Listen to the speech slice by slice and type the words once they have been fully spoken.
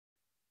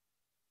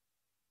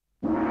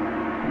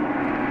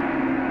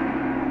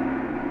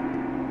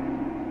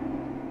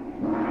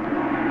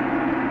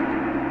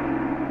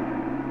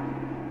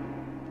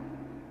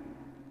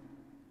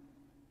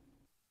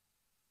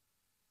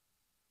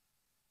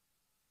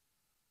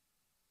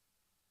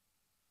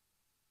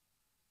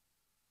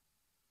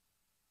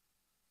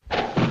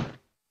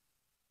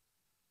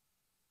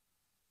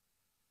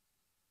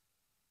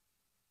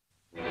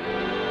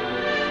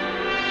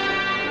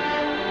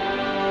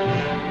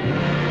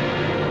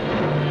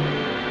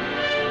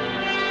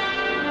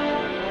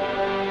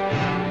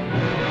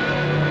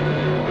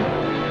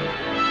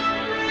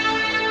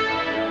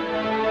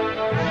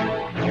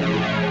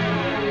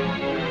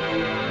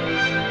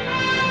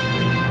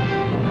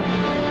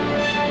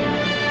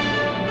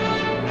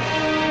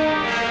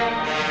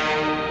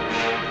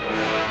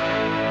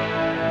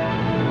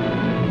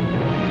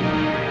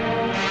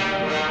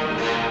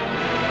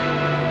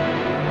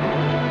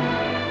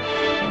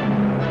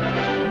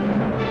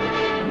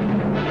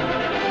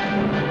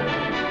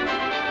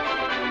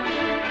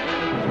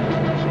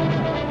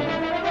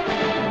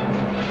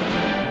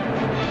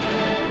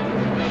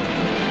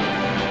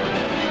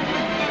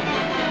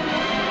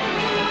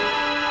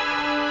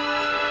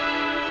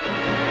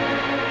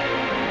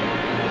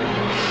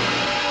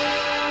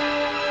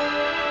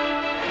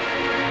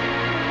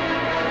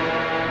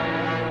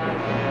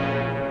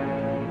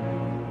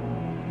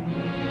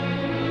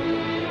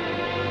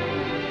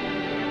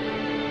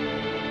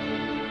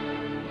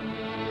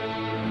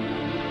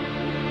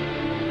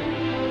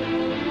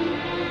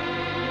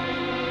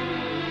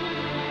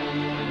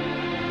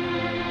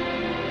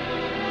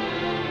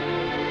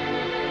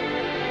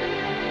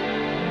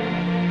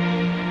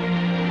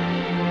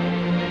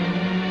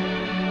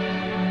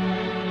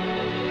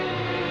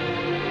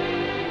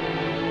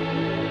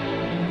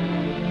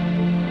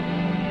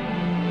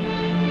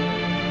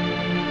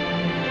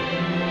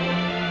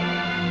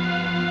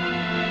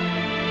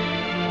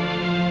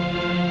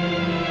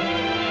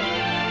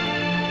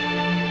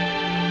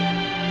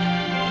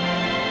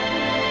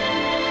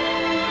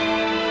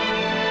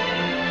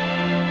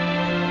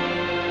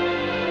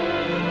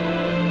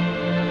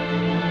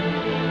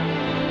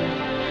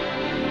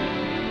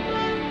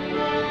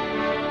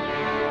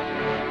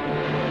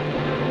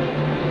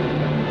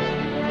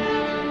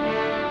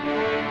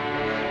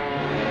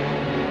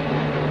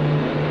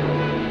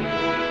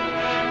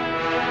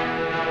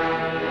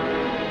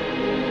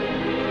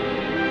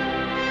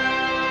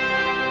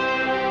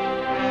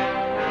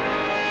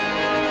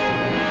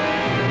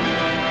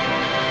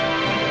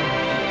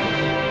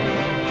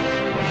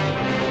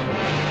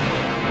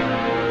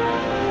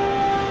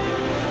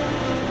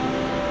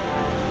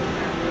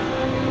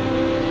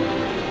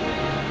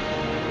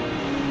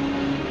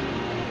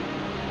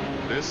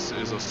This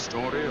is a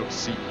story of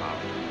sea power.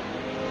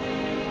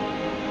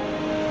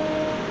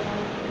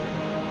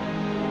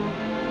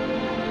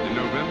 In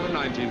November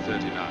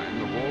 1939,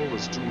 the war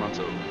was 2 months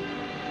old.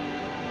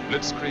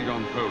 Blitzkrieg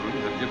on Poland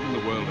had given the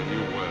world a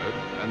new word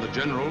and the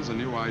generals a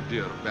new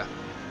idea of battle.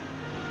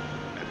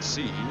 At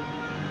sea,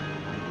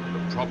 the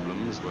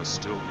problems were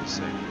still the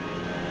same.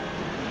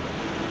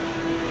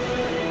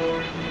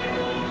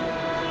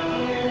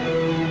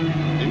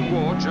 In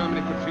war,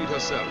 Germany could feed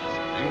herself.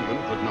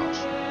 England could not.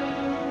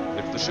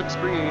 If the ships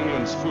bringing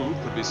England's food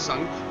could be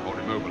sunk or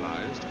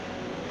immobilized,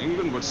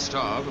 England would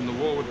starve and the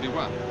war would be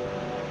won.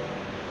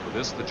 For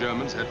this, the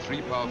Germans had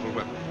 3 powerful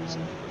weapons: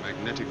 the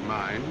magnetic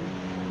mine,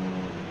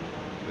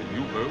 the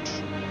U-boat,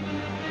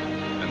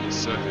 and the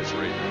surface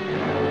radar.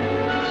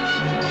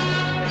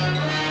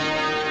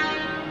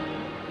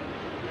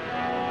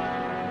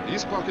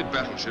 These pocket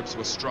battleships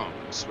were strong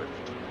and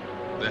swift.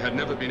 There had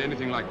never been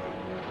anything like them.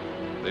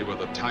 They were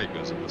the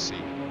tigers of the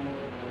sea.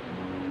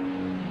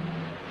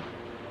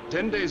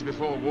 10 days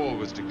before war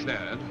was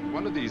declared,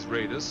 one of these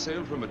raiders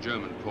sailed from a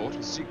German port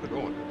with secret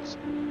orders.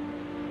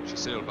 She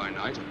sailed by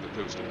night up the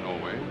coast of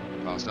Norway,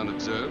 passed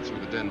unobserved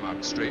through the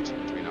Denmark Strait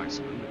between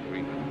Iceland and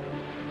Greenland,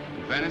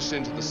 and vanished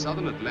into the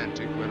southern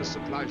Atlantic where a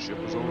supply ship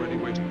was already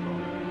waiting for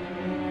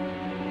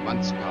her.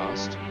 Months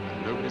passed,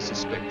 and nobody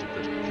suspected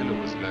that a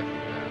killer was lurking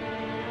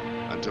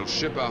there, until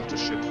ship after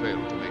ship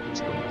failed to make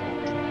its home port.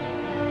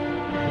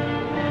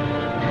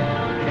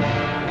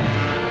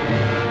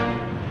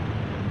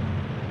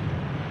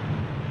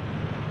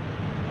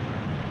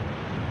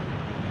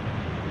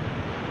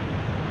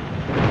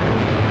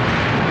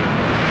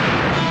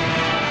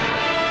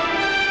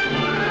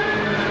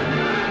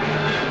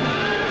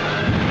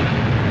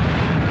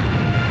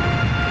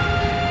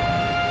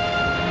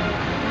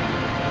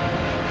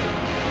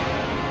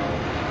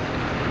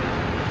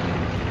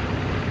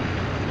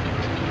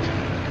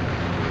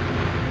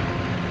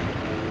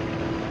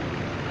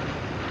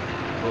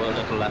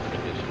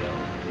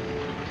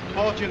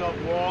 Fortune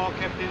of war,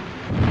 Captain.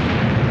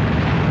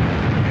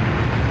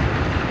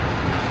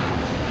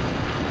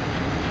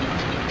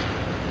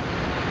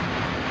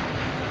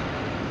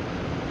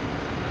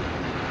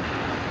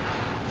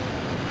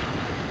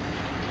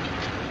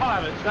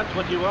 Pirates, that's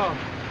what you are.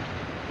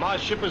 My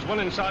ship was won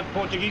inside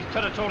Portuguese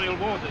territorial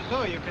waters.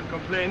 So you can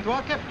complain to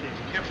our captain,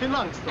 Captain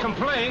Langsdorff.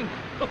 Complain?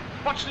 Look,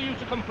 what's the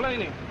use of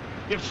complaining?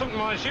 You've sunk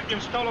my ship,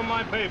 you've stolen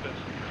my papers.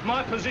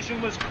 My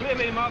position was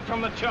clearly marked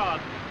on the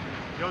chart.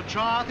 Your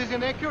chart is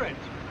inaccurate.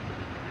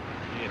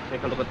 Here,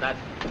 take a look at that.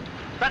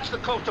 That's the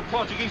coast of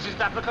Portuguese East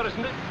Africa,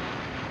 isn't it?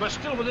 We're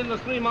still within the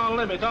 3-mile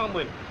limit, aren't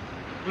we?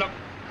 Look,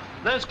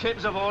 there's Cape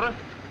Zavora.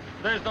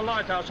 There's the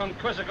lighthouse on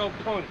Quesico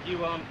Point.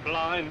 You aren't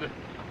blind.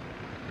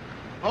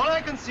 All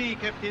I can see,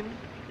 Captain,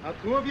 are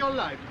 2 of your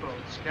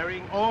lifeboats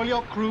carrying all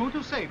your crew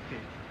to safety.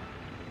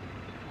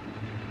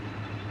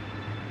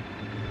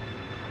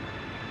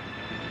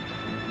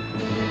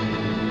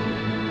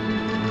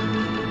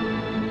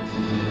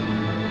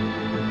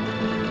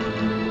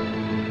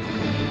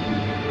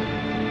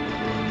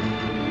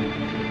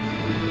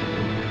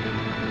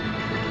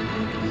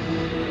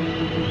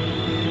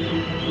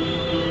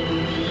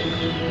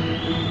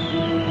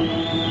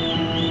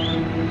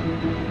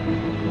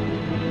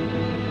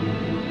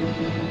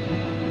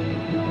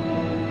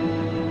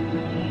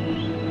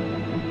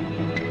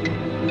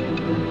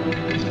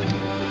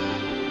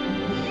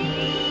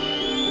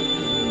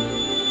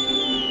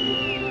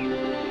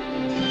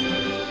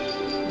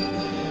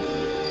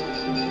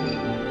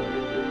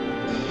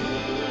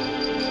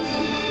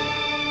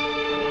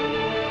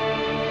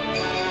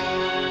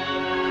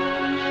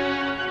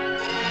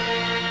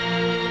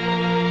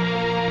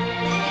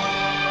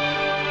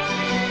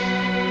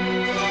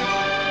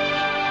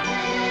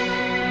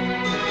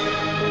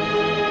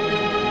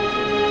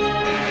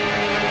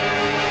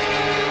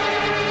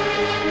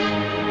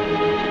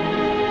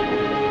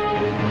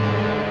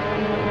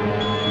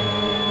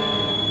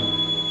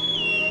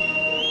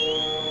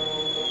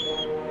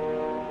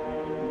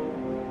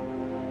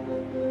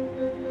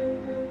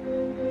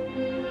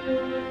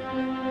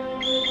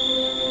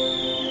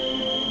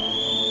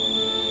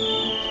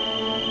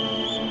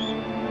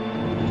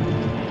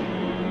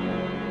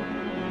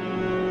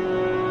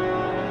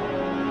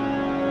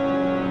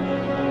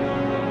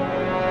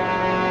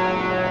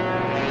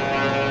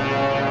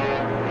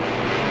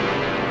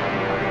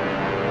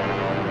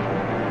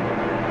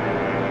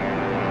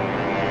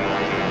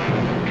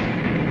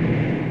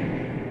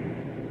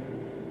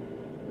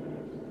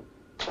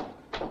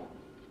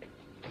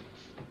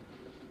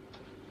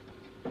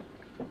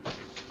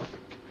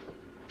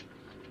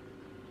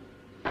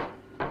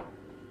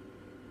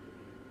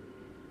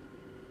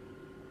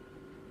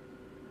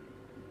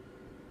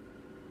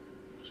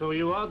 So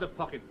you are the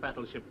pocket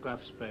battleship Graf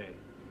Spee.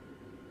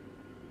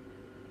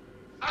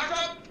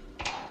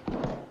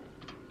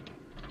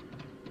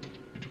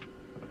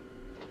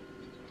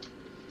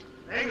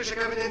 Englische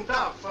kapitein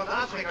Duff van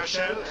Afrika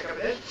Shell,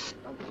 kapitein.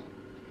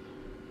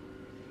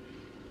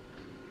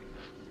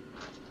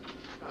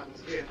 Laten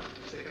ze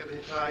gaan,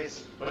 kapitein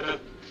Price.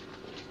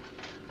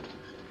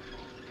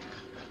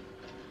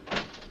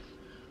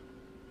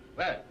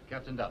 Well,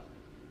 Captain Duff.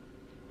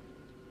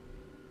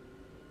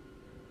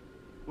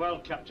 Well,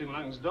 Captain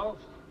Langsdorff.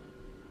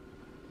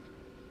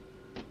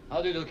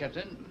 How do you do,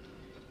 Captain?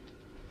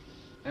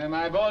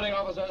 My boarding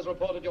officer has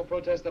reported your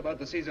protest about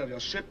the seizure of your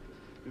ship.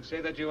 You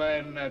say that you are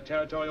in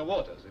territorial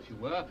waters. If you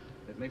were,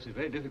 that makes it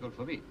very difficult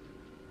for me.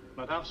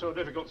 Not half so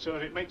difficult, sir,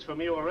 as it makes for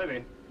me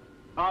already.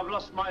 I've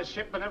lost my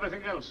ship and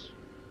everything else.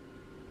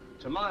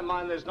 To my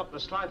mind, there's not the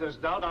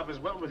slightest doubt I was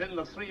well within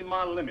the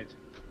 3-mile limit.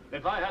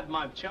 If I had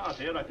my chart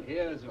here, I could...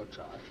 Here's your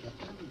chart,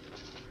 Captain.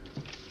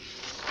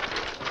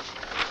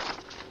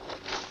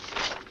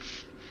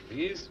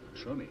 Please,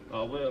 show me.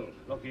 Oh, well,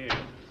 look here.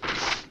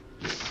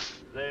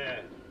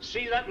 There.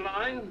 See that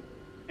line?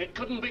 It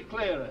couldn't be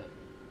clearer.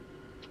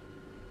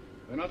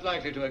 We're not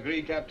likely to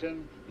agree,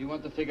 Captain. You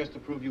want the figures to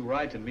prove you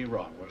right and me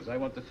wrong, whereas I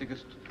want the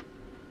figures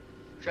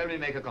to... Shall we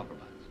make a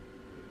compromise?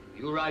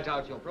 You write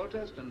out your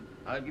protest, and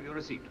I'll give you a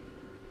receipt.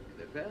 Is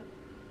that fair?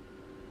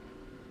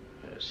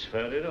 Yes,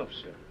 fair enough,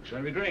 sir.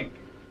 Shall we drink?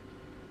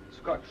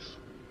 Scotch.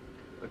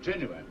 A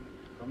genuine,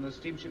 from the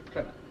steamship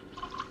Clement.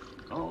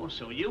 Oh,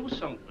 so you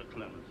sunk the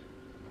Clement.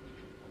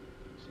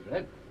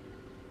 Cigarette?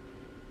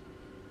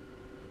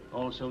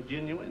 Also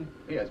genuine?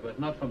 Yes, but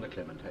not from the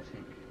Clement, I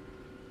think.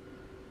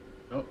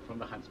 No, from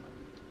the Huntsman.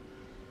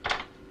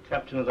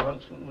 Captain of the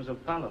Huntsman was a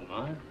pal of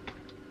mine.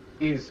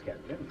 Is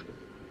Captain?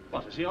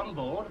 What, is he on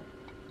board?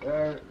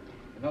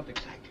 Not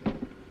exactly.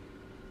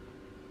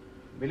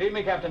 Believe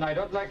me, Captain, I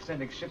don't like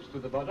sending ships to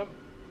the bottom.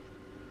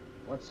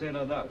 What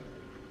sailor does?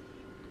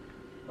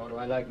 Nor do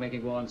I like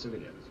making war on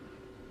civilians.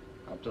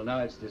 Up till now,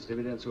 it's the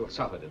civilians who have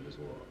suffered in this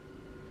war.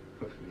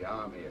 The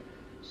army are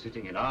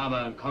sitting in armor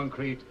and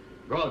concrete,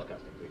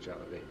 broadcasting to each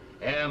other.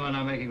 The airmen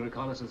are making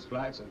reconnaissance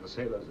flights, and the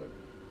sailors are...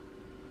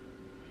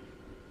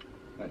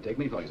 Now, take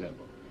me, for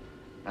example.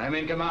 I'm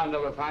in command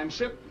of a fine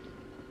ship,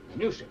 a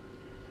new ship.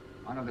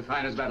 One of the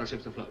finest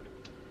battleships afloat.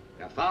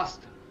 They're fast.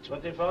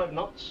 25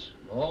 knots.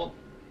 More.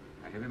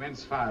 I have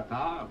immense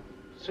firepower.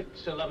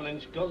 6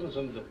 11-inch guns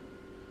and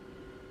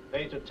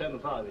 8 or 10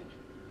 5-inch.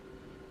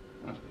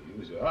 Oh,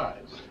 use your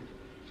eyes.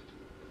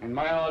 And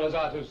my orders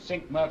are to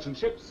sink merchant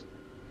ships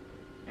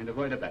and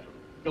avoid a battle.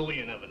 Oh,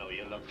 you never know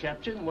your luck,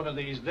 Captain. One of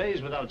these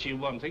days, without you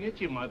wanting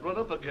it, you might run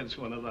up against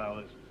one of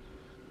ours.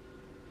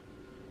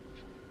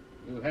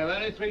 You have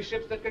only 3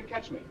 ships that can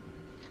catch me.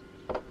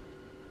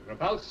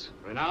 Repulse,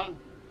 Renown,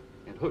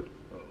 and Hood.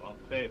 Oh, on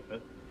paper.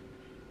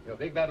 Your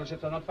big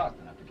battleships are not fast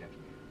enough to catch me.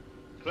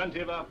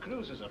 Plenty of our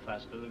cruisers are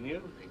faster than you.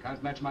 They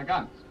can't match my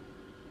guns.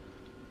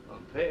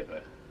 On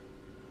paper.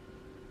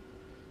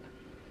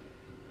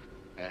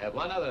 I have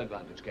one other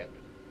advantage,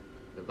 Captain.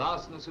 The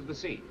vastness of the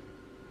sea.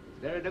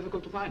 It's very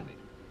difficult to find me.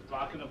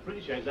 I can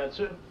appreciate that,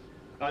 sir.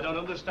 I don't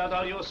understand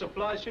how your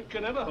supply ship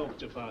can ever hope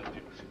to find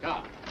you. She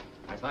can't.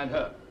 I find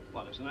her.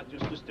 Well, isn't that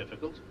just as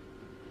difficult?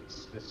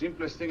 It's the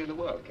simplest thing in the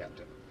world,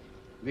 Captain.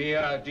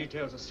 The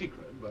details are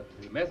secret, but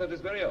the method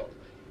is very old.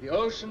 The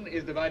ocean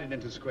is divided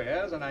into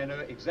squares, and I know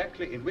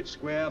exactly in which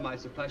square my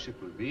supply ship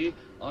will be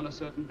on a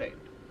certain date.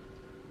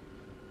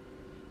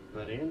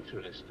 Very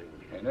interesting.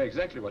 I know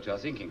exactly what you're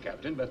thinking,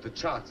 Captain, but the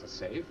charts are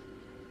safe,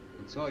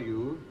 and so are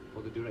you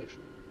for the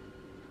duration.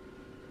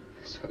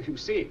 So you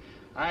see,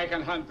 I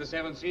can hunt the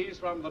 7 seas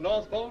from the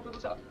North Pole to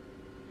the South.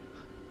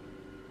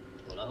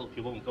 Well, I hope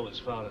you won't go as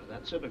far as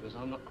that, sir, because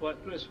I'm not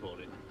quite dressed for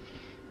it.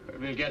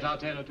 We'll get our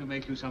tailor to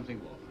make you something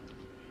warm.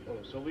 Oh,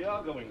 so we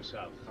are going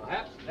south.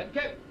 Perhaps. Then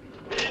go.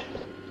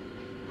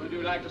 Would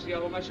you like to see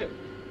over my ship?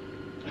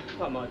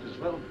 I might as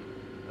well.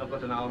 I've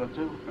got an hour or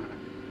two.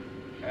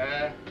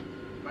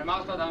 My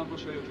master down will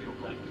show you to your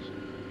quarters.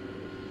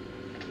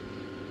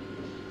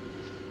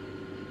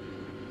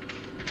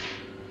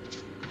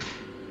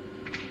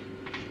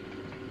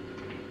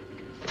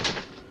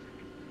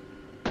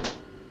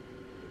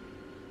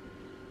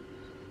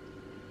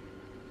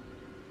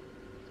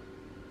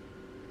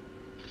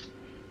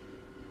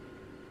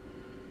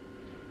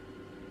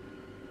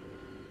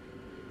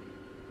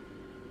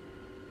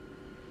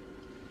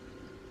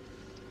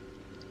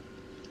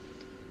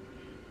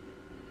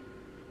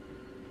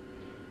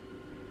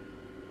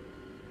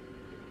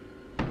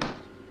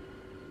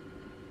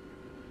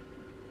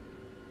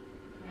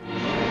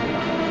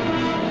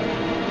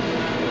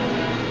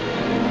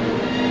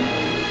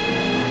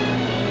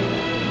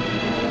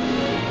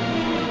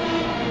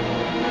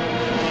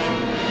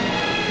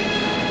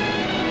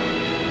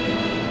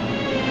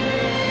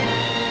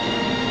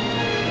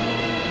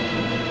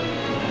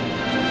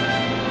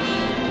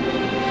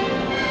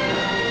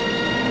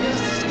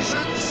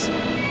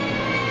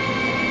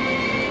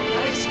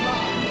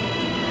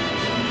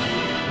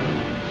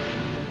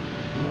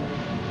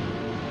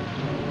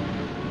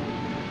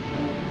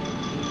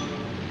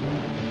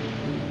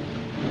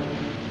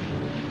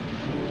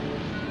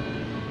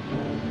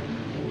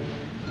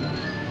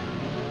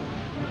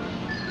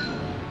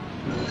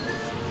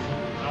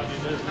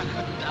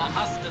 Da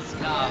hast es,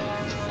 Graf.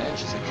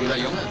 Finch ist ein kühler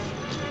Junge.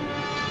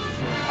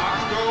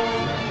 Achtung!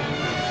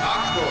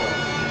 Achtung!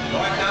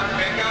 Leutnant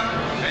Becker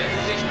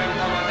meldet sich beim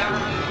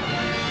Kommandanten.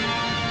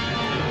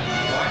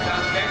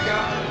 Leutnant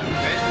Becker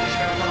meldet sich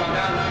beim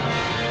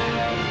Kommandanten.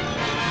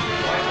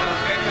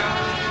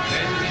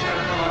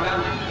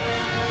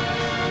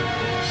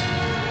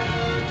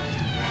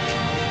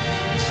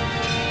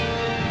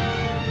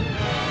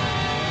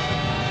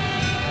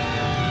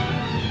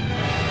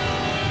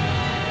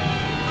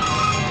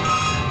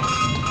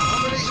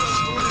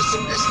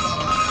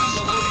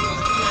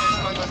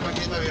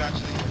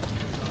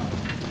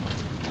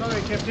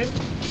 Captain.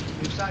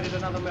 We've sighted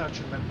another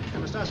merchantman. I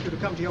must ask you to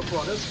come to your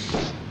quarters.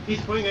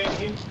 He's pulling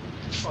in.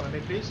 Follow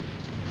me, please.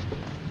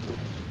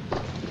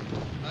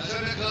 Also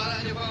mir gerade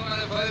angefangen,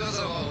 meine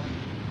Feuerwasserrauch.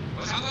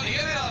 Was haben wir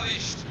hier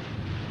erwischt?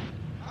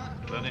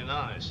 Very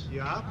nice.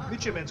 Yeah,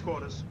 midshipmen's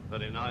quarters.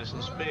 Very nice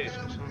and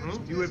spacious.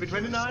 You will be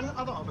 29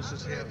 other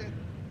officers here.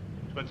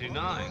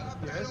 29.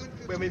 Yes.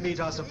 When we meet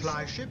our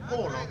supply ship,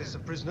 all officer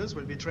prisoners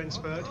will be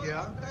transferred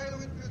here.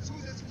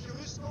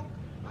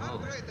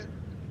 Oh.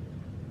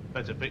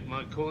 Better pick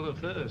my corner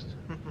first.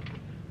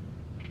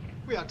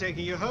 We are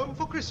taking you home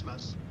for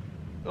Christmas.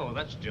 Oh,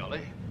 that's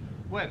jolly.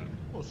 When?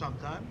 Or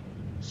sometime.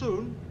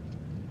 Soon.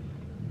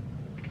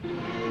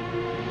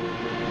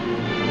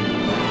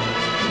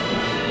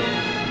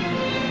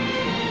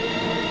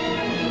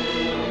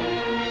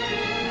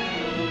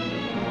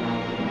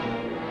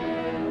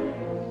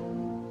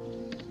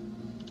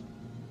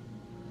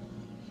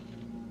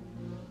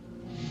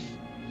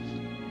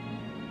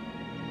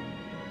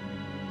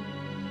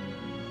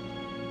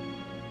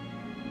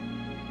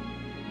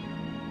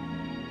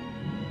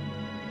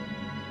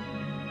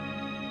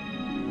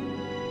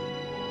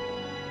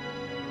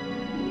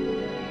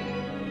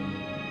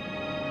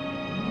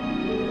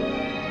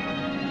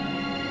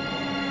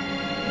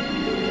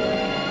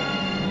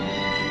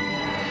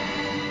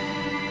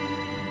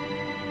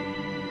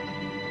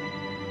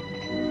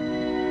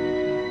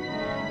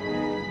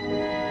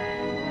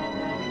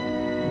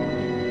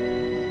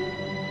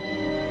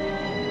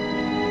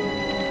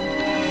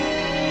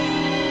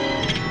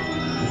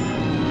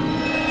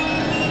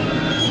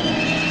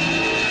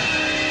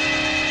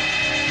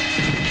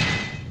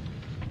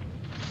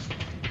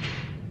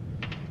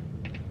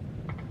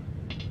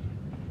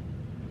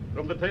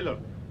 From the tailor.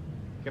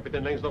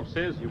 Captain Langsdorff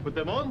says you put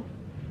them on,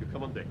 you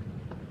come on deck.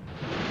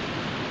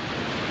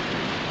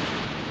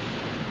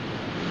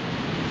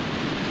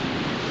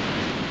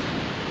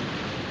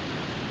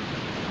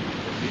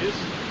 This is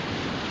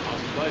our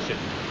supply ship.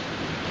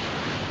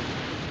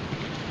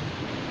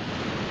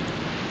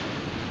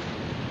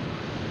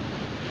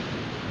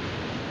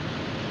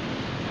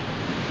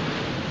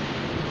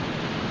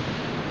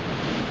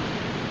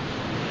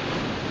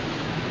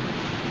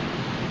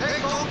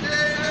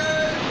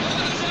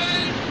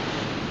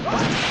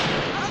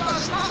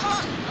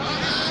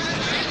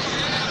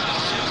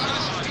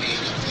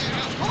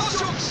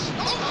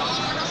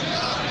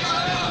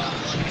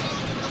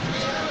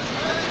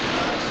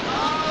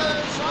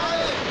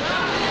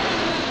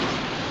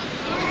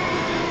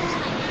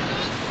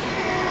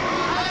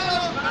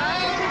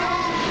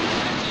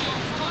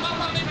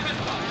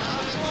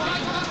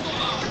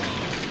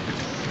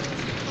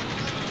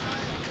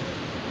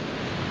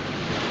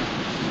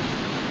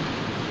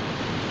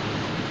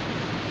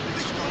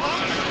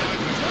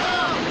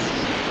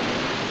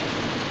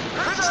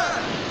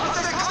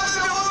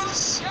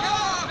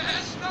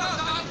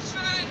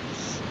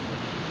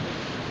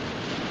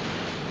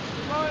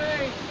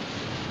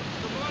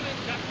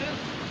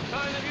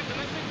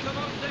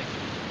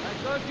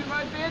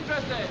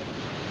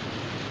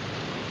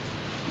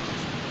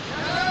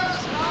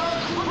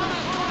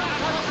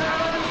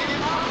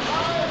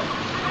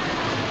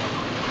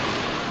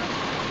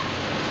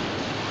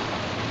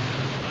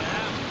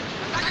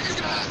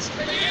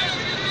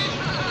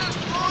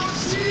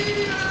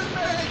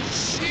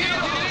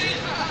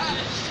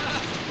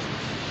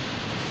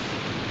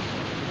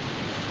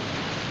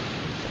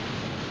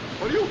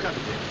 For you,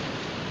 Captain.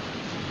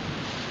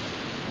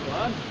 Go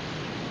on.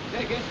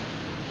 Take it.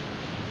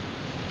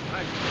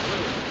 Right.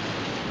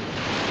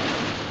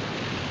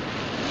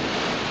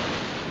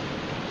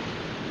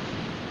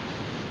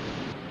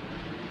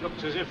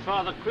 Looks as if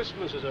Father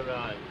Christmas has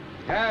arrived.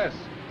 Yes.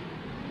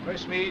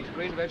 Fresh meat,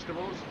 green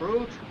vegetables,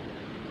 fruit,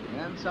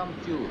 and some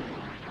fuel.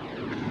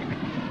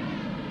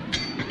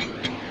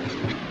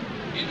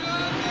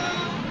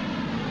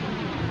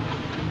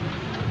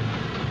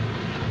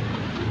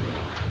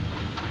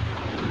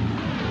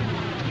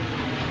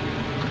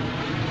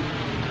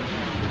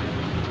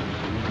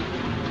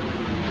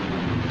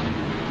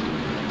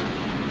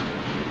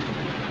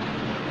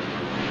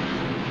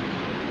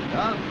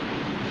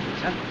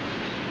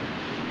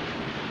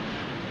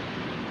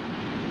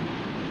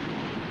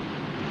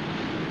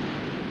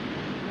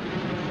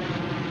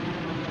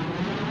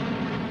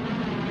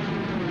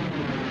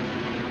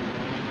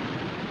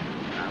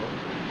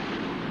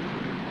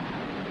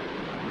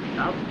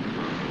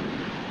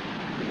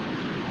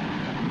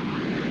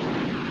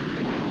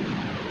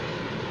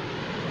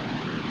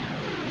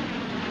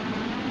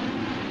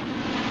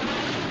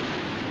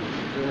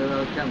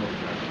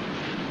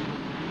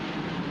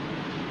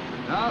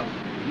 Now,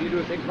 you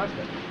do things much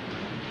better.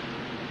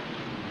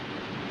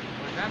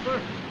 For example,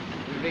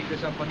 we make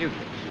this up for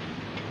nucleus.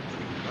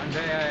 One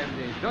day I am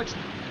the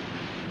Dutchman.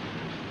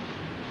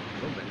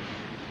 Boom.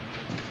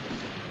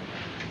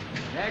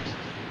 Next,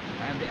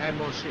 I am the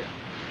Admiral's ship.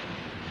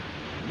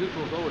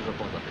 Neutrals always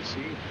report what they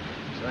see,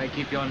 so I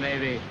keep your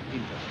navy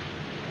intact.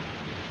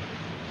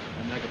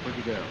 I'm like a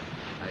pretty girl.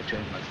 I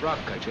change my frock,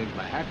 I change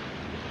my hat.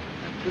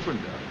 I'm a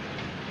different girl.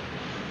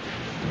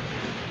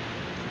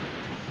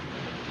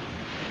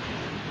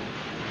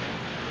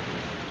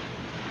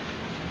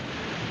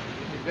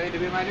 is going to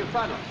be my new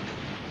funnel.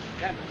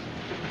 Canvas.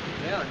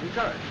 There, new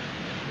turret.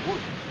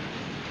 Wood.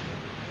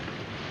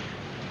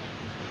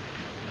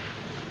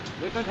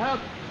 Lieutenant help.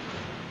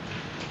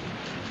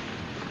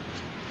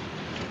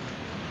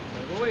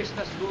 Wo ist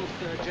das Buch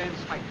für James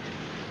Finch?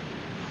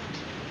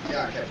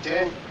 Ja,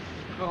 Captain.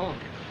 Oh,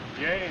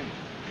 Jane.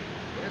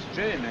 Yes,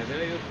 Jane, a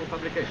very useful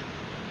publication.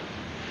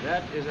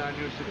 That is our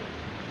new city.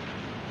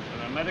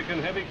 An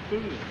American heavy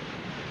cruiser.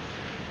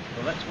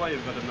 Well, that's why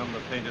you've got a number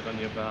painted on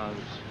your bows.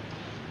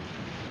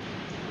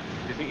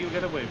 Do you think you'll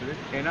get away with it?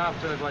 Enough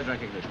to avoid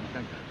recognition,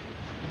 thank you.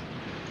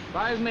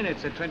 5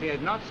 minutes at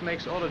 28 knots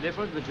makes all the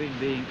difference between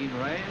being in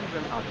range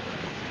and out of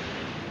range.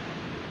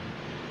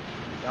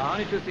 There are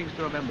only 2 things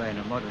to remember in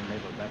a modern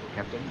naval battle,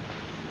 Captain.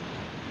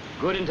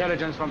 Good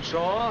intelligence from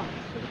shore,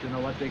 so that you know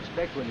what to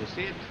expect when you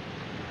see it.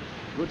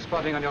 Good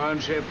spotting on your own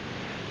ship,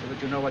 so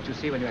that you know what you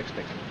see when you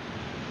expect it.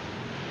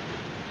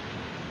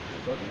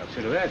 Talking of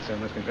silhouettes, I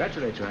must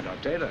congratulate you and our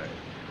tailor.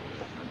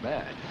 Not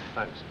bad.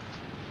 Thanks.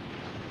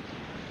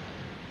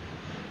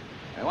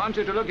 I want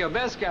you to look your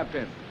best,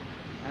 Captain.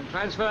 I'm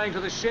transferring to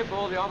the ship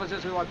all the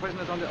officers who are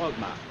prisoners on the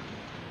Altmark.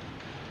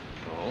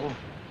 Oh?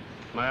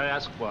 May I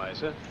ask why,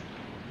 sir?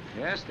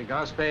 Yes, the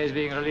Graf Spee is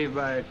being relieved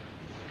by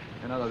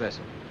another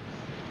vessel.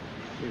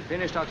 We've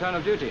finished our turn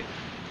of duty.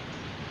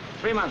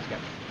 3 months,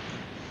 Captain.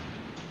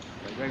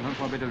 I'm going home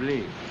for a bit of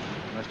leave.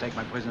 I must take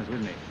my prisoners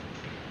with me.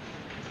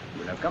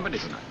 We'll have company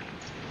tonight.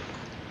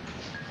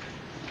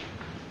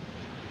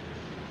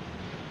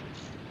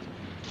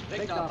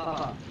 Weg da,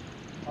 Papa.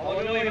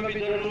 Aber nur immer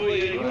bitte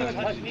Ruhe. Jungs,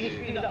 hast nicht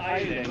in der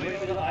Eile. Nur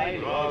in der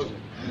Eile. Raus.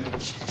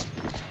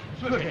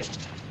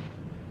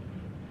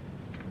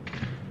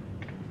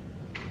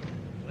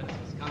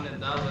 Was kann denn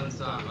da drin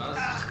sein, was?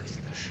 Ach, ist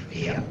das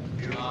schwer.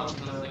 Ja, was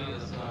kannst du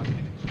das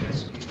sagen?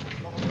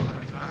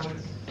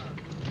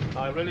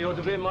 I really ought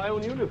to be in my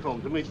own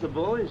uniform to meet the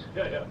boys.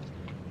 Ja.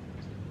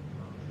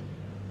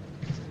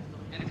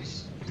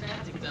 Endlich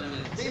fertig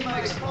damit. Thema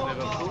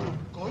Exportbau.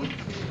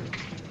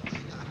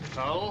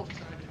 Foul.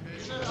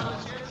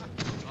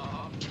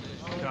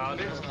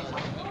 Cardiff.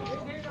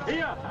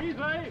 Here,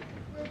 Heathway.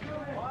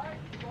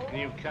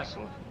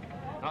 Newcastle.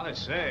 I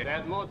say, they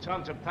had more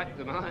time to pack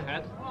than I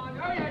had.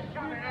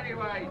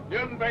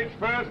 Newton base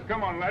first.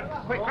 Come on, lads.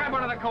 Quick, grab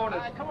one of the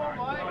corners. Come on,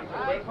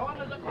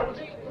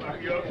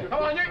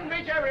 Newton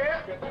Beach, over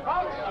here.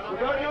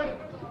 Go, Newton.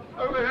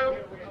 Over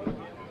here.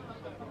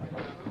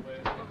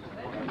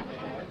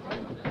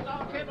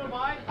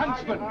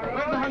 Huntsman!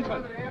 Where's the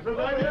huntsman?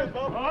 Trevanion!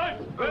 All right.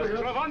 Where's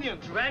Trevanion?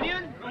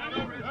 Trevanion?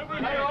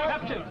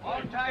 Captain!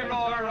 All tie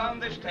roller around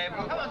this table.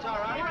 Come on, all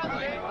right.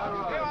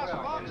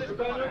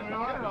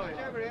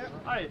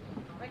 Hi.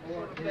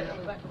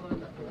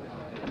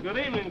 Good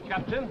evening,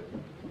 Captain.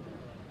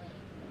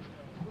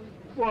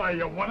 Why,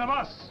 you're one of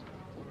us.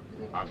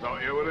 I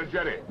thought you were a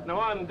jetty. No,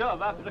 I'm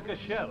Dove, Africa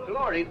Shell.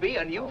 Glory be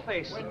a new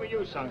face. When were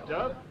you sunk,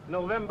 Dove?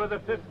 November the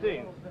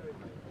 15th.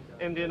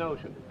 Indian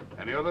Ocean.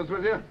 Any others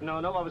with you? No,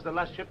 I was the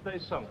last ship they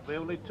sunk. They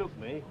only took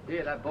me.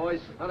 Hear that,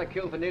 boys? Not a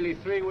kill for nearly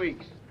 3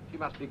 weeks. She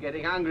must be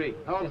getting hungry.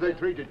 How have they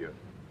treated you?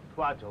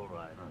 Quite all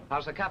right.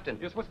 How's the captain?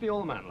 Yes, what's the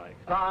old man like?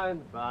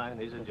 Fine.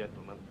 He's a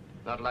gentleman.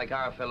 Not like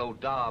our fellow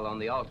Dahl on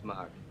the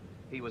Altmark.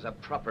 He was a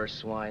proper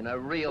swine, a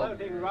real...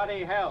 Floating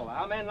ruddy hell.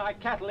 Our men like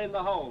cattle in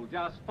the hold.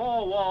 Just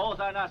 4 walls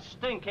and a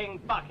stinking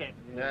bucket.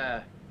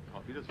 Yeah.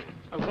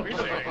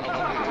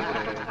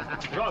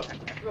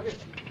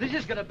 This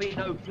is going to be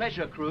no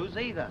pleasure cruise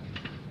either.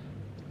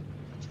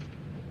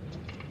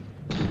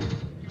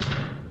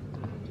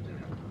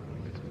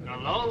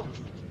 Hello?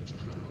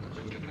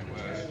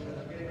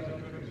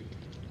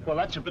 Well,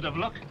 that's a bit of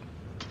luck.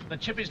 The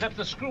chippy's left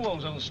the screw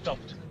holes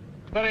unstopped.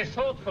 Very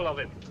thoughtful of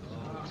him.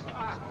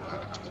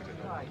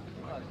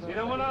 You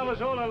know, when I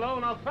was all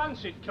alone, I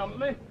fancied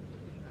company.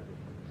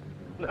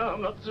 No,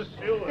 I'm not so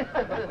sure.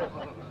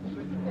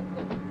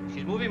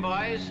 She's moving,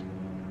 boys.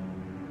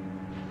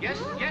 Yes,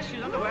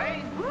 she's on the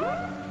way.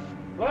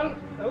 Well,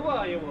 who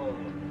are you all?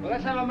 Well,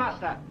 let's have a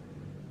muster.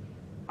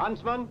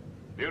 Huntsman.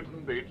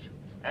 Newton Beach.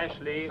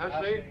 Ashley.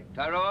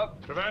 Tyro up.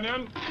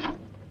 Trevanion.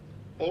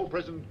 All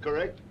present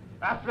correct?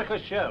 Africa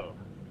Shell.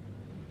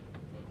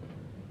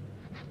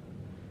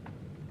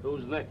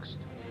 Who's next?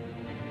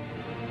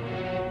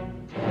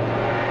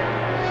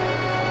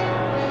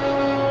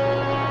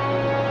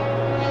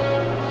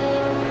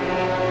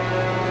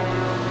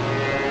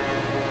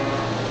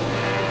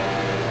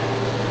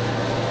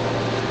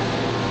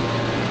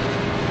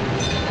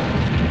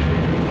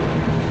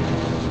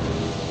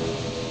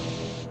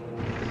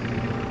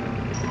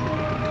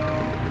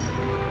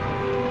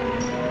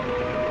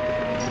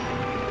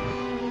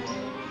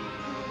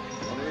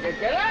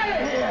 Get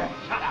out of here!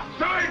 Shut up!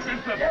 Sorry,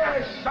 Mr.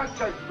 Yes,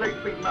 such a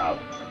great big mouth.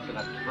 Rats in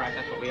a trap,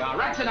 that's what we are.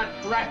 Rats in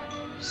a trap!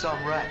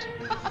 Some rat.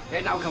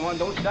 Hey, now, come on,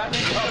 don't start me.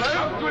 Shut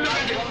up,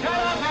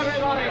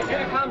 everybody!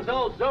 Here comes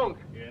old Zunk.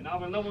 Yeah, now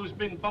we'll know who's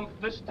been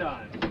bumped this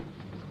time.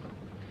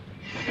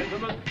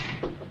 Gentlemen,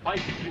 the fight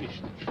is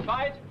finished.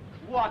 Fight?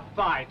 What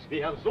fight? We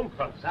have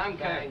Zunker.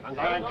 Danke.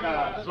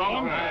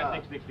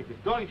 Nix.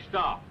 Deutsch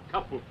Star.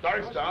 Kaputt.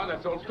 Deutsch Star,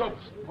 that's all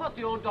Stubbs. What,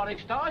 the old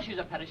Doric Star? She's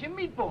a perishing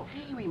meatball.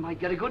 Hey, we might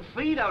get a good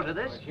feed out of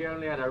this. She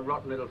only had a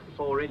rotten little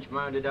 4-inch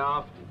mounted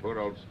aft. Poor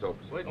old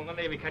Stubbs. Wait till the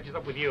Navy catches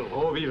up with you.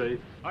 Oh,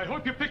 really? I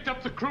hope you picked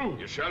up the crew.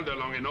 You shelled her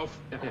long enough.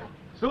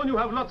 Soon you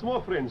have lots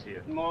more friends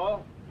here.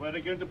 More? Where are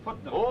they going to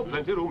put them? Oh,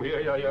 plenty room here,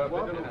 yeah.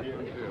 Plenty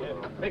room here.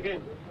 Take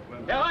in.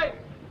 Yeah, right.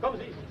 Come,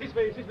 this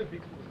way,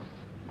 please.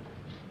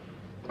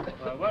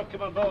 Well,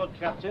 welcome aboard,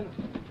 Captain.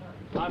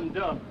 I'm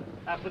Dunn,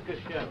 Africa's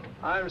chef.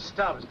 I'm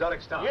Stubbs,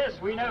 Doric Stubbs. Yes,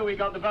 we know we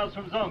got the bells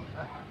from Zunk.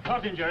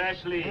 Cottinger,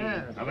 Ashley.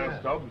 Yes. Hello,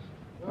 Stubbs.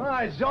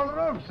 Hi, John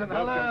Robson.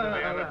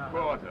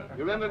 Hello.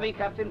 You remember me,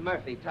 Captain?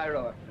 Murphy,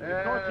 Tyrone.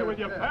 Caught you with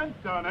your pants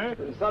down, eh?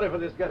 Sorry for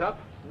this get-up.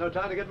 No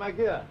time to get my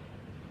gear.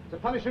 It's a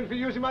punishment for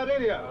using my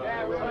radio.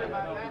 Yeah, sorry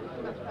about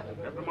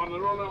that. Kept them on the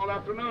roll all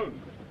afternoon.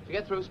 Did you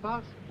get through,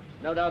 Sparks?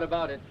 No doubt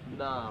about it.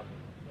 No.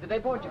 Did they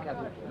board you,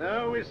 Captain?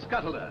 No, we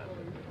scuttled her.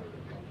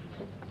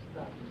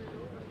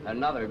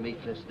 Another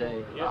meatless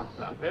day. Yes,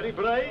 very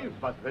brave,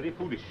 but very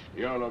foolish.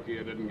 You're lucky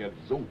you didn't get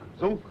Zunk.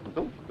 Zunk.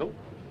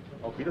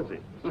 Auf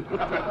Wiedersehen.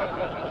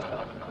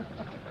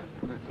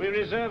 We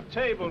reserve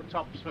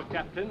tabletops for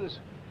captains.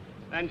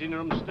 Engine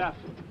room staff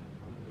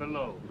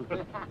below.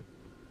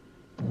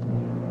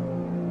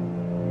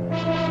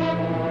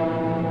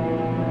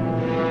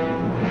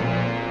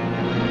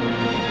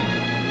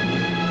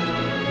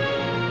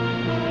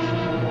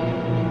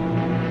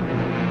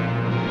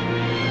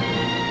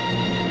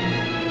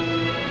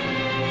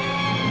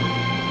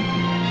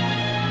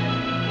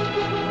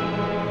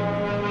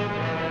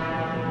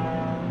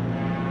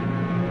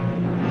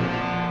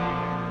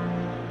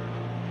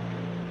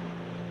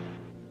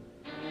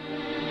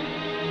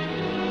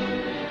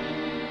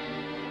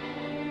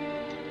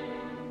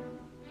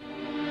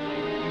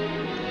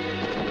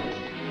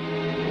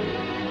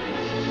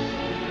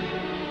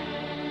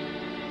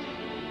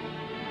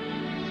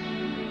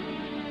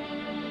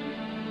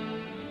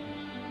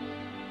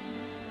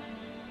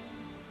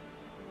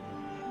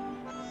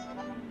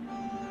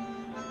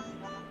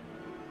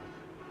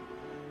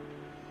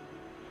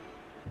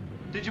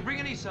 Did you bring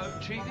any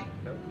soap, Chiefy?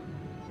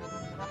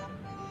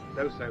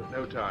 No soap,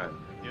 no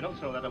time. You don't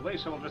throw that away.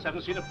 Some of us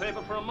haven't seen a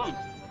paper for a month.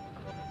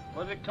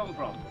 Where did it come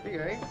from?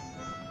 Here,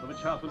 Well,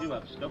 which half will you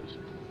have, Stubbs? Do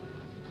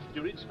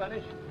you read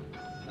Spanish?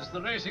 It's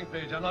the racing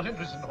page. I'm not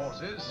interested in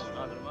horses. Oh,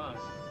 neither am I.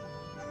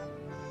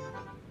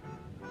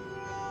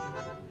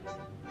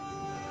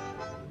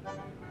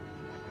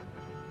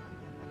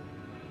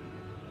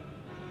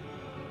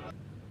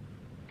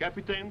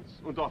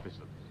 Captains and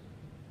officers.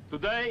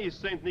 Today is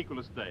St.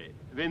 Nicholas Day,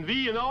 when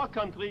we in our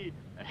country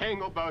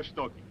hang up our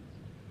stockings.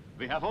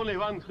 We have only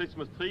one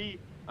Christmas tree,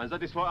 and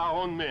that is for our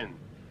own men.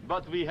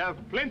 But we have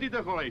plenty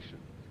decoration.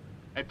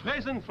 A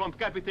present from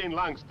Captain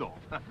Langsdorff.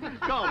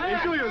 Come,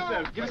 enjoy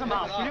yourself. Give us a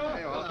mouth, will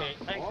you? Okay,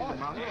 thank you.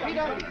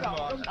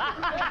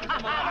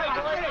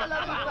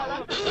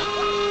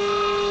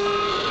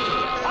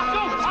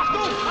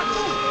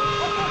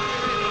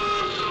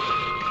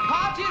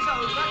 Party is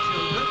over,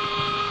 children.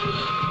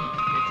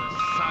 It's a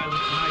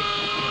silent night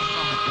for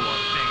some poor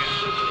beggar.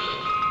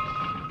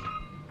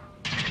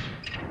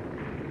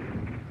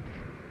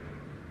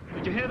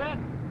 Did you hear that?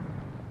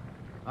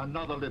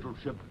 Another little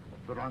ship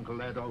for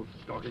Uncle Edo's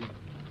stocking.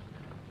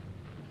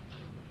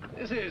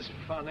 This is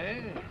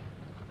funny.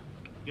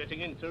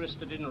 Getting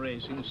interested in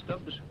racing,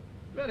 Stubbs?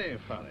 Very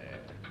funny.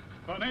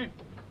 Funny?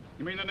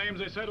 You mean the names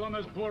they settle on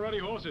those poor ruddy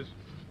horses?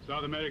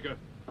 South America.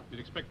 You'd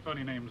expect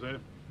funny names there.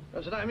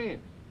 That's what I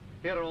mean.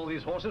 Here are all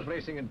these horses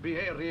racing in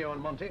Bia, Rio,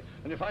 and Monte,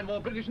 and you find more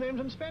British names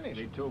than Spanish.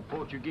 They talk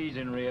Portuguese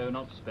in Rio,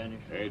 not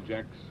Spanish.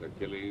 Ajax,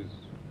 Achilles.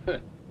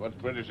 What's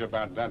British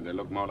about that? They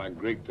look more like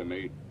Greek to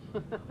me.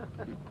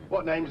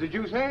 What names did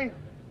you say?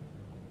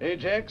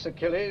 Ajax,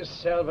 Achilles,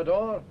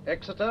 Salvador,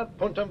 Exeter,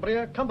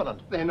 Puntumbria,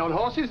 Cumberland. They're not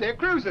horses, they're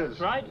cruisers.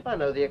 Right? I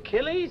know the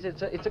Achilles.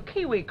 It's a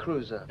Kiwi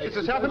cruiser. It's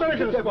a South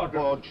American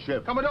squadron.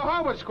 Ship. Commodore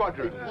Harwood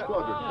squadron.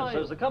 And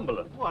so's the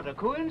Cumberland. What a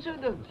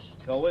coincidence.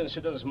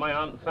 Coincidence, my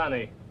Aunt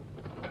Fanny.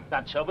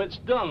 That's how it's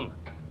done.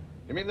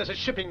 You mean this is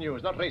shipping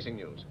news, not racing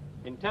news?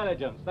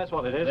 Intelligence, that's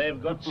what it is.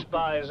 They've got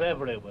spies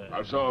everywhere.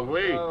 So have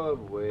we.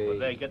 But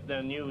they get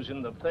their news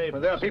in the paper.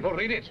 Well, there people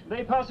read it.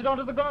 They pass it on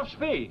to the Graf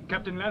Spee.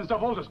 Captain Langsdorff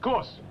holds his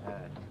course.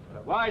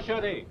 Why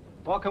should he?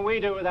 What can we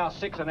do with our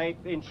 6- and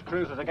 8-inch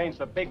cruisers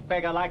against a big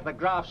beggar like the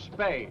Graf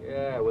Spee?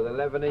 Yeah, with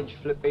 11-inch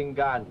flipping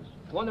guns.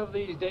 One of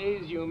these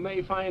days, you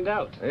may find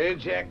out.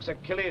 Ajax,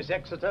 Achilles,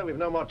 Exeter, we've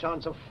no more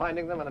chance of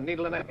finding them than a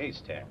needle in a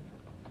haystack.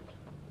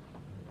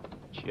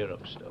 Cheer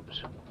up,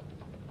 Stubbs.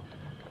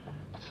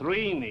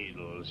 3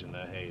 needles in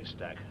a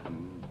haystack.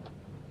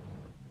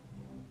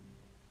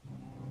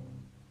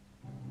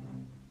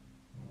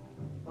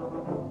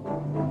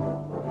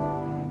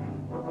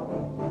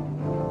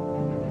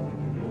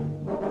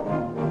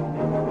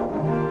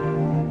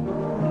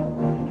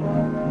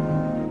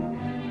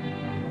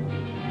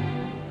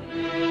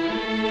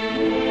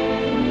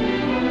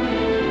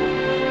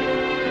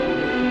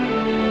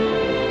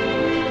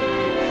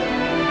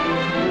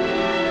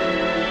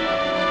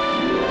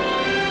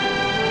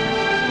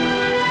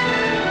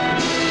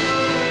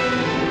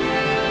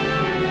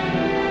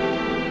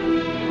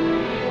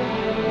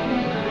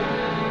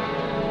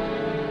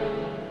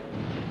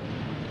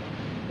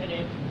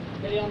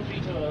 Steady on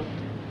 320.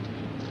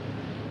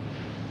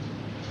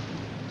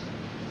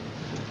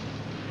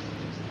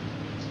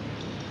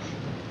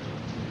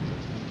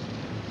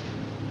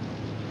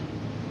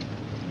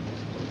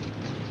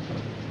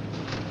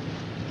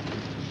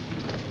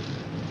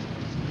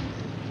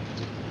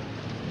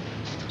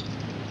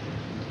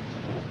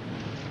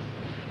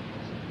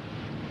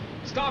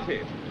 Stop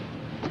it.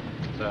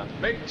 Sir.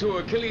 Make to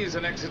Achilles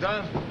and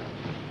Exeter.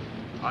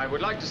 I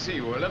would like to see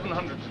you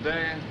 1100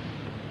 today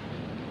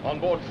on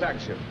board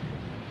flagship.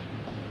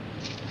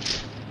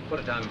 Put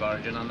a time of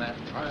origin on that.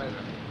 I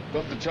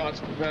got the charts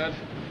prepared.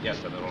 Yes,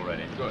 sir, they're all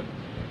ready. Good.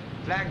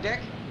 Flag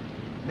deck,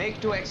 make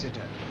to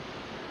Exeter.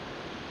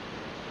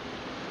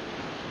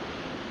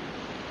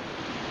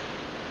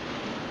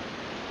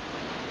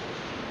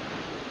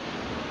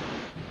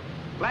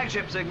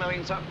 Flagship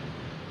signaling, sir.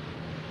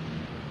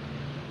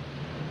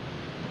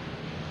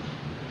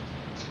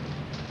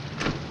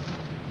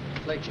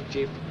 Flagship,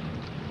 Chief.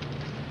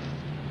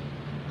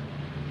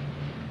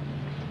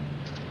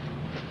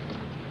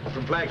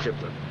 From flagship,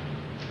 sir.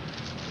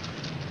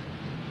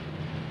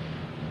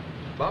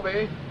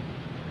 Bobby,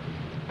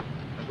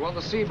 you want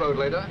the seaboat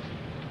later?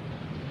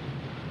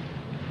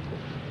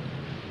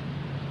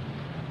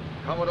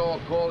 Commodore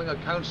calling a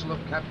council of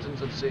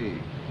captains at sea.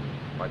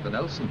 Quite the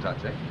Nelson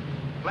touch, eh?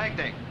 Flag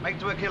deck, make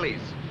to Achilles.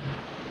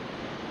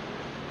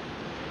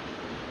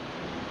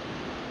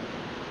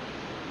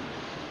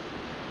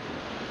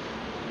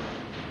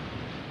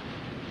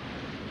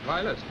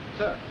 Pilot.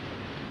 Sir.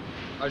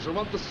 I shall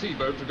want the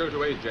seaboat to go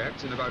to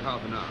Ajax in about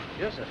half an hour.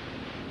 Yes, sir.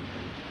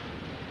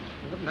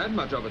 I haven't had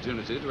much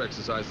opportunity to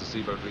exercise the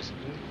seaboat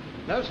recently.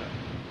 No, sir.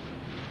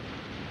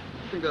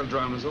 Think they'll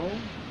drown us all?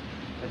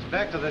 It's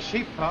back to the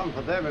sheep farm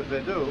for them if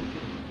they do.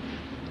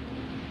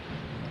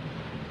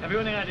 Have you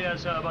any idea,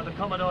 sir, what the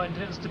Commodore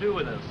intends to do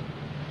with us?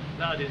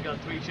 Now that he's got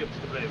 3 ships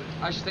to play with.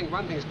 I should think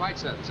one thing's quite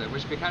certain, sir. We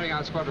should be carrying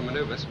out squadron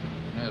maneuvers.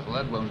 Yes, well,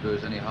 that won't do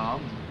us any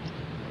harm.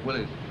 Will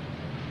it?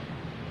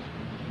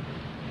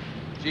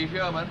 Chief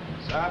Yeoman.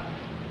 Sir?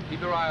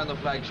 Keep your eye on the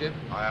flagship.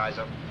 Aye, aye,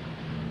 sir.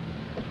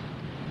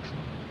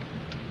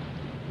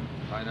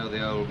 If I know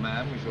the old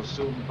man, we shall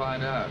soon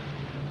find out.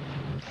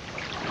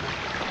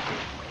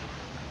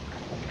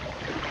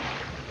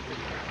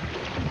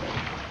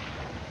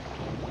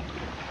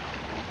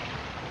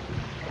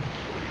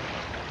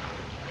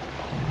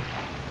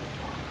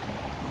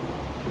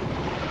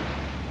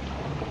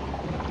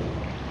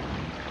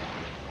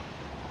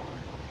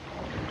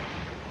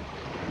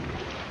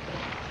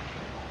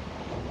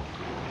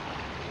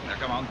 Now,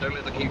 come on, don't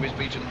let the Kiwis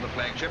beach into the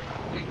flagship.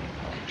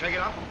 Check it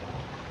up.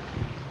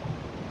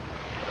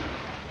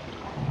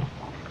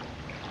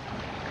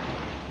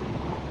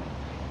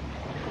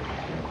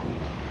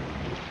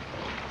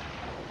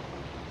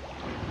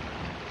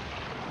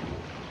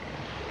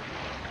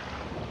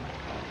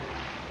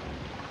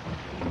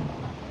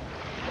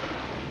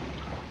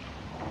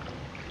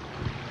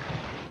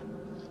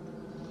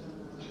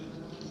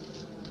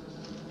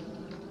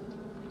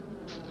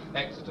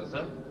 Exeter,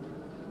 sir.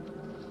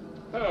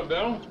 Hello,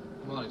 Bill.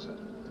 Good morning, sir.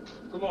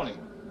 Good morning.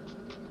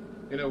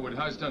 You know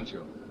Woodhouse, don't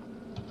you?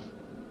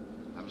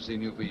 Haven't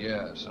seen you for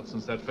years. Not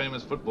since that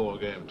famous football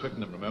game,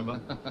 Twickenham,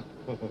 remember?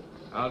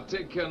 I'll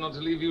take care not to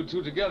leave you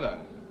two together.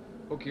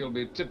 Hooky will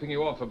be tipping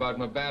you off about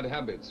my bad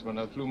habits when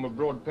I flew my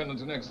broad pennant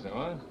in Exeter,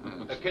 huh?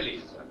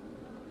 Achilles, sir.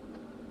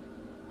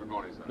 Good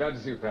morning, sir. Glad to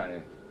see you,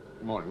 Parry.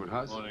 Good morning,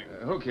 Woodhouse. Morning.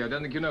 Hooky, I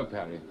don't think you know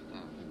Parry.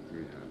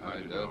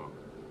 I do.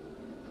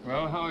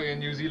 Well, how are your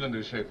New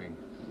Zealanders shaping?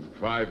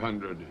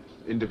 500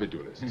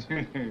 individualists.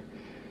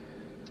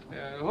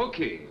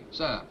 Hooky.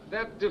 Sir.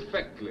 That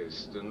defect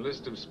list and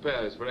list of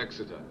spares for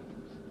Exeter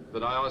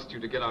that I asked you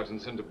to get out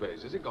and send to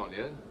base, is it gone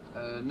yet?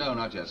 No,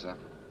 not yet, sir.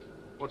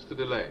 What's the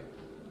delay?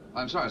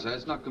 I'm sorry, sir.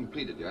 It's not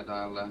completed yet.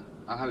 I'll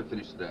have it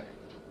finished today.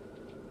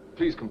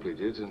 Please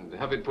complete it and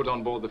have it put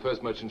on board the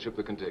first merchant ship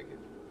that can take it.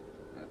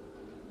 Yeah.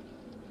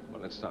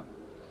 Well, let's start.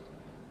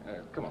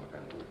 Come on,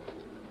 Penny.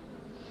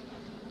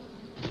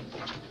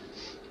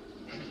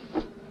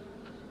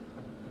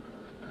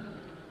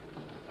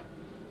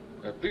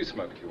 Please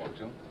smoke if you want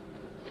to.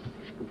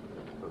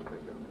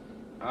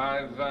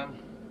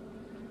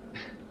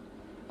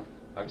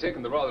 I've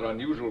taken the rather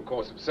unusual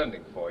course of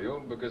sending for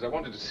you because I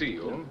wanted to see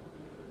you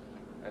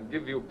and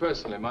give you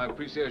personally my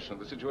appreciation of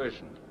the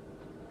situation.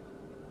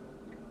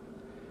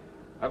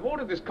 I've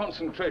ordered this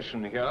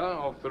concentration here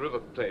off the River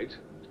Plate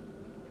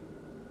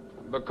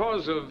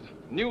because of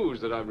news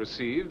that I've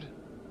received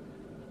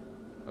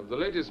of the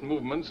latest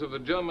movements of the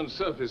German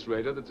surface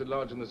raider that's at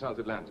large in the South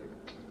Atlantic.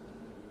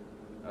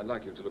 I'd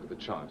like you to look at the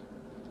chart.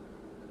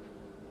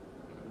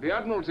 The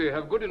Admiralty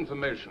have good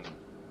information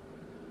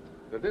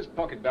that this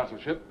pocket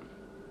battleship,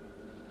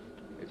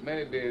 it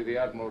may be the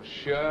Admiral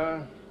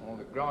Scheer, or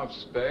the Graf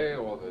Spee,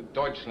 or the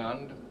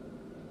Deutschland,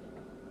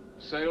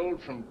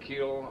 sailed from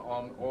Kiel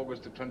on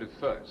August the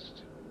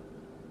 21st.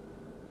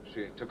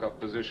 She took up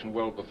position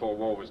well before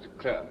war was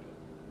declared.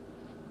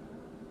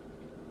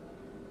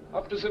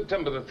 Up to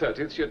September the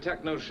 30th, she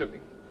attacked no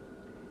shipping.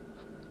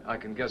 I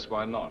can guess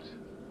why not.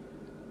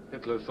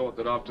 Hitler thought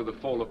that after the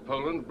fall of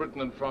Poland,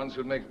 Britain and France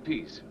would make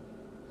peace.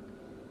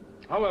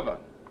 However,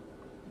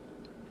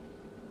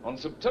 on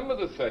September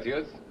the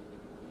 30th,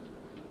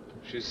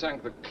 she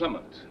sank the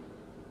Clement,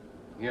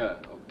 here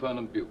of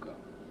Pernambuco.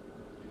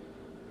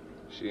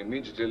 She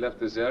immediately left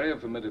this area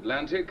for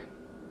mid-Atlantic,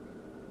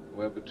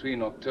 where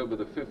between October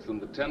the 5th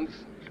and the 10th,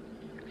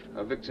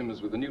 her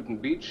victims were the Newton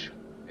Beach,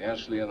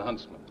 Ashley, and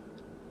Huntsman.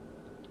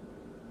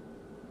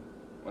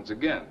 Once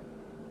again,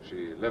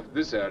 she left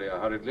this area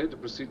hurriedly to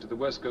proceed to the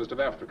west coast of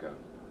Africa,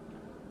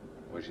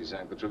 where she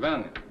sank the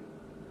Trevelyan.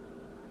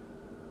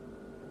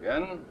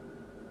 Again,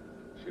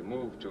 she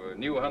moved to a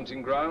new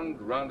hunting ground,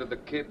 rounded the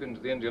Cape into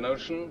the Indian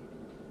Ocean,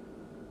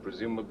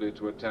 presumably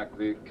to attack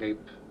the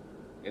Cape,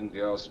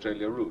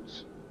 India-Australia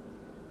routes.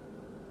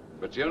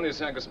 But she only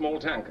sank a small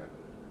tanker,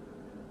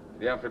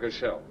 the Africa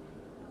Shell,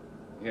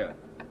 here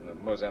in the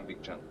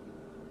Mozambique Channel.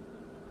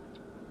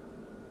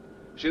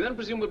 She then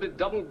presumably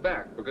doubled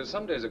back, because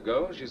some days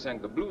ago she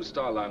sank the Blue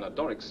Star liner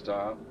Doric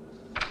Star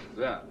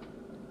there.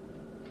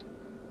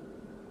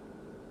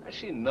 As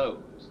she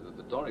knows that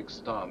the Doric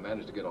Star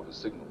managed to get off a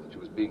signal that she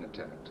was being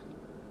attacked,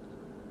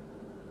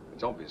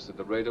 it's obvious that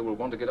the raider will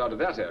want to get out of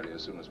that area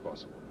as soon as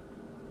possible.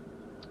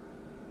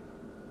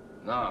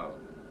 Now,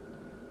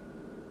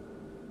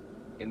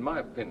 in my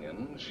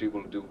opinion, she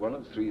will do one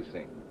of three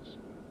things.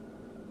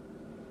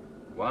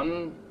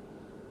 One,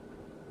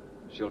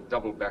 she'll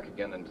double back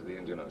again into the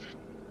Indian Ocean.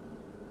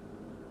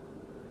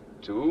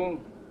 Two,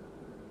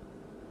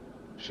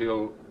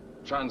 she'll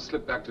try and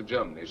slip back to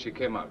Germany as she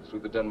came out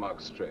through the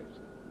Denmark Strait.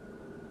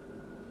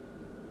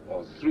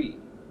 Or three,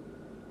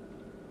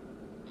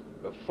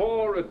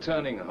 before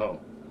returning home,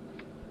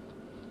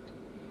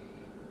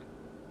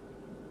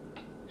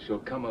 she'll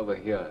come over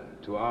here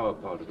to our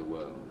part of the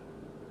world,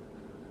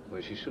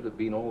 where she should have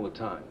been all the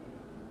time,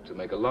 to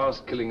make a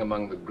last killing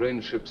among the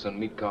grain ships and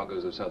meat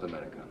cargoes of South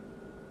America.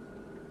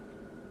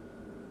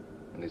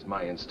 And it's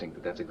my instinct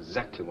that that's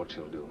exactly what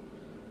she'll do.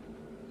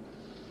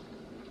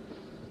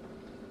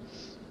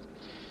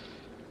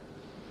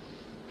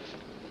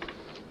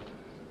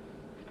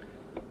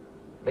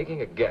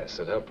 Making a guess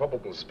at her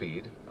probable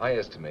speed, I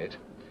estimate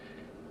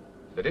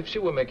that if she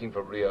were making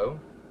for Rio,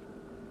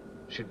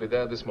 she'd be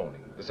there this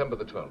morning, December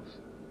the 12th.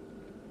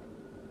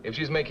 If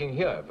she's making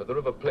here for the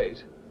River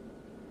Plate,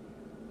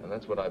 and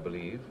that's what I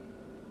believe,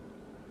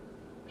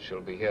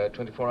 she'll be here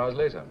 24 hours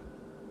later.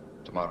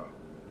 Tomorrow.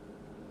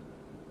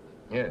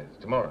 Yes,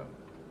 tomorrow.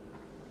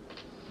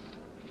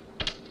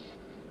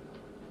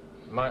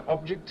 My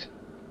object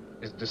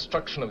is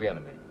destruction of the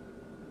enemy.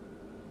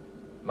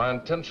 My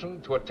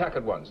intention to attack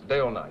at once, day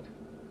or night.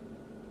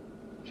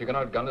 She can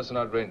outgun us and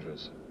outrange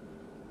us.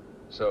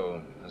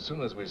 So, as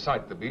soon as we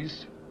sight the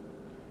beast,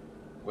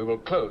 we will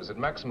close at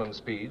maximum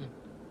speed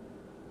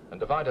and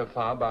divide her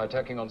fire by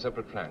attacking on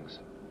separate flanks.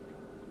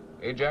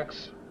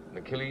 Ajax and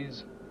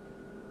Achilles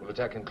will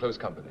attack in close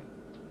company.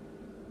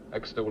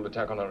 Exeter will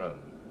attack on her own.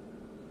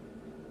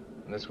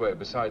 In this way,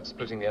 besides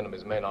splitting the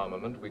enemy's main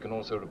armament, we can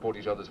also report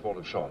each other's fall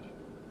of shot.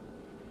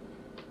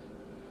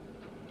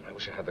 I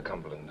wish I had the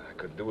Cumberland. I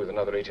could do with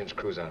another 8-inch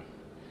cruiser.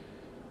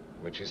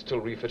 But she's still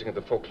refitting at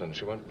the Falklands.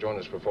 She won't join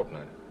us for a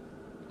fortnight.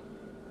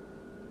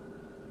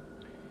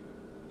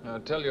 Now,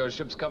 tell your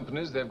ship's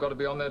companies they've got to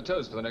be on their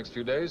toes for the next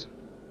few days.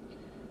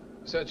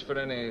 Search for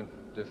any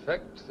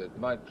defect that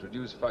might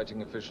reduce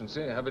fighting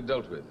efficiency, have it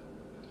dealt with.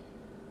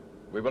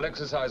 We will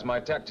exercise my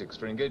tactics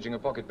for engaging a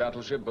pocket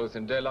battleship both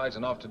in daylight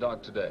and after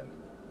dark today.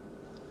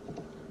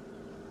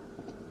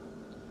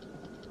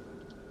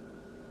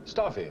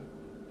 Staffy,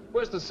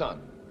 where's the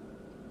sun?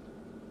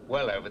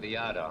 Well over the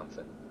yard,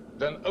 Arthur.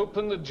 Then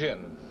open the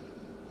gin.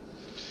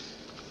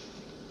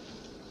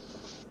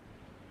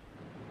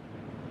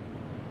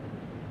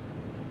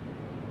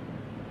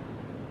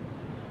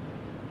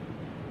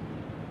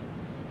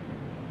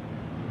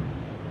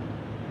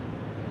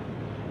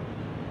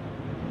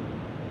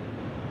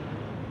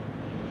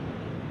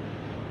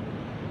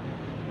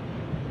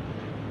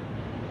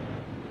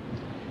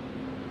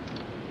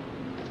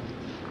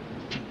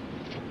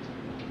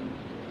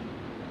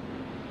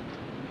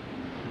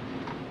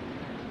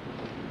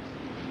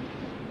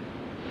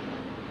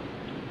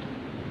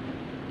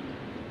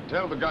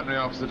 Tell the gunnery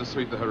officer to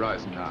sweep the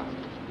horizon now.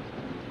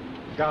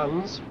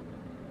 Guns.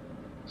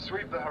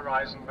 Sweep the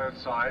horizon both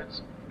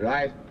sides.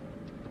 Right.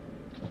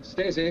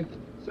 Stacy.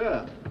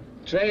 Sir.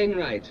 Train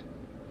right.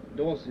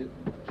 Dorset.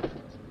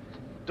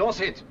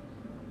 Dorset.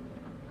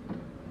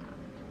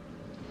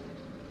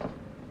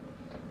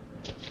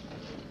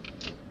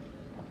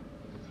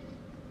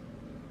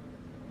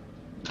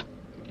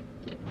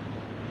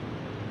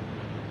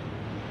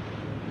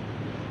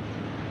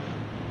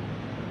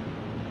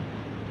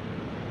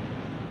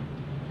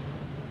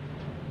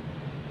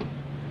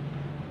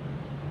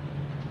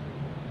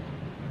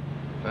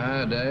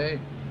 Bad day.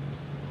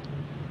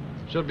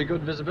 Should be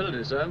good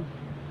visibility, sir.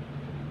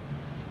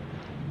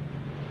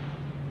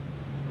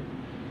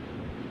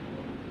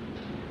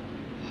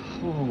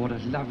 Oh, what a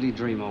lovely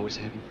dream I was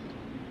having.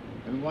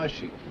 And was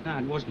she? No,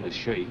 it wasn't a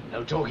she.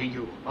 No talking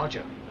you.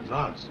 Archer,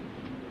 advance.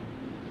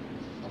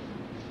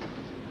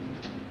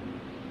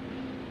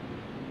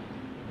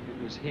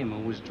 was him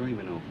I was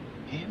dreaming of.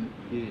 Him?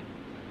 Yeah.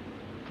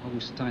 I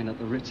was staying at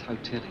the Ritz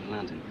Hotel in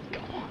London. Go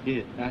on.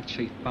 Yeah, our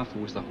chief buffer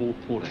was the hall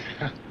porter.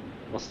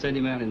 I sent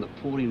him out in the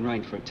pouring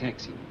rain for a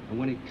taxi. And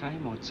when he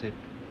came, I'd said,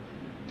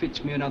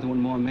 "Fetch me another one,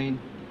 my man.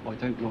 I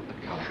don't like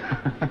the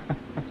colour."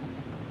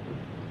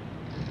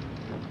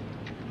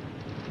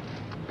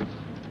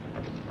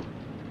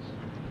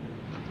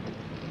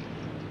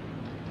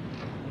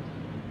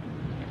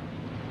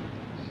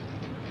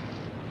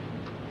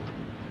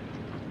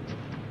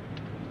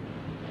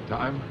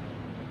 Time?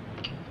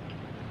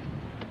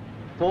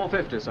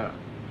 4:50, sir.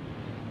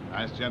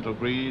 Nice gentle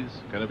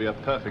breeze. Gonna be a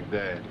perfect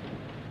day.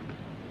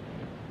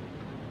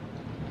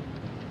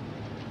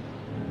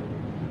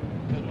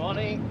 Good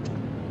morning.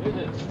 Who's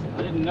it?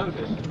 I didn't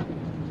notice.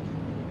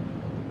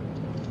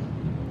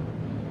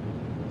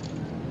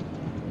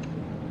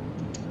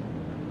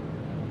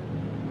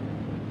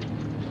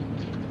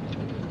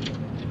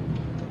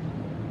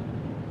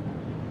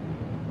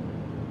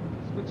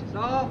 Switches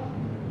off.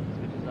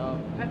 Switches off.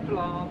 Petrol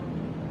on.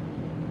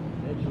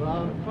 Petrol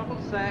on.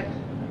 Throttle set.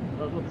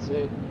 Throttle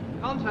set.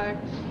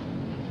 Contact.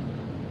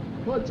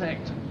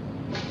 Contact.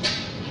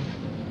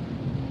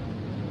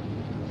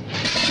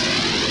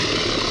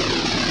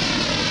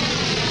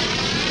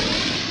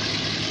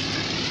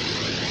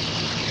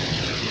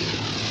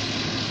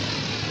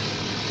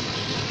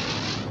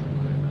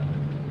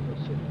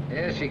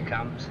 Here she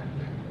comes.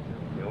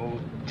 The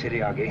old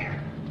Tiriagi.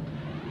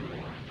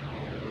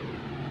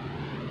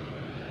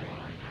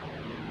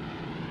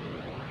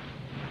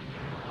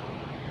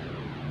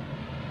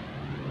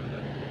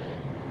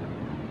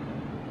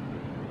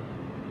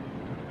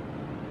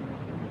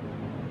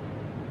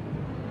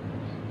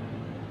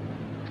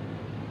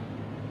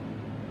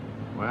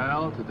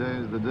 Well,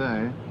 today's the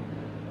day.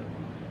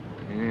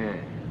 Yeah.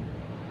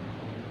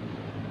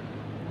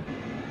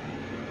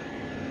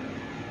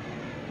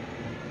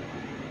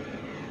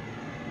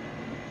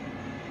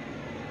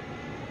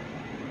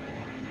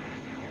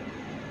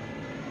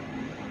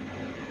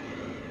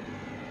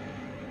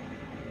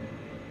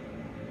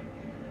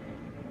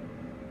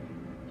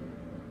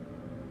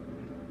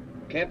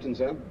 Captain,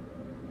 sir.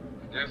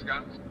 Yes,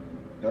 guns?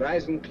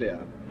 Horizon clear.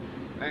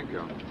 Thank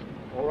you.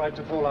 All right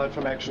to fall out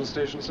from action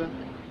station, sir?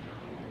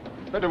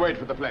 Better wait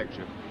for the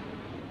flagship.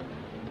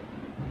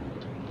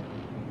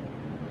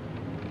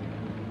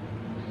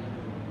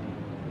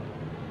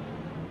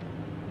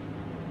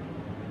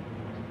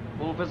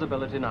 Full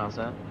visibility now,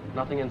 sir.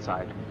 Nothing in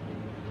sight.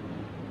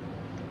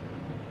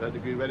 Third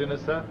degree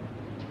readiness, sir?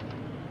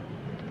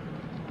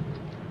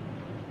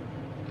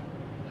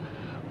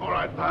 All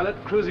right, pilot.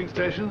 Cruising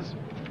stations.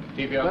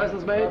 Keep your...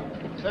 Persons made.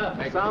 Sir.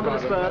 Sound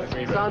dispersed.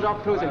 Sound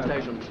off cruising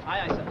station.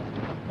 Aye, aye, sir.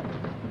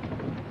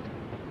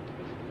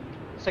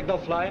 Signal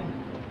flying.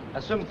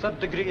 Assume third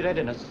degree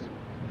readiness.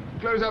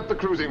 Close up the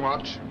cruising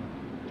watch.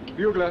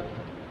 Bugler.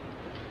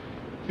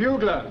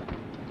 Bugler.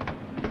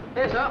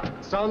 Yes, sir.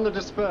 Sound the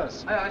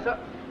disperse. Aye, aye, sir.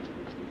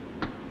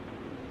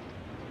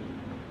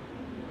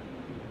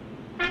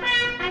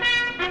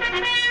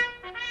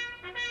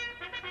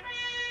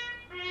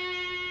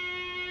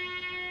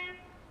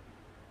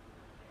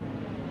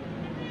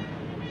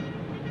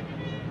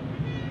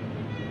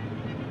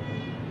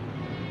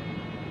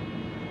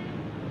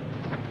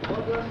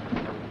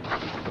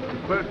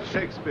 Quote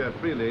Shakespeare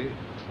freely.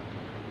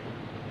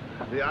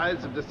 The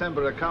Ides of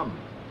December are come.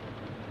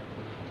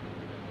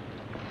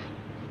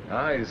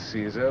 Aye,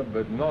 Caesar,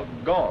 but not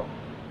gone.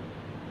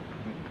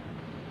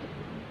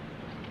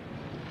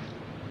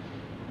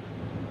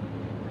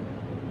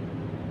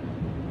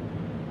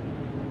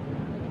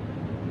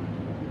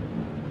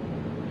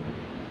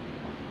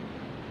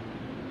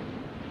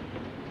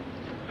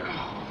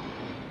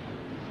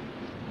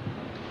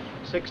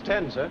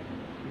 $6:10, sir.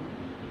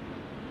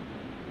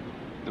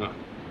 No.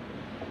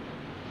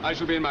 I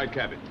shall be in my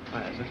cabin.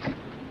 Aye, sir.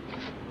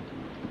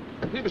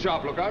 Keep a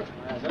sharp lookout.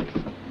 Aye, sir.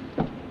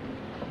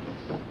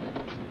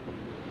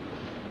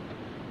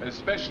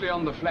 Especially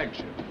on the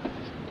flagship.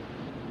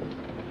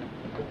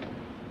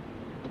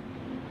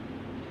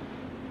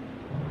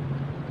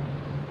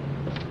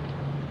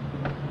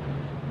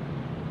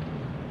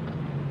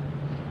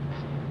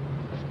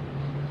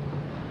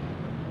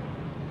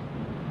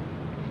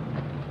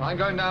 I'm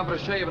going down for a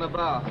shave and a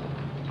bath.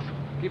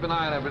 Keep an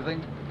eye on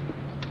everything.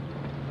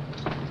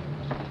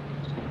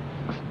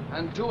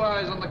 And 2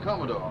 eyes on the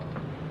Commodore.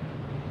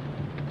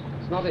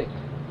 Snotty,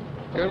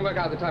 go and work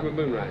out the time of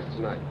moonrise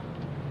tonight.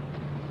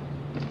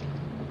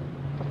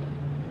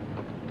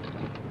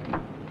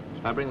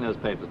 Shall I bring those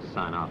papers to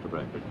sign after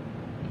breakfast?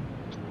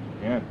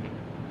 Yeah.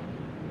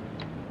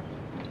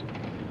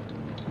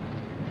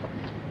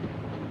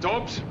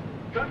 Dobbs,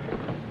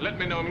 let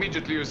me know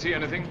immediately you see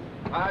anything.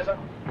 Aye, sir.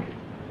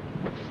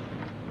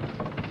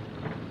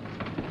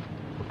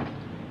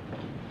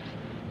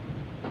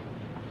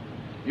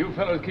 You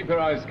fellows keep your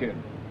eyes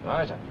skinned.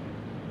 Aye, sir.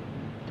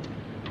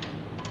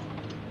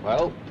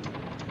 Well,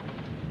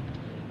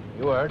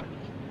 you heard.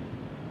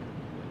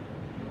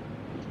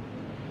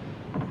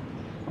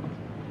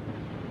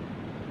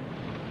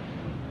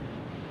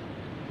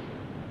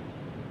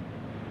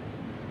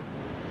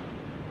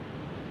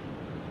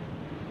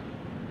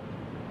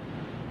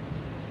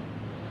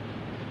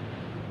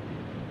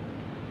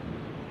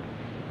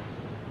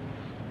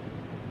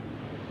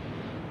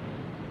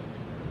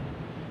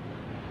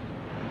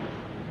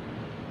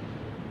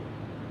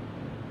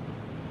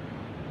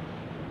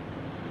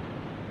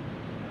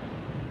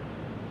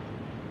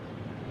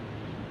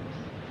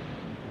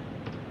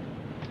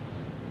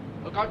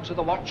 Look out to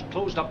the watch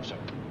closed up, sir.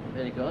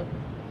 Very good.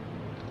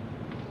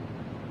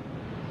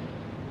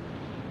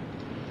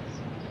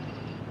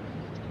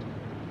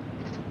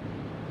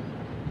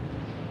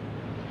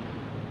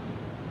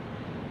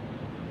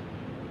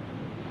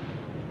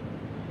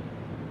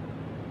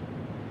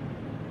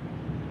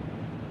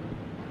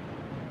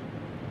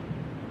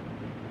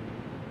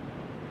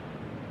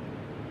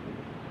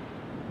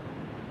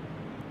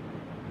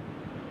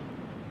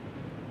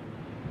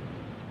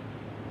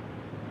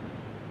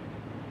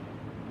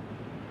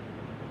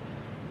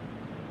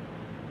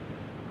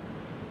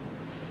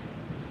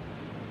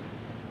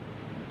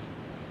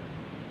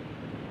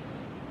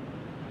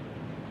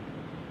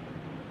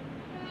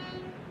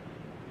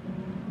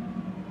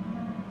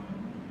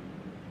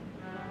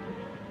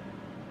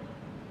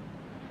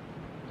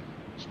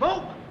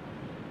 Smoke!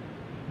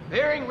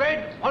 Bearing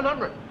red,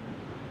 100.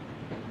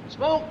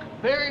 Smoke,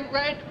 bearing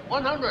red,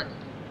 100.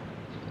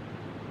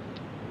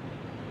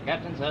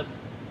 Captain, sir.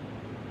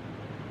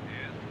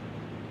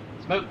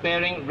 Yes. Smoke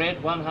bearing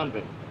red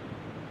 100.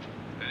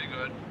 Very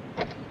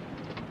good.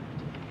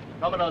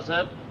 Commodore,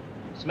 sir.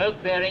 Smoke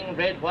bearing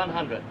red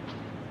 100.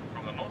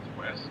 From the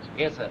northwest.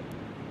 Yes, sir.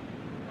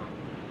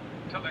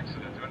 Tell Exeter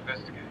to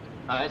investigate.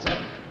 Aye,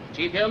 sir.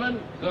 Chief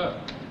Yeoman?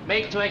 Sir.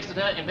 Make to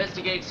Exeter,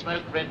 investigate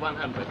smoke red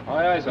 100.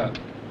 Aye, aye, sir.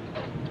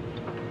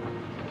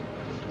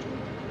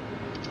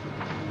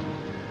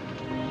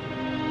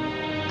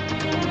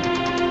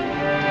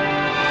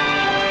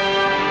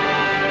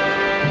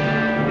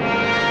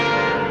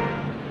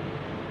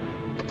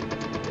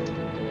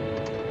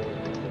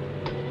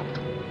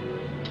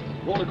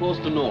 Quarter course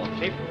to north.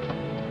 Chief.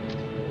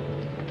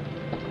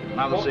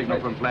 Another signal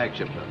from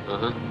flagship, sir.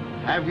 Uh-huh.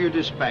 Have you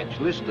dispatched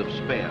list of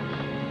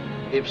spares?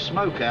 If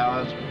smoke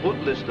hours, put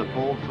list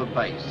aboard for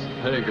base.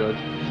 Very good.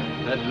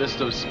 That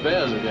list of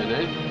spares again,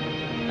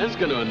 eh? That's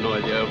going to annoy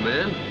the old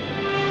man.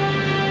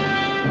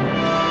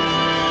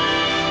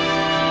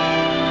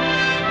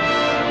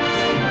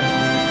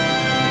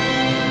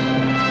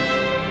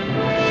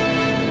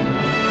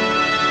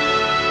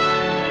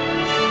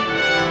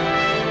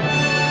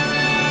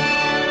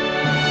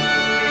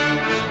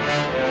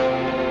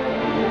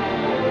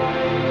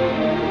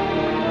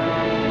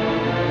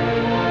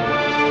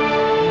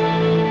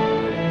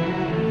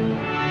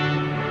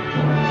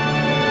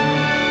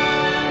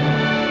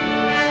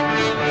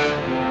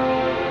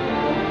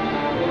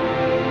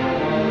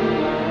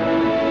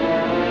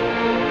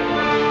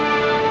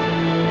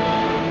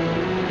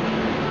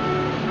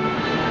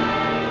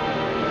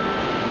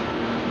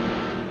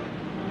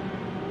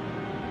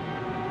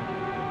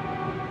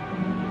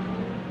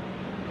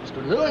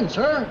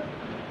 Sir,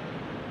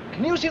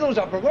 can you see those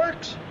upper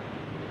works?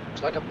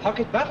 Looks like a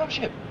pocket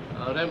battleship.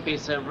 Oh, don't be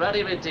so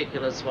ruddy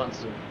ridiculous,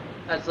 Swanson.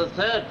 That's the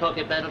third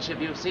pocket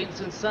battleship you've seen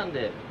since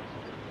Sunday.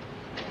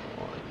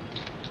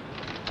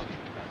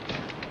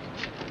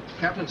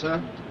 Captain,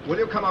 sir, will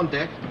you come on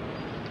deck?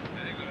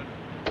 Very good.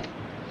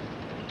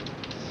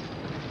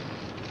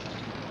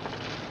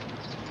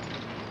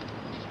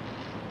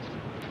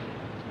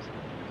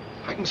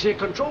 I can see a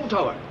control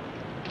tower.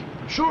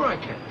 Sure I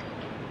can.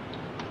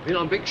 Been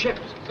on big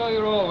ships. So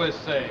you're always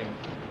saying.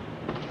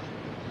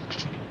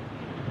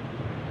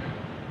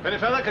 Penny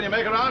fella, can you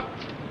make her out?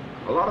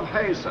 A lot of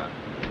haze, sir.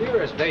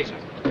 Clear as day, sir.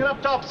 Get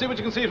up top, see what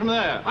you can see from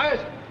there. Aye,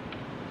 sir.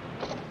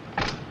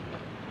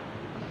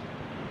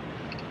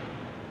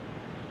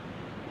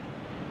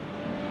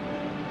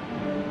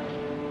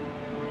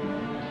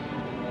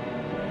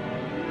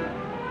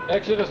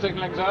 Exeter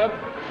signaling, sir.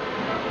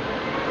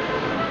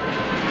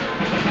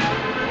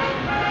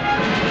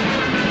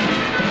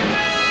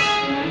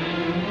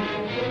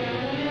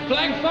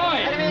 Flank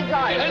 5! Enemy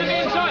inside! Enemy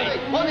inside!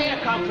 On the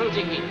aircraft crew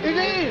dinghy. It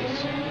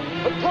is!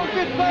 A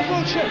pocket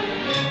battleship!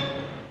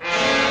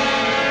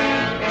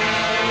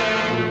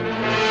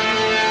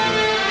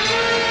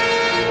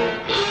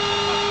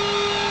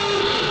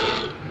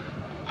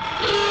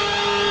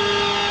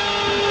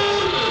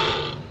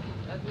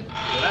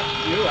 That's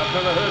new. I've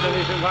never heard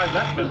anything like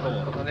that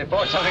before. Well, they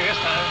bought something this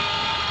time.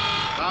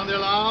 Sound the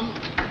alarm.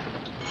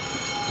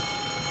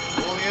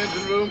 All the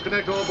engine room,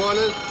 connect all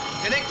boilers.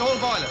 Connect all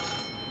boilers.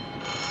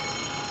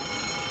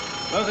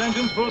 Both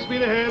engines full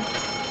speed ahead.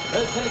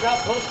 Let's take out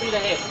full speed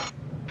ahead.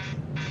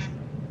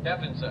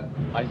 Captain, sir.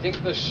 I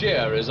think the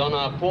shear is on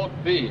our port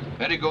beam.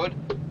 Very good.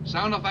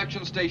 Sound off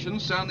action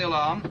stations. Sound the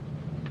alarm.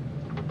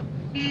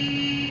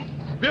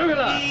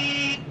 Bugler!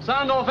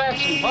 Sound off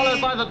action, followed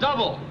by the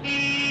double.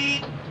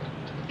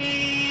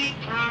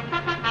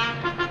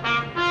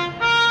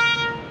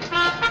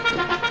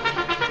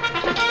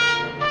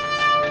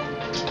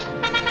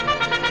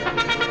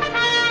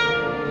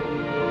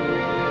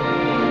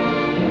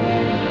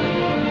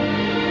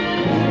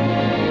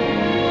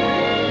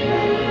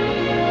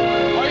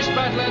 Hoist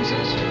bat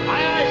lenses.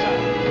 Aye, aye, sir.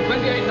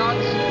 28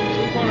 knots.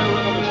 240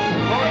 revolution.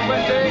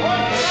 420.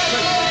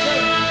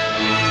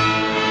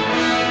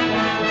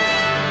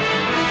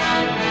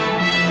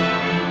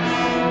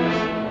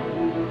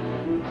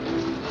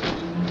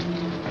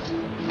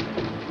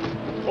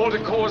 Hold a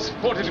course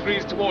 40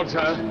 degrees towards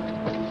her.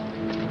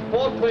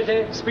 Port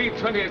 20. Speed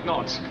 28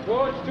 knots.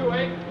 George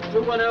 28.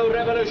 210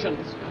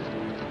 revolutions.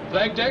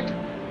 Flag deck.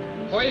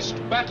 Hoist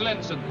battle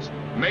ensigns.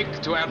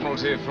 Make to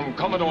Admiralty from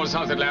Commodore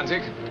South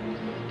Atlantic.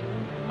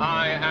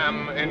 I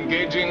am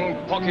engaging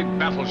pocket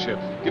battleship.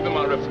 Give them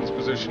our reference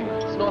position.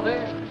 Snotty.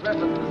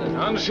 Reference position.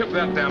 Unship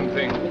that damn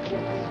thing.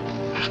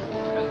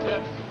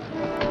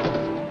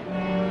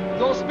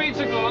 Your speed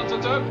signal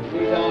answered, sir.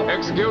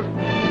 Execute.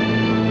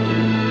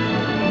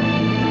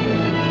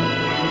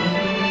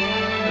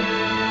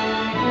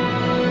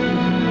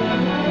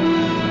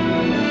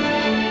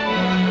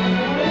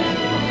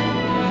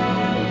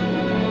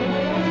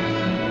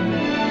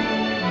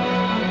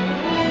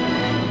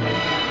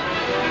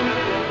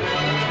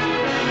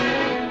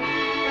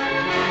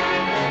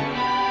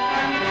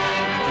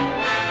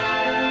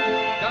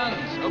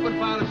 Open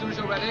fire as soon as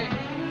you're ready.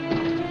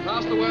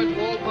 Pass the word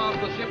to all parts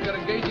of the ship you're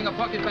engaging a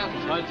pocket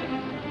battleship. Right, sir.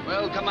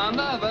 Well,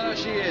 Commander, there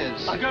she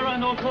is. I'll go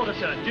round on quarter,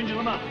 sir. Ginger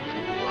them up.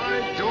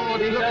 By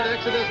George, look at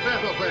Exeter's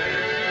battle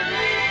flag.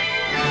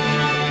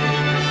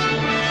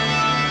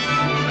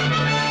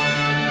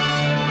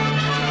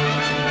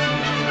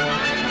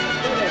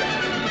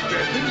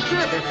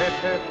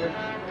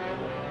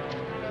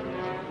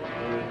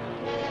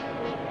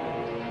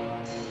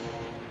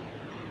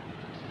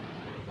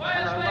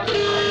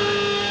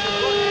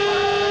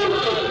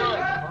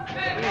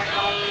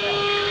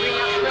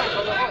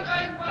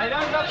 They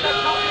don't look so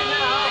cocky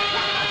now.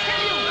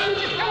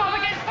 Come on,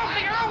 against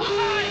something your own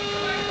side!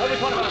 Oh,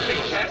 this one of us big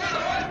chaps.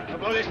 I'll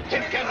blow this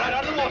tin can right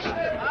out of the water.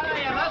 Ah,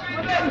 you must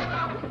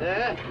remember.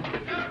 Yeah.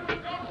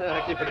 I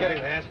keep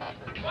forgetting that.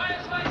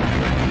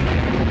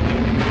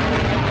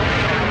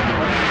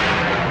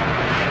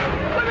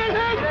 We've been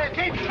hit!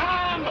 Keep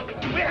calm!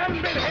 We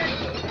haven't been hit!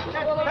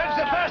 That's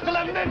the first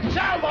 11-inch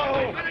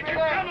salvo!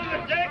 Come on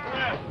the deck!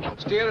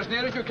 Steer as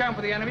near as you can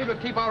for the enemy,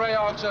 but keep our air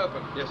arcs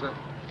open. Yes, sir.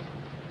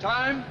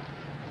 Time?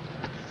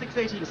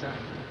 6:18, sir.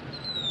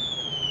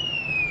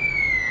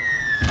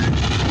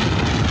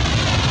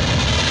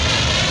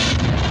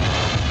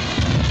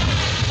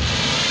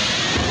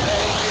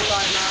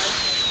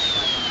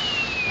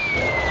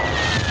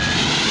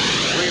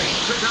 We've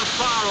stripped her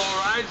far, all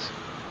right.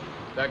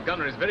 That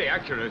gunner is very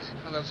accurate.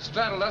 And they've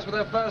straddled us with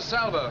their first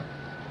salvo.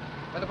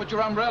 Better put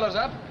your umbrellas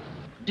up.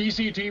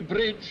 DCT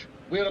bridge.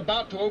 We're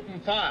about to open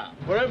fire.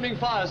 We're opening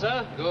fire,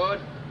 sir. Good.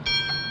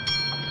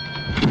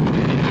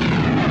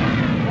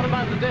 What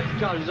about the depth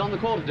charges on the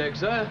quarterdeck,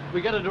 sir? If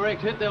we get a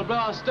direct hit, they'll blow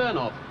our stern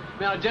off.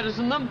 May I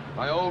jettison them?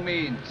 By all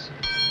means.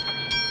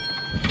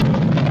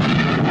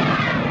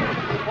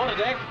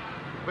 Quarterdeck.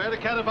 Prepare to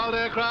catapult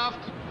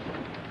aircraft.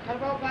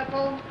 Catapult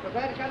platform.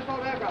 Prepare to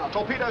catapult aircraft.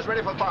 Torpedoes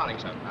ready for firing,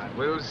 sir.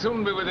 We'll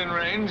soon be within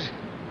range.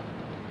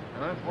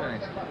 Okay.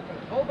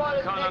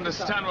 Can't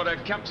understand what our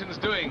captain's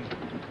doing.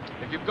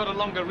 If you've got a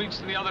longer reach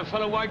than the other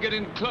fellow, why get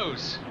in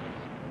close?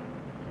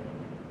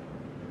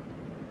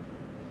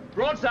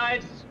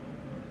 Broadsides!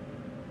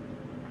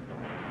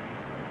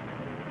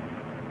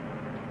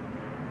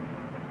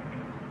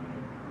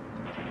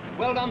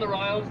 Well done, the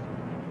Royals.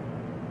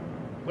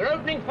 We're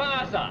opening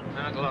fire, sir.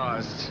 At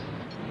last.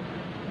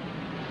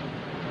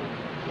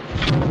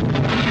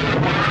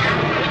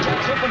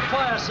 Ajax open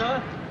fire,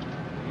 sir.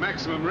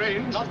 Maximum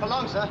range. Not for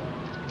long, sir.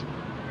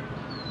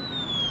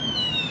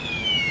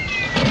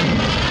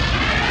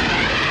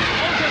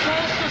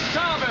 To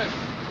starboard.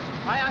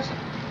 Aye, sir.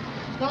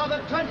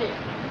 Starboard 20.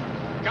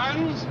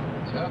 Guns?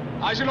 Sir?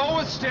 I shall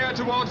always steer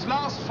towards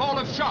last fall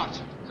of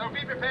shot. So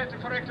be prepared to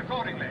correct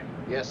accordingly.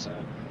 Yes, sir.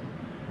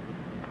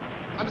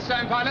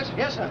 Understand, pilot?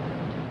 Yes, sir.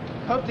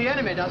 Hope the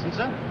enemy doesn't,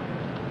 sir.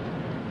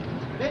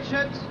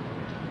 Midships.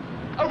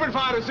 Open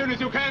fire as soon as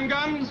you can,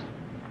 guns.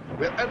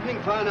 We're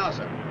opening fire now,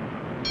 sir.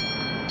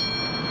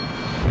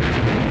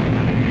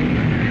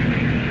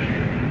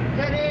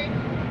 Steady.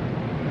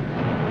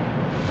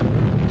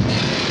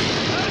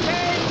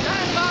 Okay,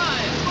 stand by.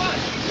 Good.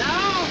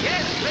 Now?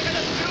 Yes, look at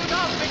the screwed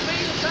off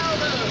between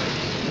salvos.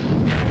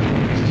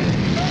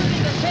 Only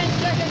the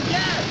 10-second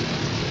gap.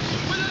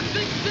 With a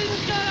 6-inch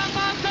gun up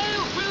our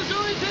tail, we'll do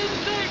it in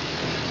 6.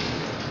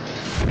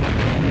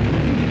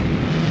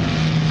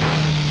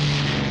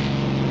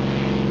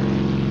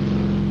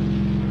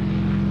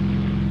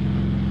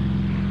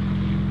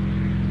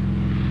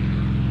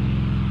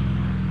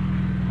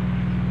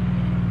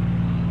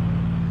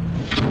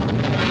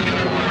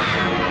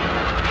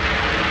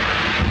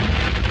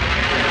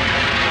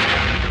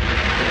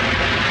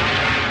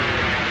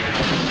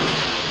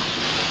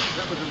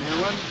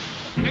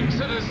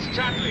 Exeter's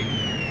straddling.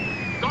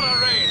 Got a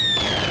rain.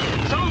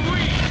 So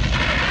we.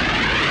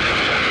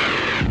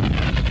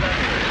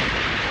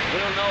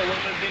 We'll know when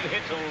we've been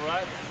hit, all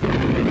right.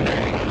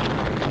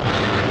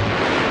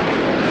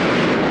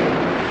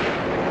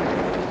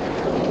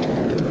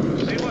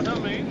 See what I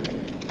mean?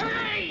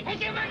 Hey, hit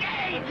him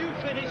again! You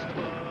finished.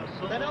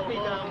 Then I'll be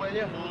down with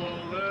you.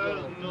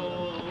 There's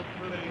no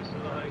place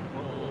like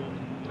home.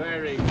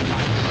 Very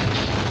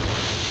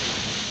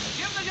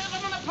Give the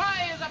gentleman a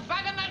prize, a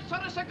bag of nuts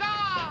or a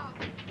cigar.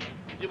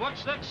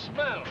 What's that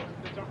smell?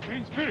 It's a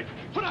green spirit.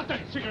 Put out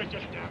that cigarette,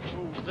 just damn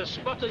fool. The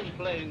spotting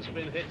plane's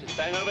been hit. It's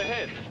bang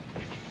overhead.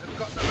 They've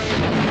got the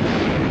radar.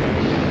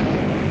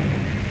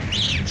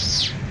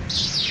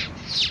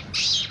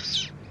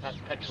 That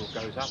petrol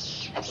goes up.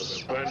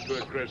 We'll burn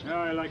to a crisp.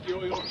 Yeah, I like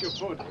your Yorkshire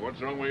pud.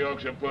 What's wrong with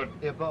Yorkshire pud?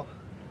 Here, Bob.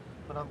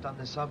 When I'm done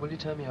this side, will you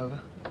turn me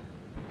over?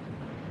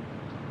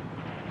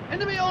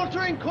 Enemy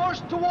altering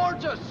course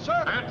towards us,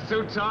 sir. That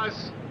suits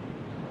us.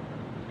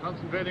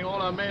 Concentrating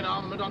all our main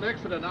armament on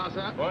Exeter now,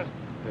 sir. What?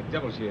 The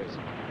devil's ears.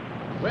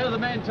 We're the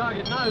main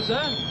target now,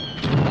 sir.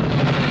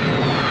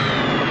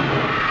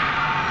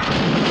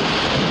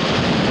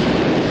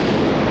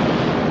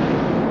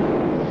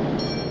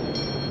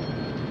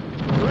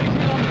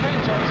 Directly on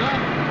Finch, sir.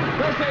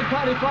 First aid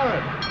party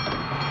forward.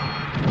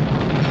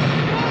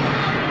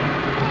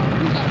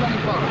 Who's that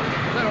running forward?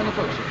 There on the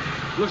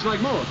forecastle. Looks like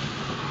more.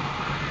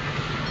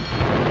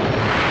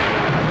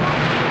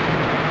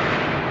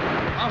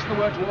 Pass the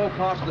word to all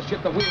parts of the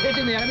ship that we're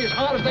hitting the enemy as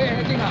hard as they're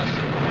hitting us.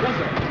 Yes,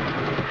 sir.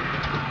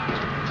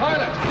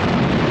 Pilot!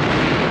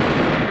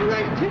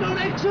 Direct hit on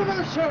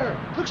Exeter, sir.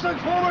 Looks like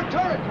forward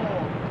turret.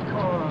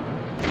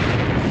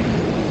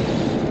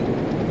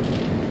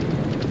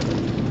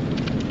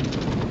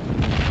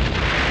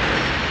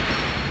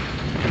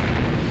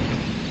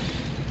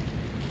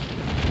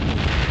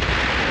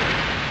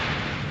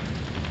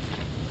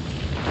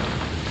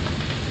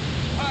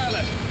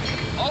 Pilot!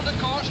 Hold the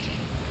course!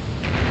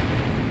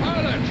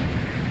 Pilot!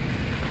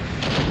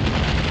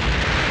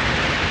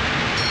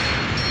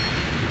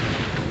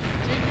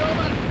 Keep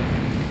going!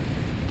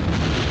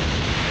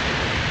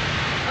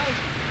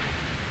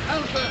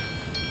 Alpha!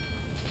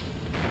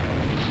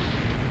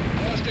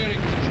 Lower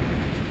steering position.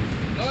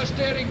 Lower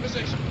steering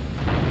position.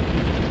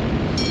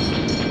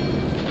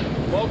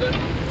 Morgan.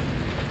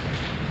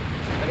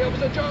 Petty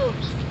Officer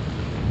Jones.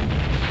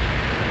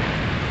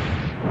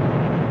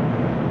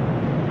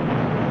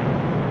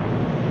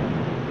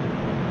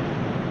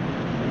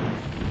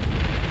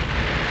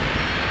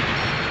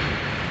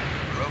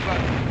 Roper.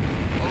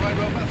 All right,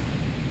 Roper.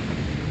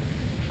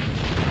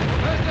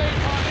 First aid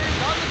party,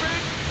 down the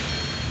bridge.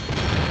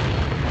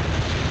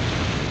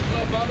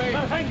 Hello, Bobby.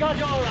 Well, thank God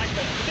you're all right,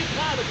 sir. The big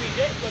cloud between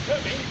decks was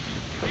hurting.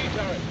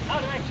 T-turret.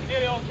 Out of action,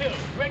 nearly all killed.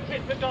 Red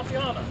kit picked off the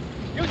armor.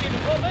 You need to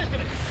throw most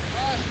of it.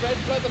 Fast, Red,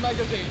 flood the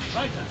magazine.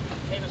 Right, sir.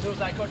 Came as soon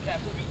as I could,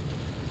 Captain.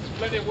 There's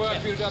plenty of work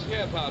filled up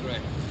here, Padre.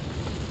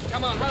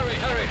 Come on, hurry,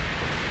 hurry.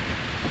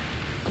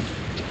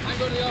 I'm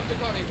going to the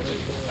after-conning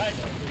position. Right,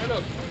 sir. Hey,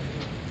 look.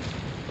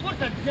 What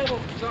the devil?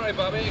 Sorry,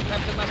 Bobby.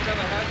 Captain must have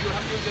a hand. You'll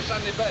have to use your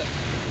Sunday best.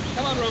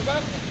 Come on,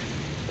 Roper.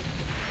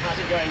 How's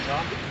it going,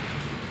 Tom?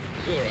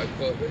 It's all right,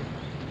 Bobby.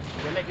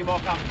 We'll make you more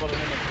comfortable in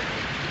a minute.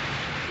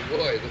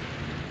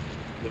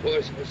 The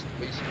boy's supposed to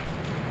be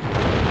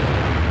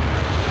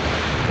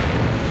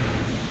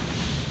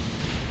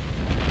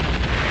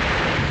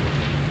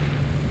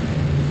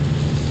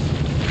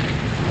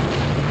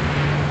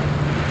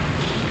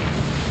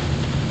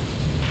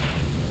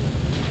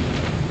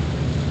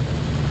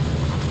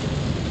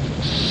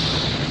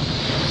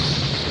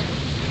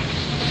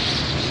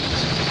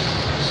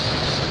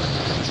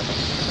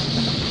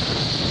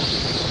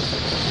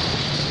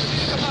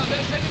Come on,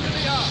 let's take him to the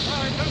yard. All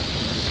right, come.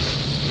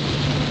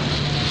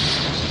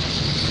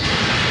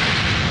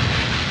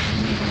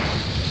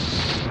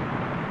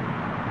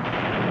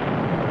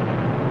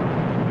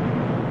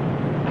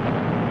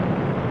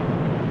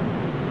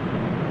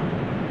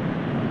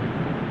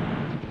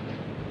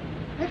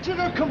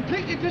 Exeter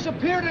completely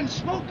disappeared in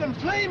smoke and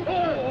flame.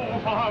 Oh,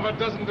 half a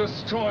dozen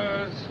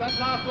destroyers. That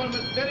last one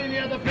was very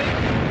near the brig.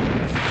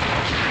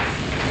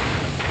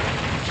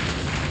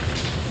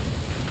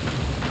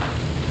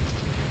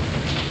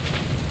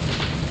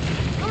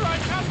 All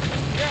right,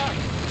 Captain. Yeah.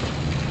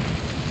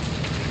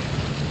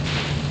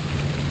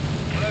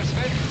 Hello,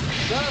 Smith.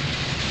 Sir?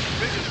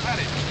 Bridge is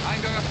padded.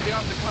 I'm going up to the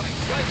after-conning.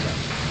 Right, sir.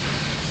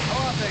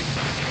 How are things?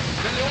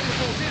 Nearly all the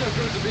torpedo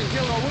crews have been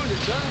killed or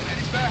wounded, sir.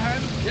 Any spare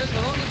hands? Yes,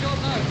 they're on the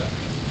job now, sir.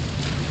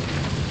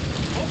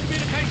 All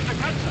communication to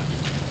cut, sir.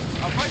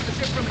 I'll fight the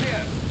ship from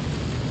here.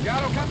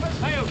 Yarrow compass?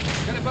 Hail.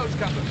 Get a boat's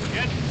compass.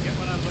 Yes, get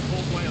one out of the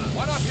port whaler.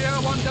 One up here,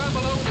 one down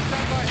below with a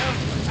standby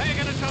helmsman. How you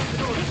going to tell the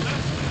orders, sir?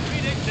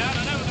 3 decks down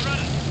and over the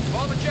rudder.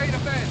 All the chain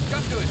affairs.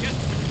 Jump to it. Yes.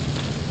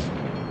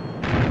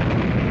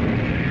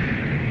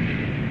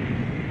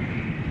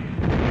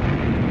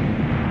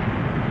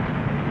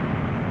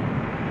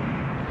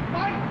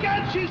 My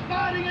God, she's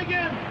fighting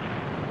again!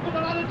 With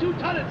another 2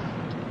 turrets!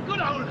 Good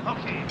old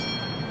hockey.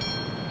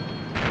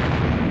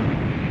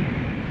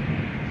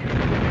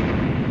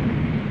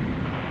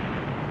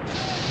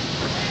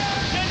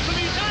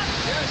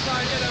 Yes,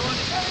 I did. I want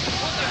to...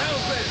 What the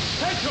hell's this?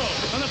 Petrol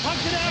on the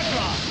punctured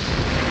aircraft.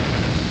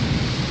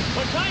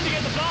 We're trying to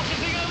get the blasted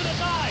thing over the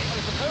side. I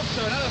suppose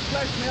so. Now they're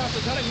splashing me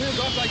after telling wheels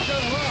off like so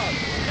alarm.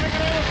 Take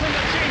it over from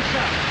the chief,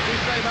 sir. You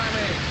stay by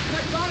me.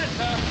 Next on it,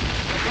 sir.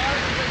 The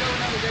pilot will take over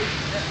navigation.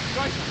 Yes.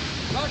 Right, sir.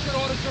 Launch your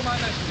orders through my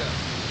messenger.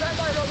 Stand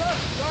by, Rover.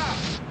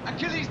 Sir.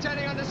 Achilles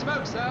turning under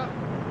smoke, sir.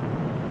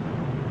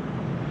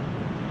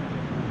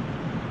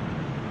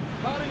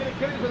 Pilot,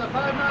 Killings with a 5-9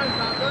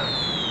 pounder.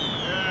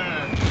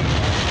 Yeah.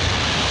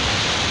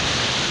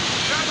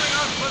 Traveling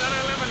out for that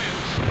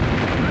 11-inch.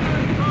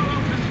 Then crawl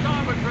off to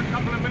starboard for a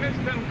couple of minutes,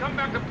 then come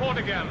back to port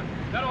again.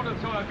 That ought to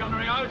throw our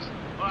gunnery out.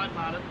 All right,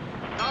 pilot.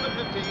 Starboard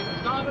 15.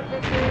 Starboard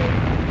 15.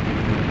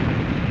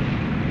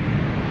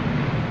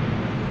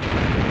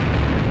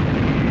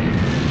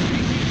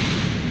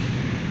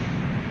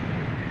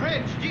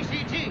 Bridge,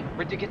 GCT.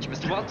 Where'd you get you,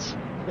 Mr. Watts?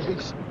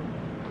 Legs.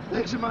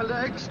 Legs in my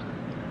legs.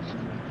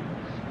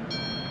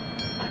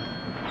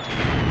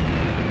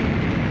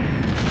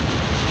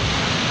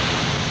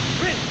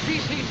 Bridge,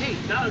 GCT.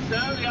 No,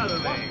 sir, the other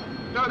way.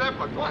 No, that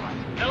one. What?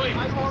 No,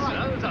 it's all right.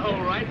 sir. It's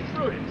all right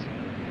through it.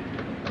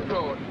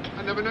 Lord,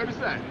 I never noticed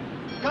that.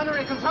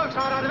 Gunnery control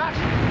tower out of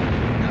action.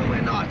 No,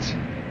 we're not.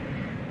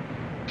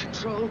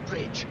 Control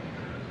bridge.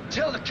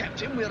 Tell the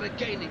captain we're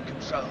regaining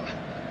control.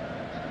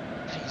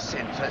 Please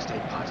send first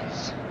aid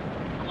parties.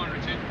 Come on,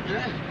 Richard.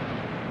 Yeah?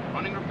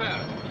 Running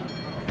repair.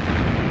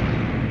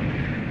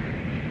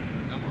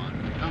 Come on,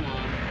 come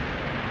on.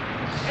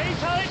 Any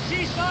turret,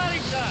 she's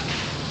firing, sir.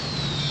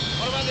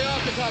 What about the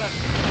after turret?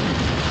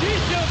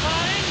 She's still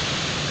firing.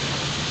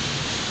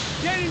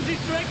 Jennings is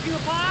directing the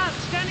fire,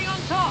 standing on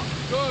top.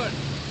 Good.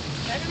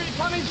 Enemy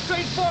coming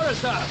straight for us,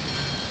 sir.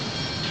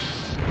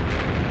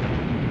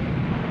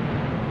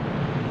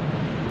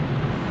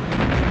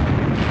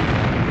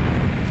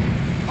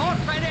 Port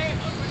ready.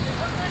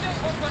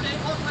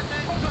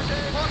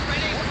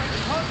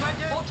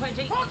 Port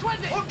 20. Port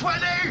 20. Port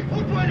 20.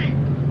 Port 20.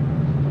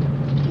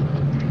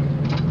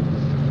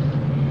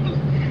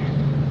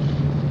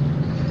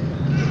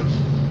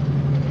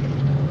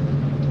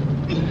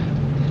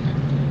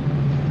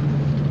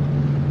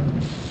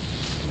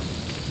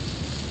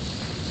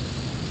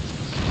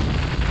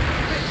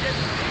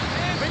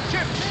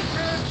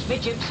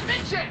 Midchips.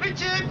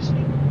 Midchips.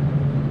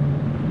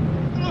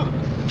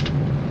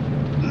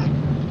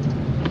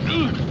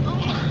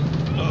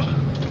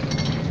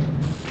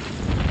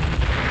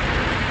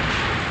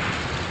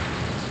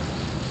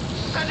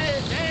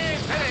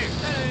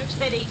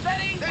 Steady.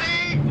 Steady.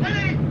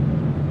 Steady.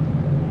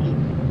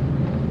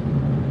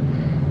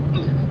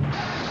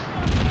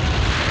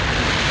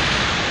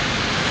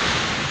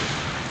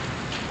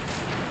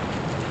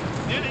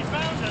 Nearly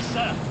found us,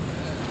 sir.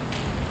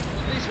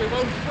 At least we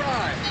won't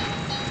fry.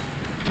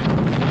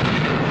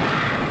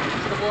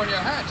 Should have worn your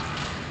hat.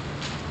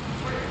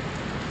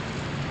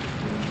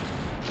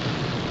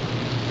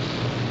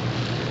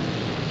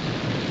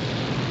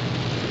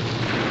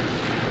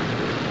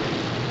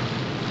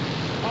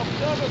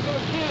 Observer to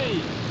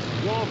Achilles.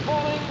 You're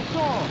falling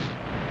short.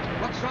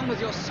 What's wrong with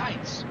your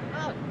sights?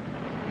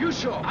 You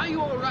sure? Are you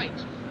all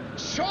right?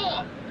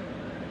 Sure.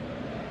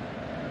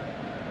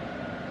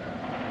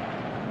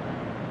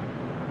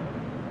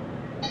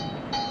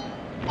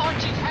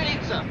 Launch it,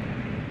 heading, sir.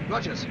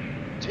 Rogers,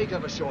 take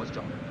over Shaw's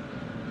job.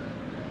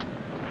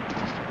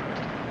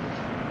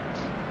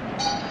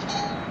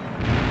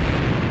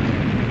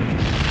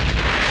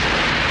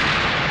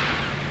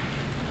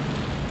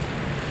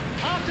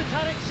 After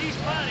turret, cease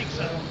firing,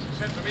 sir.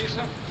 Sent for me,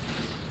 sir.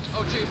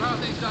 Oh, Chief, how are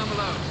things down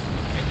below?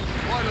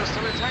 Boiler's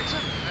still intact,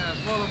 sir? Yes,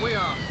 more than we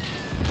are.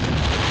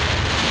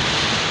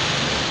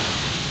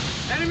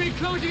 Enemy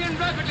closing in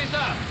rapidly,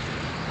 sir.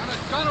 And a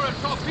gunner and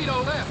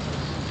torpedo left.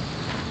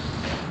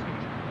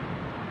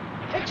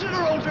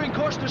 Exeter altering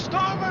course to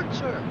starboard,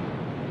 sir.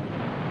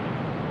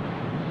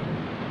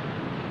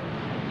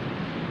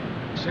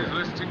 She's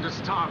listing to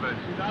starboard.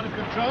 She's out of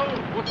control.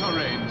 What's her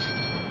range?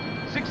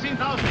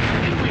 16,000.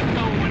 If we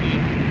go, Winnie,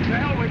 to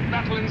hell with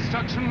battle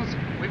instructions.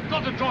 We've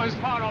got to draw as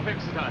far off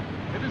Exeter.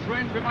 At this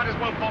range, we might as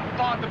well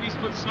bombard the beast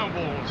with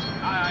snowballs.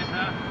 Aye, aye,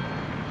 sir.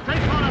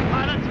 Take corner,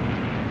 pilot.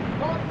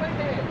 Port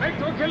 20. Make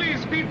to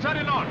Achilles, speed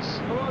 30 knots.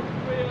 Port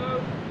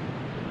 30.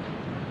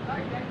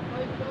 Like that,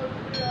 Port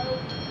 30.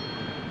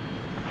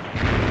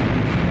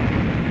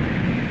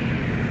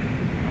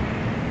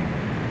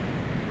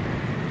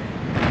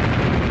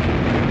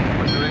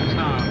 What's the range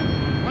now?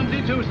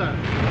 132, sir.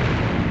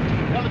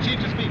 Tell the chief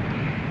to speak.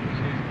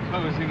 She's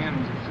closing in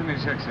to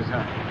finish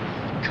Exeter.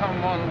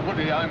 Come on,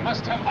 Woody, I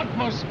must have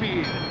utmost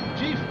speed.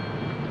 Chief,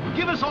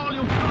 give us all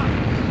you've got.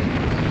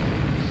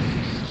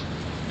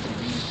 He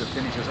means to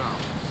finish us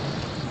off.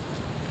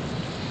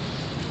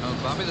 Oh,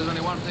 Bobby, there's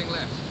only one thing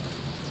left.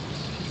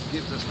 If he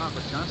gives us half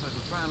a chance, I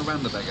shall try and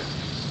ram the beggar.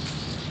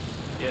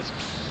 Yes.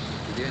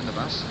 With the end of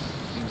us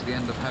means the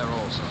end of her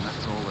also, and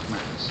that's all that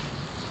matters.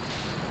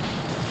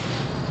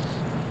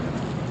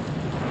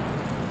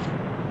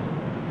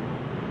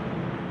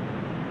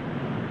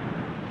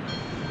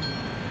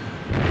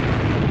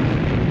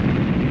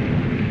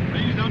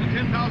 Range down to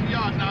 10,000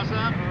 yards now, sir.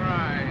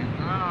 Right,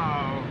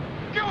 now.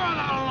 Give her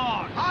that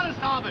lot! Hard to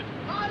starboard.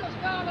 Hard to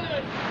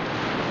starboard.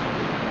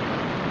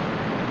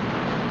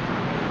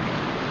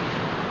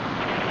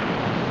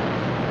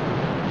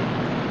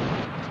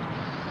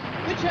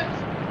 Midchips.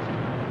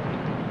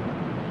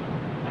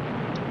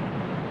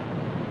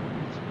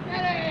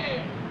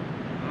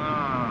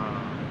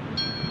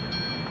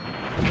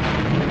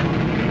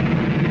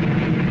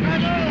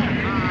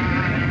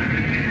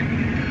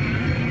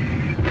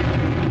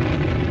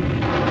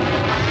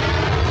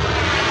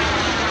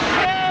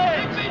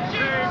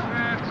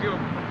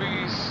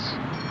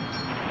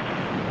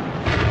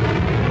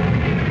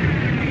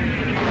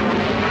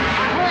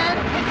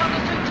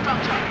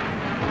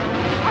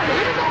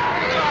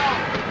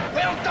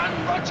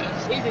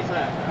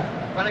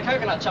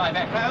 reckon I'd tie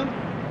back round?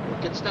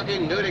 Get stuck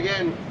in, do it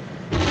again.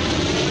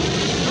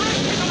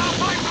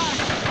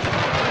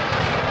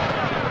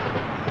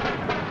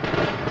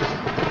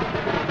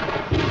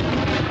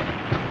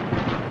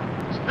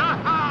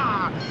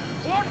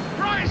 What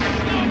price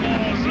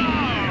snowballs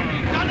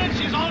are? Done it,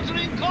 she's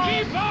altering course.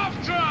 Keep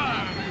after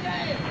her!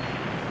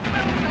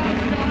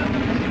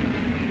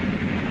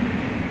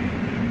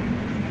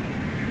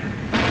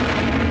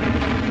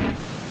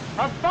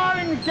 A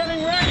fire's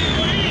getting ready,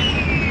 Woody.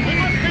 We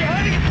must be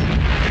heading.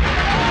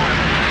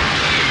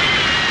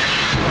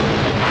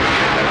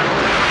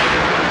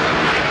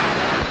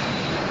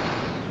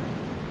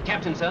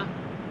 Captain, sir.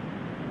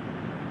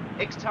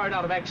 X-turret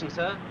out of action,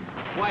 sir.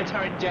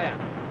 Y-turret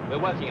jammed. We're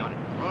working on it.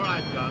 All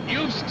right, Gun.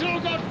 You've still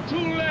got 2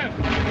 left.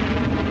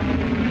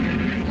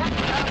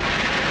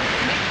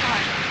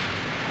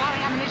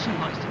 Firing ammunition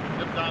hoist.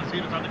 Slip down, see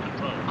if it's under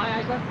control. Aye,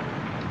 aye, sir.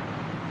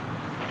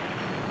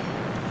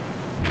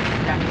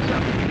 Captain, sir.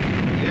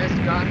 Yes,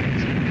 Gun?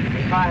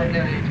 We fired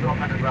nearly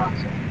 1,200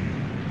 rounds, sir.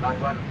 About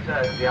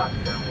 1/3 of the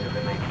outfit only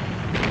remain.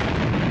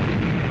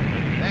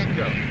 Thank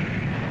you.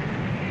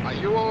 Are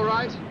you all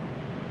right?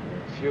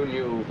 A few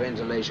new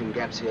ventilation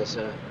gaps here,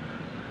 sir.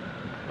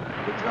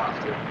 We're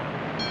drafted.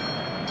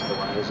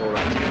 Otherwise, all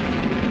right.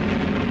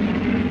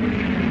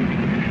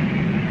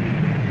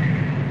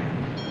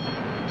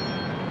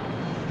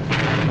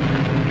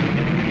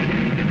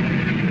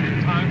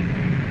 Time.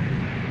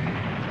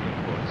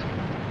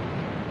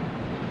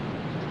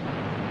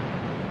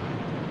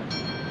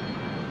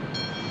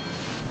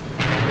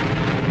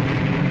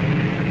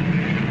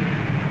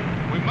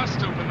 We must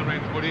open the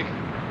range, Woody.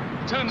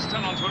 Turn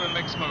stern onto her and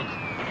make smoke.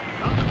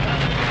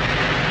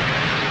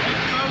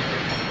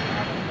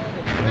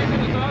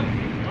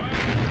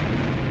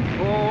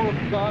 All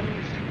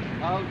guns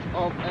out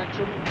of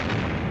action.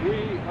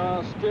 We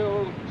are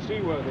still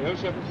seaworthy.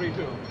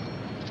 0732.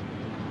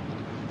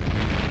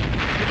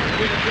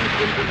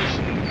 In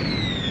position.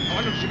 I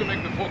wonder if she can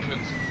make the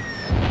Falklands.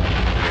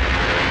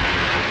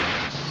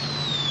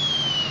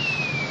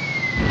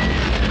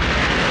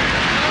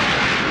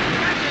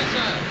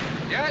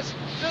 Yes?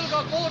 Still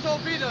got 4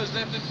 torpedoes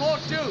left in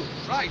port, too.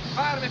 Right.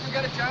 Fire them if you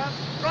get a chance.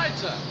 Right,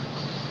 sir.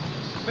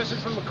 Message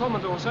from the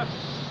Commodore, sir.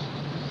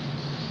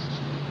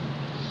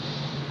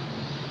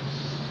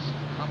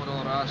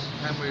 Commodore asks,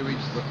 can we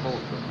reach the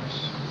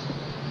Falklands?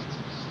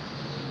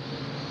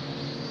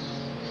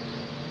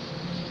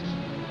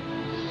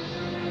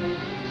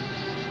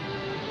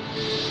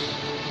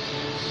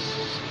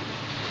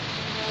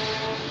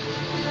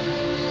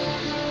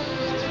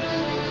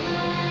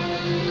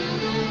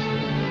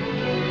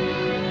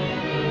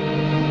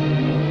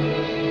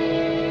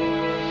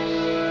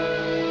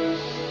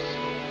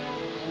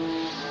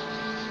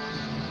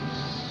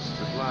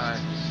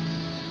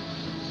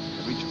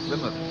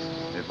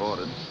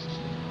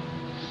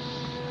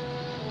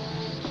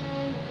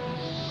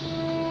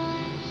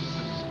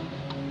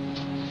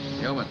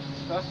 Yeoman.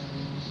 Sir?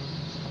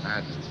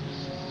 Add.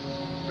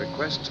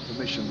 Request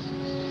permission.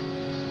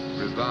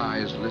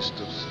 Revised list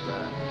of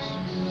spares.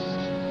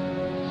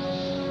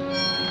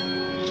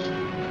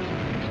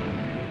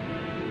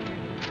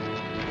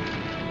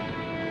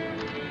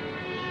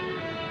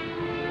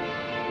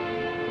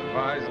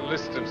 Revised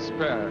list of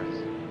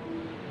spares.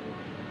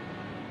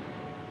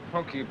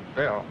 Honky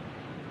Bell.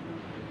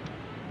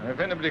 And if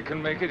anybody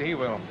can make it, he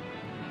will.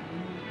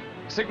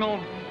 Signal.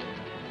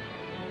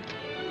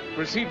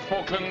 Proceed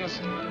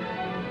Falklands.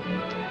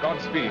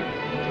 Godspeed.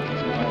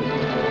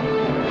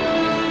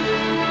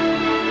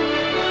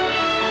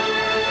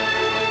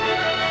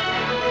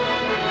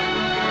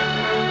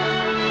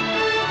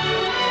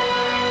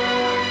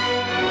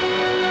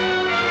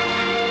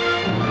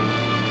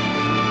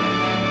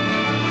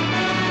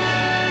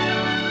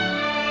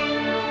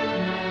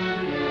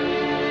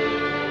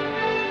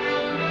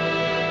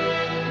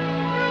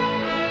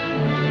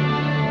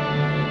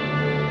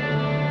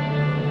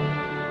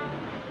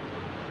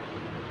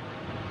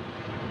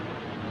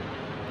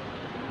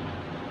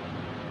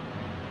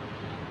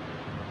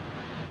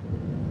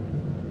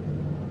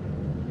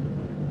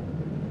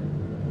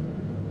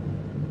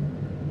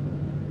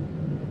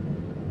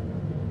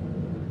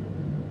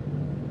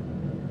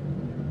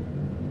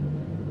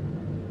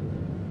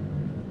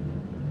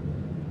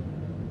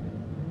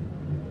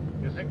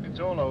 It's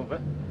all over.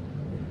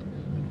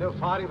 No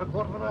firing for a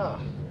quarter of an hour.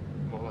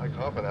 More like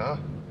half an hour.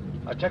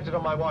 I checked it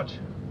on my watch.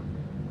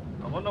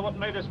 I wonder what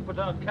made us put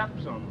our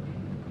caps on.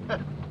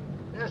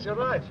 Yes, you're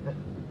right.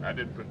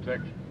 Added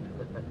protection.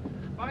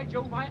 By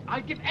Jove,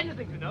 I'd give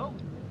anything to know.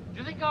 Do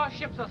you think our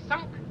ships are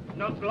sunk?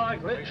 Not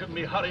likely. They shouldn't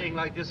be hurrying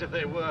like this if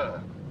they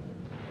were.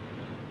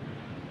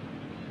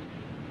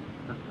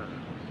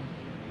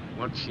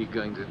 What's she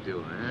going to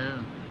do, eh?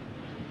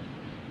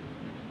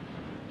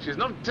 She's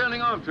not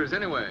turning after us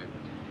anyway.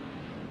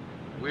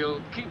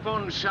 We'll keep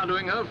on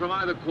shadowing her from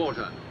either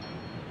quarter.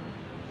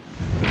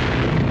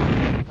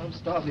 I'm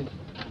starving.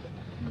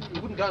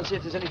 You wouldn't go and see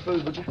if there's any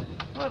food, would you?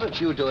 Why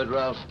don't you do it,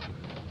 Ralph?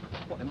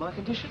 What, in my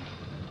condition?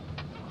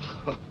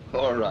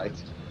 All right.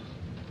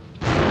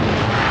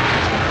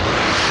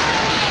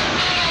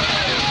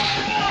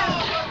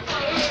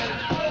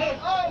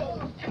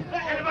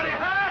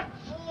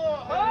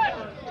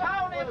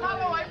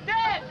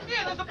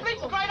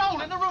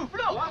 hole in the roof,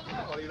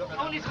 look!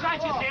 Only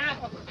scratches here.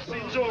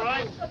 Seems all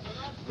right.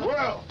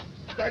 Well,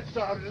 that's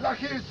our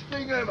luckiest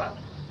thing ever.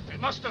 It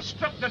must have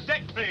struck the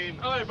deck beam.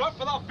 Oh, but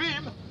for that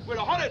beam, we're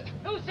on it.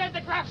 Who said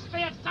the Graf Spee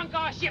had sunk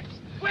our ships?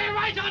 We're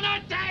right on our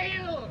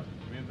tail!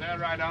 You mean they're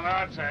right on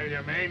our tail,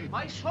 you mean?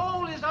 My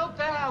soul is out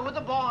there with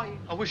the boy.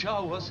 I wish I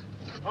was.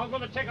 I'm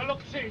going to take a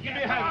look, see. Give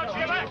me a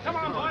hand. Come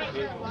on,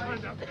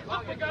 boys.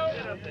 Up we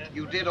go.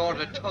 You did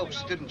order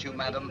toast, didn't you,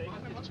 madam?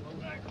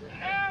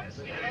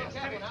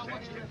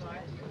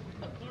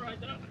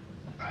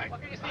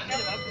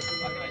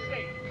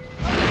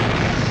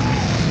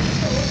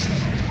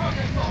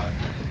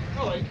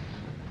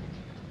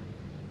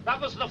 That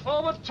was the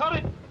forward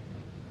turret.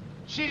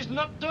 She's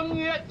not done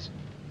yet.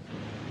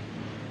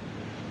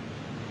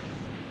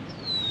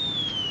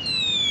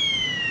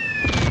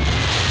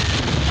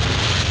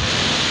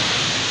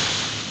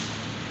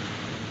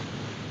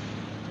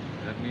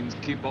 That means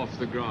keep off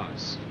the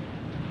grass.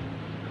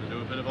 Gonna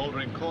do a bit of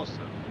altering course,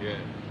 sir. Yeah.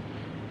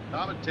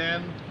 Starboard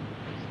 10.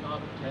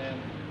 Starboard 10.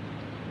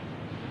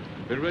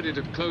 Be ready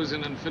to close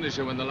in and finish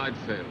her when the light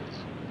fails.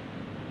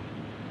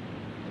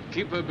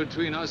 Keep her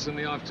between us and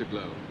the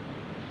afterglow.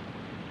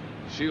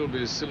 She'll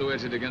be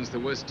silhouetted against the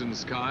western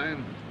sky.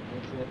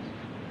 That's it.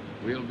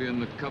 We'll be in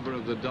the cover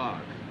of the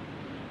dark.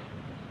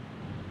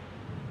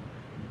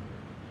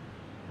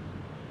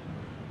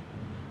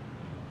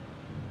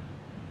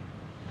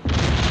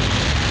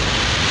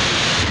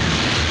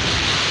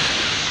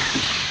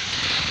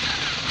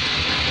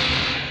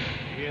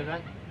 You hear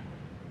that?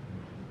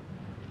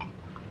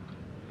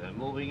 They're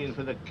moving in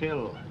for the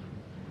kill.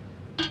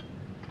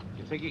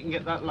 You think you can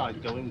get that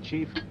light going,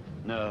 Chief?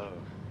 No.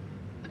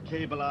 The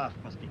cable aft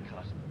must be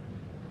cut.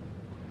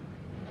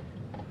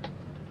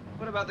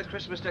 What about the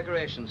Christmas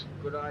decorations?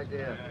 Good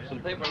idea. Some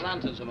paper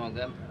lanterns among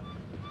them.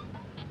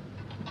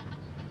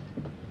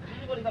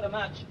 Anybody got a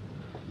match?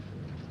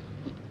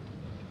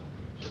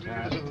 Should we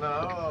use them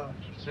now or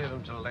save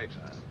them till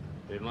later?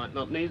 We might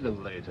not need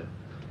them later.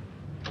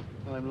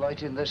 I'm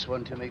lighting this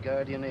one to my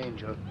guardian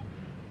angel.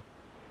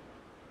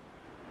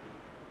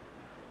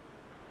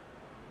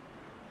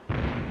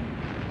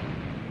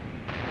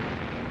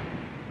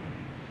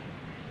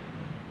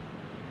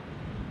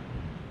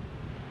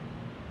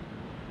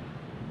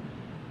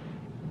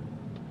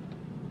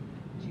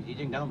 She's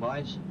eating down,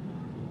 boys.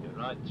 You're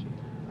right, Chief.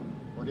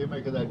 What do you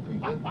make of that,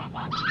 Peter?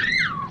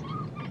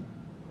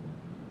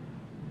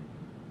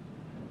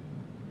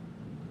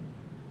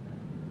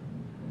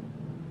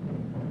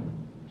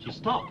 She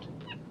stopped.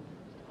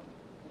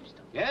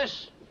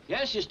 Yes,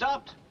 she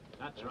stopped.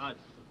 That's right.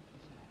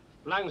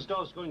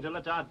 Langsdorff's going to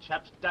let our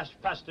chaps dash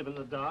past him in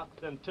the dark,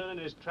 then turn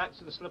in his tracks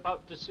and slip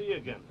out to sea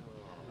again.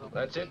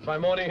 That's it. By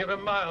morning, he'll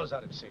be miles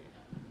out at sea.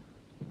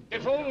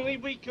 If only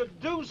we could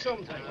do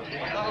something.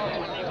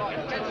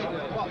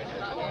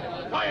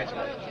 Quiet!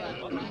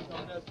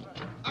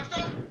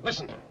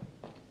 Listen.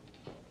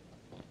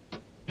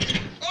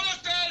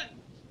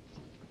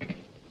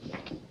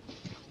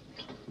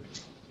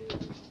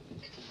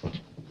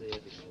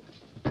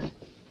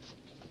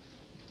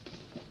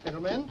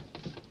 Gentlemen,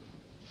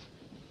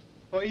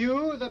 for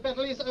you, the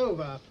battle is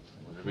over.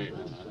 What do you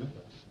mean?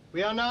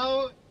 We are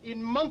now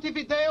in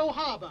Montevideo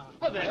harbor.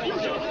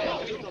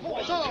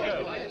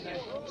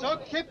 So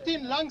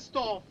Captain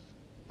Langsdorff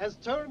has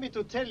told me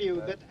to tell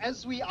you that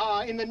as we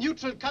are in the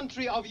neutral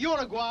country of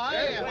Uruguay,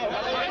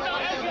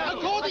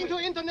 according to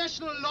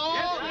international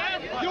law,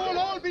 you will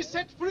all be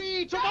set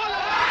free tomorrow.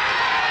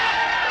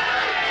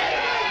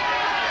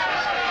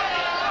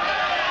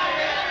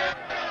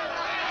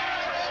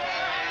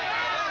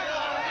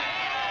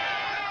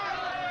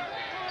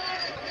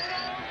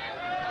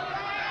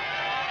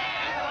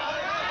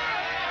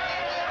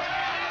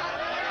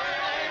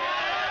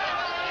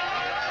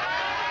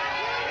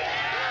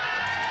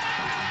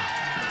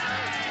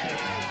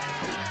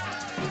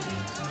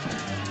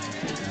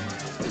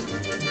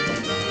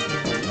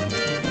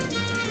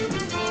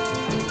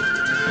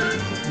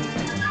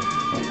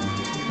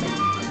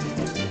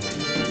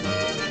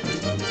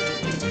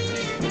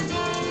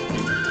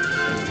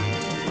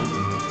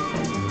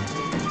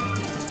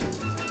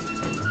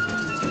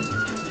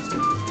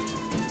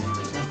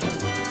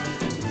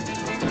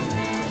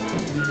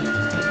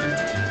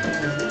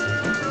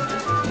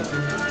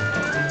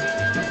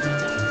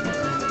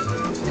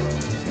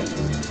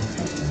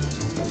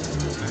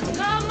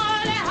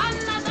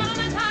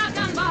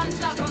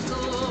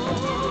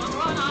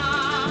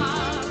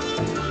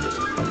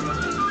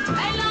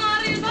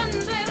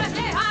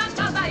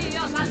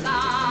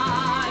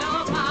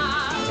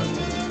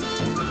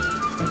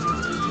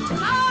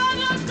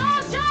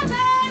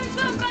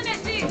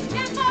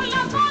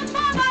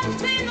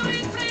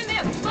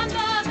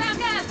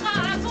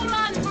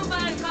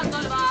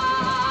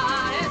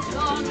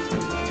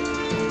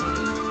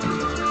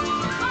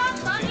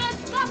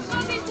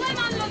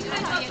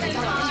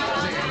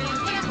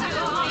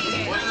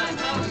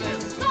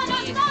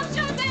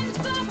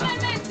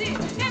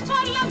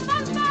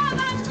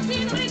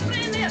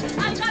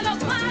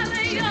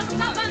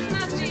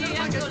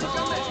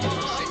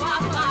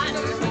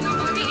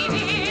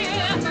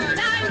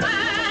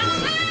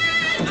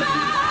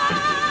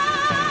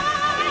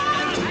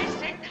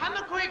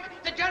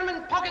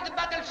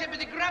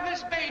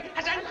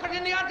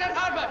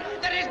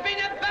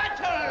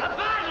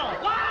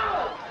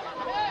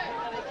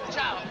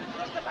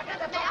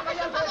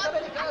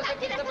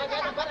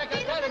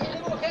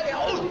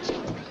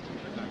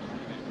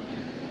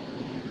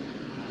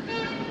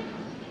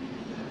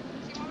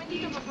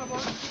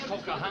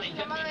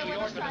 New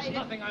York, but there's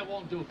nothing I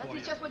won't do for you.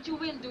 That is just what you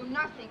will do,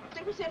 nothing.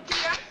 ¿Te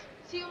gustaría?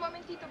 Sí, un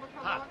momentito, por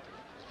favor.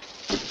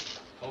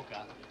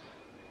 Coca.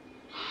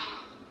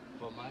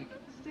 For Mike.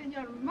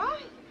 Senor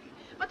Mike?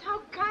 But how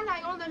can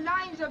I? All the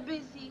lines are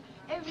busy.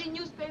 Every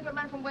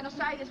newspaperman from Buenos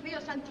Aires, Rio,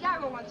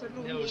 Santiago wants a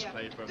room here.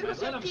 Newspaperman. Let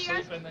them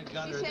sleep in the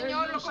gutter. Sí, They're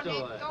señor, lo used to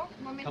conecto.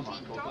 it. Momentito. Come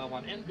on, Coca. I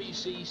want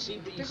NBC,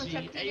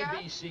 CBC,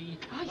 ABC.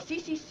 Ay,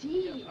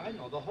 sí. I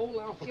know, the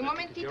whole alphabet. Sí, un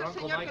momentito, Your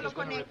Uncle señor, Mike que lo is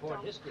going to report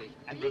conecto. history.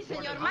 And Sí, report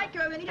señor it Mike, que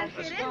va a venir how- el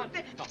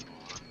gerente.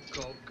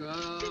 Coca.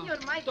 Señor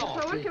Mike, por Don't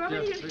favor, be que va a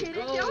venir el difficult.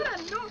 gerente. Ahora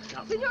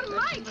no. Señor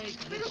Mike.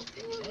 Pero,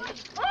 señor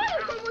Mike. ¡Oh,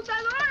 el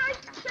conmutador! ¡Ay,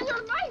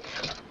 señor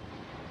Mike!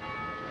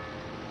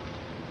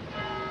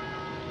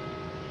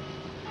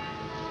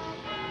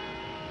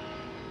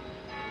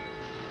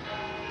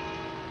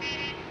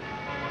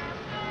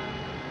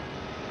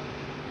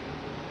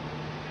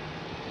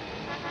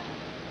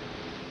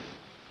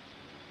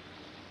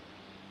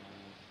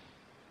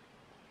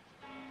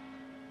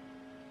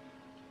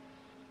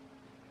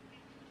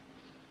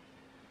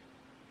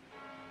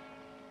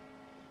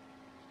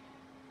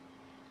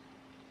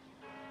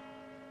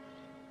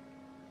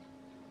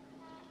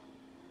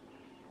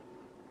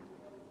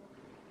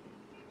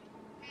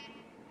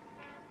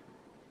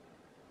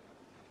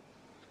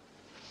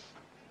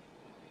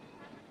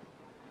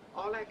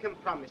 All I can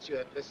promise you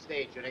at this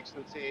stage, Your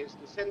Excellency, is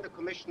to send a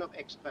commission of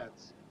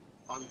experts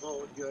on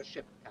board your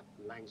ship,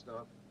 Captain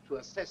Langsdorff, to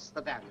assess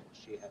the damage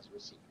she has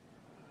received.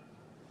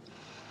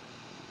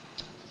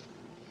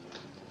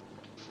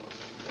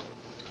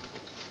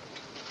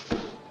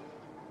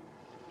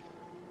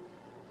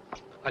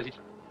 Ali.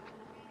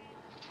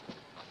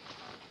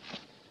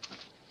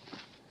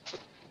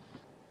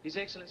 His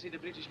Excellency the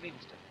British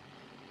Minister.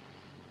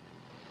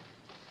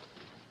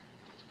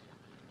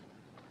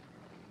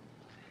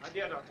 My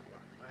dear Doctor,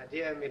 my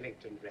dear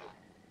Millington Drake.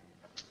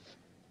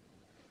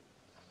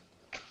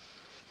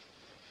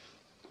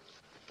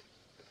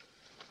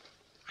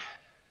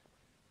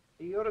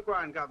 The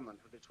Uruguayan government,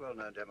 with its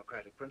well-known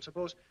democratic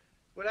principles,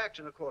 will act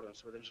in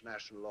accordance with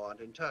international law and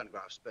intern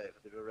Graf Spee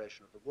for the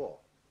duration of the war,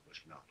 will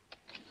she not?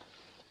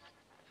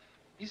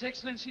 His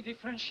Excellency the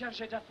French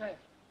Chargé d'Affaires.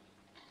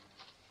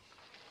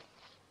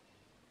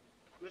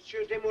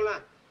 Monsieur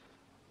Desmoulins.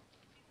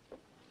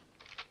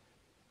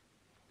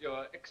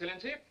 Your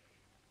Excellency?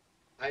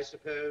 I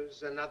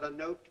suppose another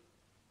note?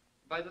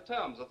 By the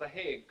terms of the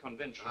Hague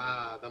Convention.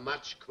 Ah, the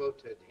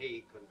much-quoted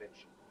Hague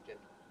Convention,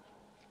 gentlemen.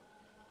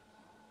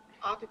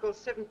 Article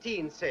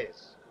 17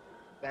 says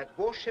that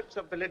warships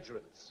of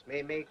belligerents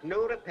may make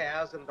no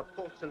repairs in the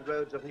ports and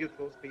roads of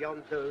neutrals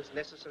beyond those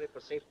necessary for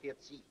safety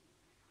at sea,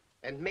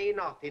 and may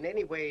not in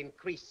any way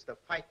increase the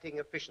fighting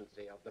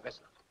efficiency of the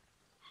vessel.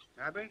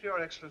 I bring to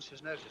your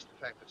Excellency's notice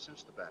the fact that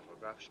since the battle,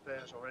 Graf Spee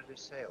has already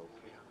sailed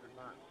 300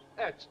 miles.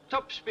 At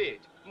top speed.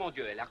 Mon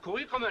Dieu, elle a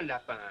couru comme un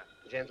lapin.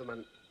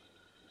 Gentlemen,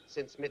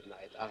 since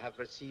midnight, I have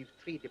received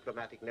 3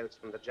 diplomatic notes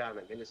from the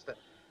German minister,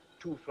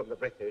 2 from the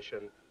British,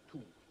 and 2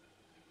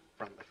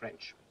 from the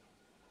French.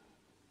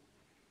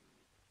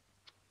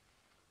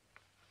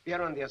 We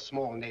are only a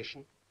small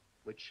nation,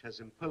 which has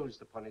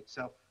imposed upon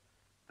itself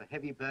the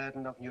heavy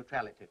burden of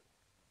neutrality.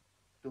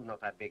 Do not,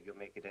 I beg you,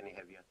 make it any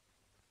heavier.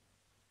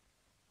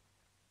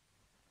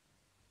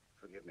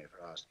 Forgive me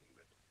for asking,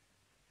 but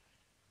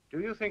do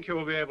you think you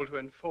will be able to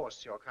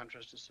enforce your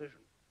country's decision?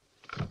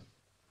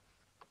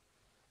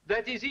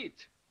 That is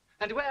it.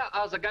 And where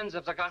are the guns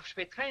of the Graf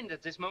Spee trained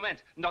at this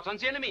moment? Not on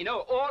the enemy, no.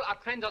 All are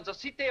trained on the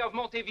city of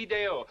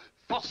Montevideo.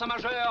 Force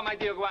majeure, my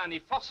dear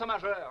Guani, force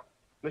majeure.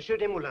 Monsieur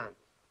Desmoulins,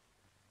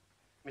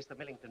 Mr.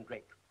 Millington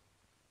Drake,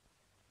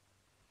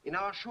 in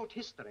our short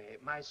history,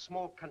 my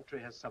small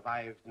country has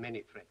survived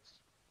many threats.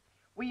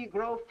 We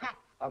grow fat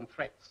on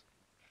threats.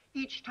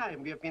 Each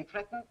time we have been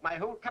threatened, my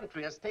whole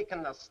country has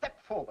taken a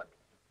step forward.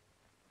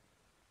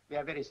 We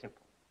are very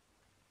simple.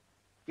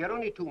 We are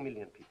only 2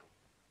 million people.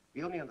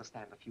 We only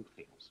understand a few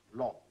things.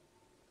 Law,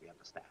 we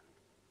understand.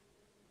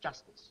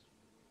 Justice,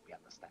 we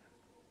understand.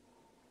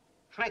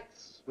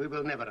 Threats, we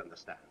will never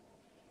understand.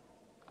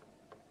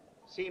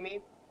 See me?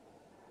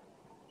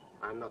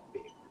 I'm not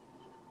big.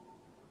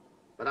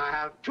 But I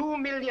have 2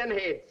 million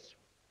heads.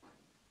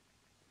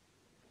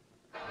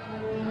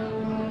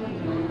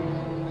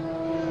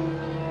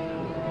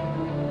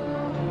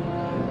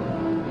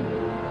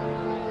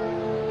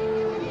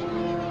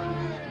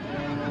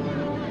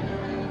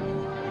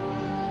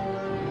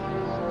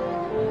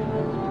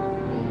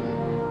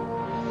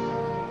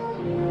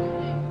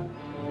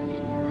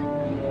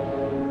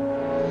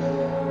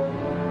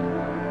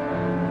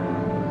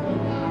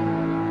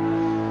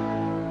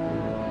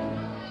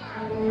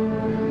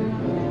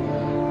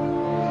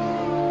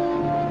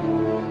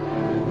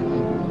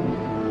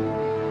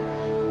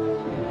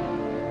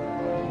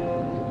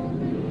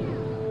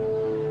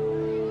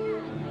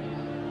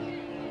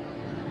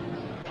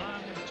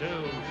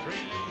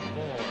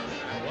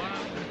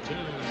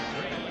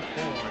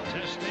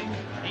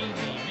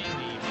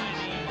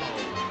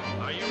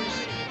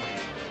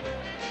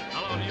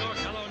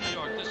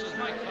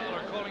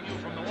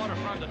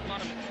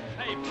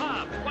 Hey,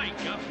 Pop,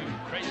 wake up, you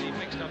crazy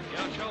mixed-up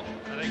gaucho.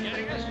 Are they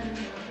getting us?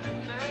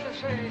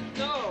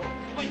 No.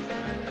 Wait.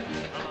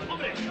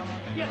 Hombre,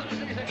 ¿qué haces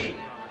ustedes aquí?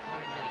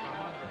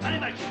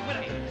 ¡Animachi,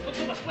 fuera!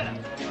 ¡Todos fuera!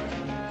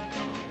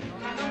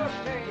 Manolo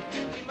say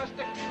he must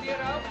clear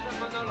out from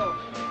Manolo.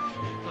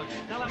 Look,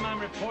 tell him I'm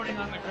reporting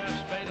on the Graf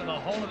Spee to the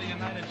whole of the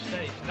United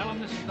States. Tell him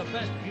this is the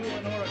best view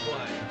in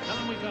Uruguay. Tell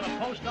him we've got a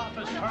post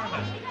office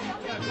permit.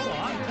 Yeah, go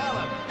on, tell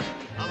him.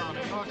 Hello,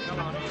 New York,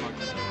 hello, New York.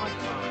 This is Mike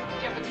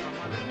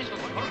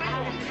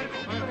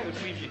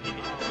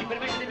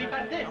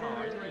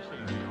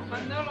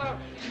Manolo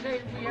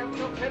say we have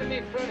no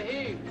permit from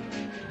him.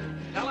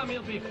 Tell him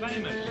he'll be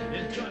famous.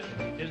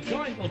 His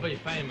joint will be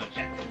famous.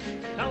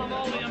 Tell him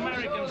all the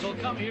Americans will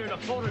come here to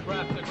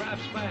photograph the Graf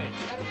Spee.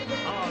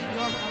 Oh, New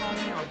York, hello,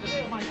 New York. This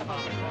is Mike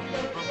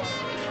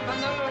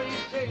Manolo, he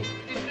say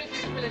the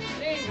British will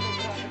exchange the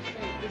Graf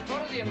Spee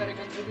before the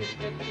Americans will be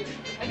split here.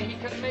 And he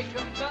can make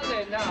a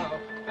money now.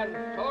 And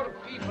poor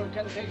people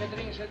can take a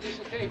drink at this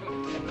table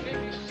and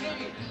maybe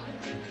seats.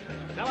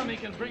 Tell him he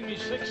can bring me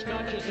 6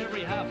 scotches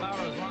every half hour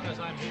as long as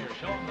I'm here.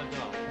 Show him the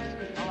dough.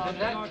 Hello, New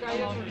York,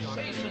 hello, New York.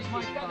 This is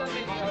Mike Hello, New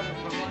York.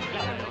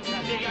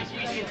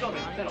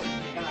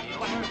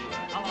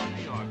 Hello,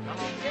 New York.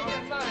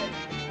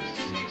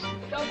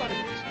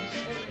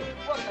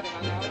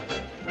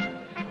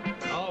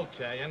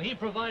 Okay, and he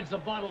provides the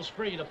bottles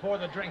free to pour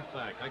the drink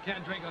back. I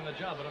can't drink on the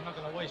job, but I'm not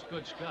going to waste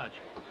good scotch.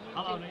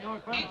 Hello, New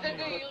York. Hello,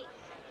 New York.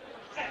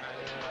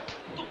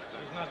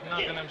 He's not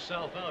knocking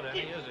himself out, any,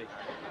 is he?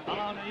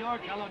 Hello, New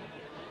York. Hello.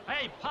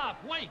 Hey,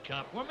 Pop, wake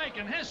up. We're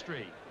making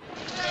history.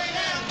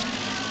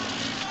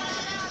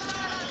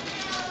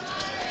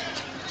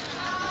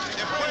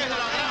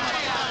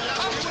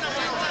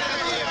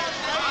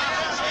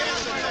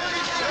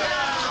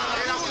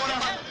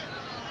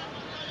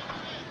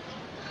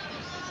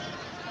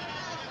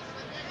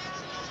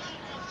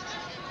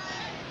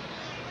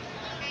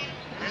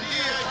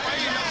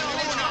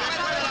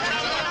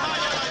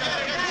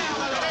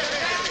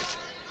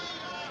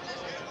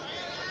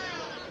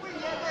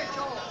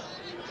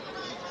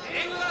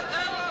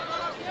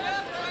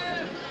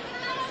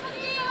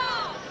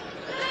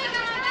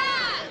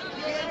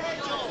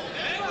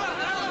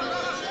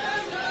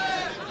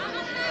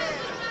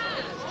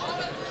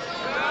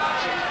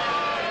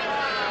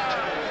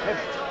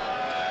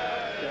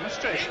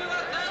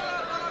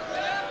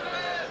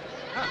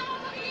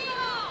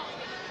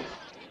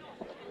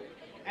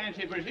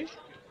 Anti-British?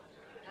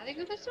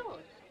 Nothing of the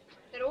sort.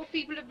 They're all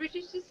people of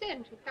British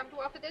descent who've come to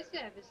offer their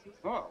services.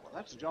 Oh, well,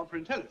 that's a job for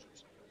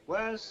intelligence.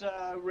 Where's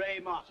Ray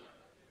Martin?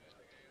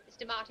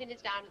 Mr. Martin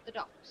is down at the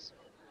docks.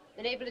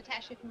 The naval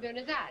attaché from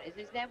Buenos Aires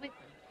is there with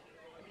them.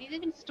 I believe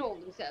they've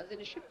installed themselves in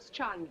a ship's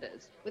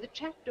chandlers with a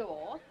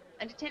trapdoor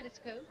and a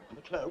telescope. And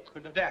a cloak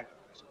and a dagger.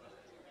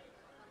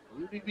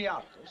 Will you leave me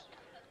out of this?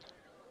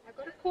 I've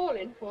got a call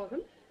in for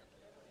them.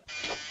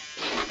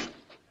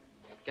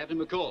 Captain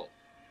McCall.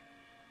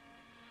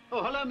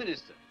 Oh, hello,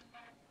 Minister.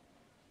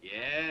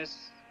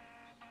 Yes.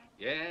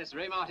 Yes,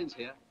 Ray Martin's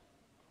here.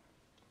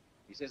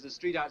 He says the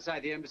street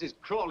outside the embassy is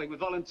crawling with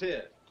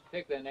volunteers.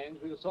 Take their names.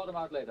 We'll sort them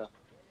out later.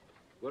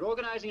 We're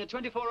organizing a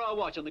 24-hour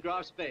watch on the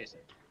Graf Spee. If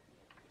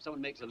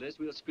someone makes a list,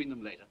 we'll screen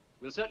them later.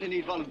 We'll certainly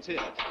need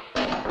volunteers.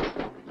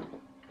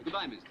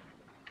 Goodbye, Mister.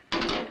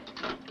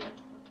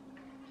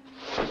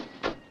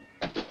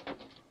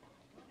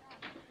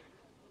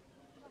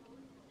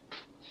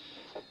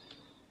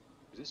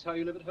 Is this how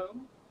you live at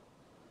home?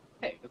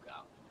 Hey, look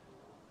out.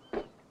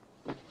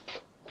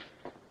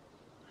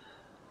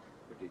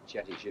 Pretty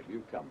chatty ship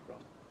you've come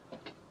from.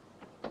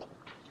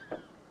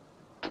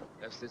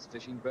 Yes, this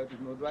fishing boat is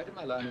moored right in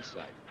my line of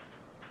sight.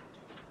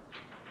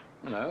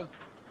 Hello.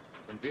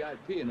 From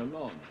VIP in a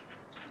launch.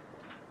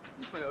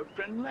 It's my old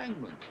friend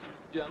Langman,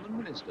 German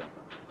minister,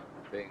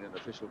 paying an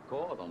official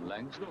court on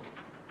Langsdorff.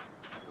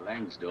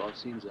 Langsdorff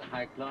seems a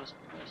high-class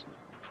person.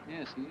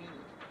 Yes, he is.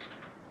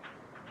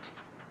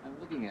 I'm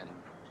looking at him.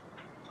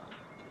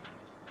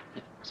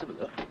 Let's have a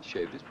look. He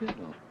shaved his beard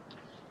off.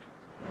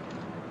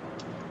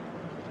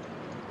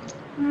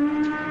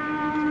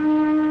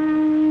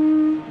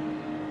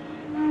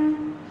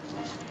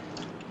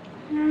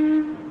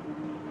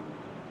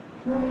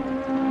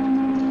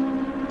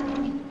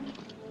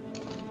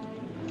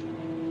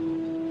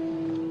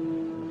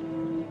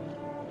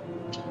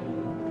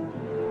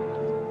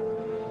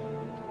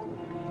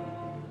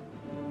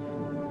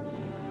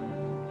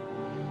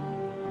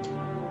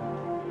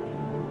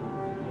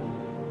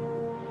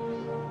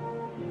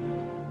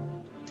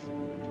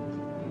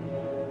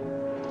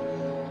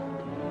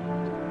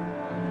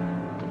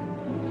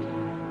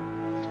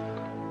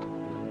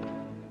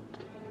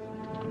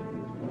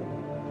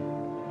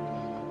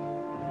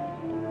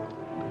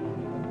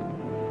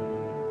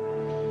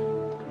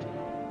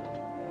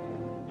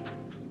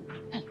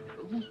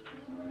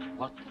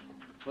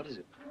 What is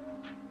it?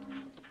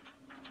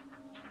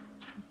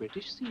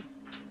 British seamen.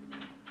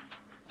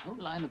 A whole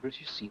line of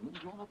British seamen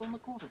drawn up on the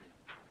quarterdeck.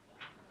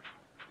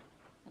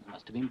 There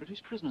must have been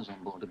British prisoners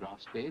on board the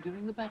Graf Spee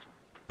during the battle.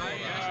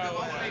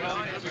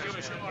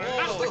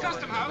 That's the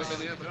custom house.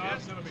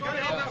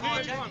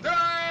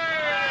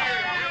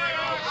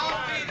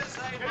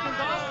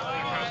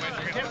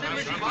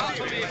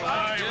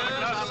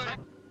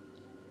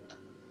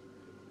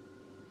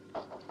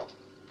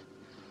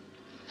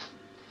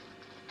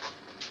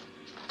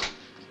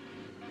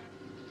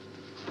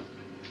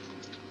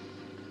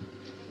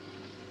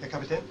 Herr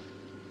Kapitän?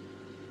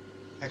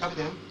 Herr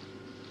Kapitän?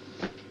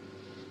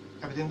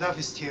 Kapitän Duff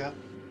ist hier.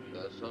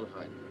 Das soll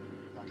rein.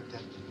 Ja,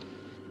 Kapitän.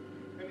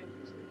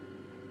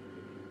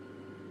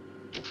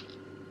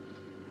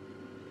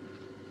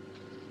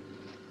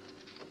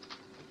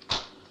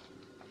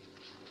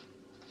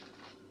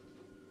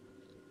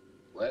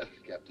 Well,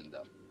 Captain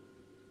Duff.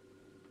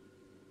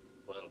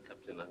 Well,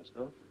 Captain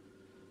Langsdorff,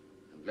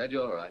 I'm glad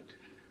you're all right.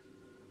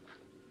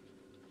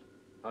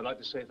 I'd like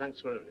to say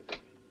thanks for everything.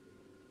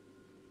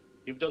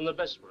 You've done the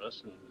best for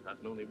us, and I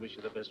can only wish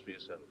you the best for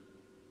yourself.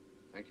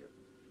 Thank you.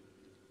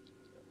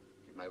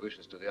 Give my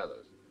wishes to the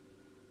others.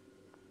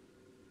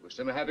 Wish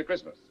them a happy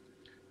Christmas.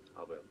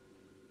 I will.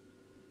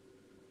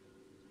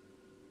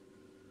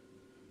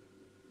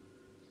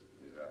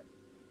 These are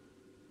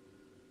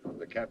from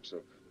the caps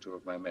of two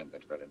of my men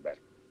that fell in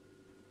battle.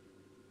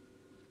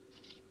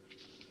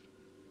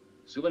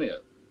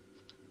 Souvenir.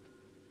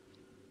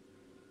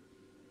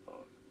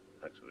 Oh,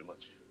 thanks very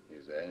much.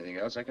 Is there anything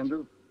else I can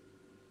do?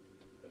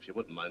 If you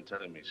wouldn't mind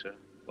telling me, sir,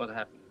 what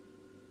happened?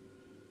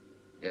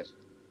 Yes.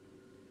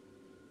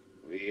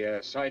 We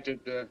sighted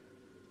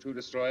two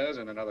destroyers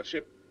and another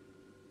ship.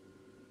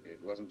 It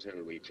wasn't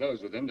until we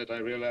closed with them that I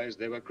realized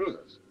they were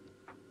cruisers.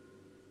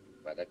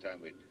 By that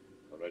time, we'd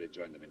already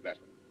joined them in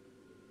battle.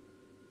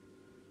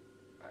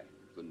 I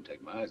couldn't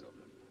take my eyes off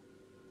them.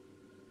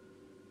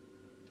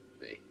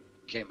 They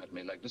came at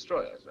me like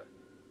destroyers.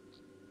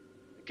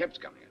 They kept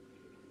coming at me.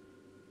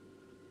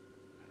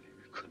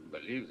 I couldn't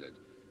believe that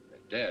they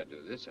dared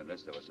do this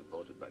unless they were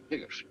supported by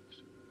bigger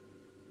ships.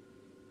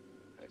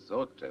 I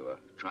thought they were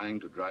trying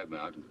to drive me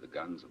out into the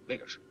guns of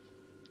bigger ships.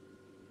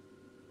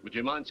 Would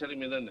you mind telling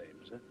me their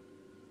names, sir?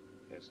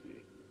 Yes,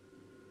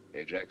 the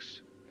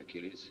Ajax,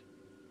 Achilles,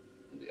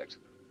 and the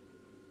Exeter.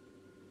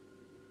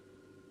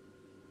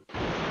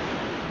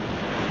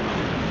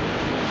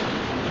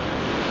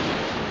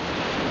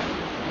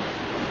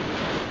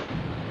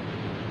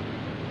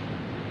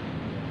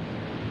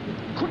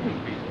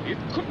 It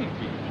couldn't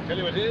be. Tell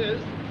you it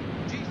is.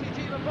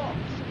 GCT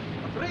reports.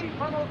 A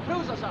three-funnel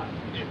cruiser, sir.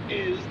 It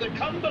is the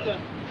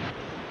Cumberland.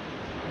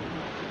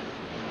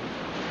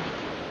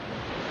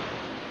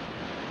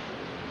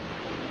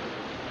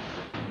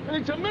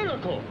 It's a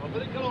miracle. A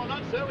miracle or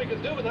not, sir, we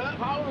can do with that.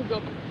 How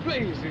the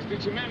blazes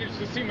did you manage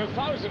to steam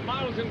 1,000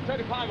 miles in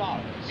 35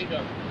 hours?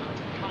 Either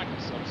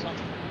carcass or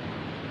something.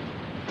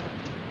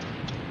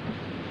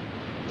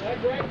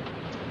 Greg,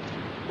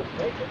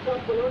 take the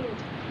Cumberland.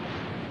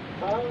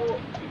 How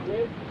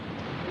did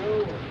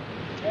you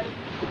get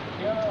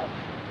here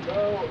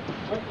so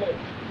quickly?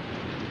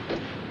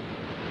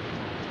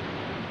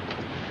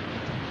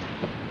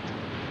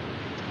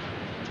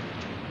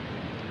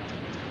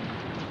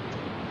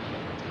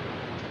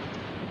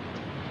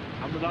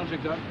 I'm the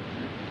logic, Doug.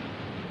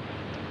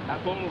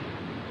 Apple,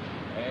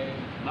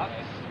 nuts,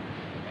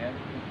 and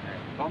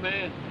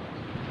Tommy,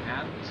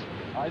 and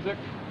Isaac,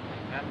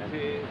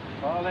 and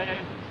Charlie,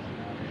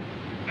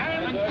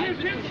 and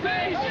Houston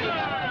Station!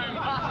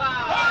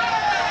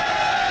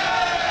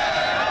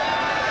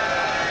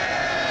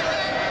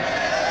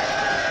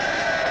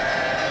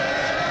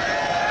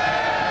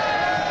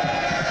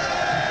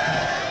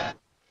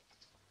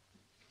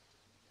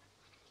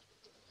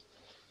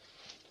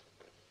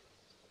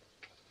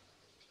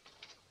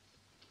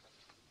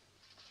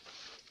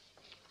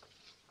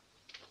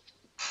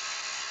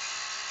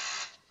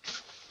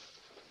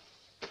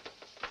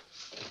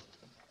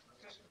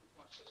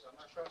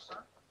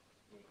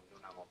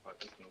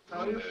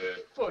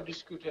 Il faut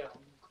discuter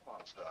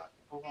ensemble.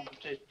 Pourrons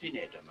peut-être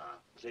dîner demain.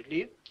 Vous êtes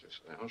libre? Je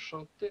serais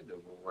enchanté de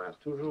vous voir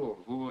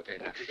toujours, vous et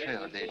la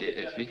chère Lady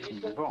Effie.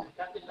 Bon,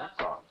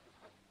 d'accord.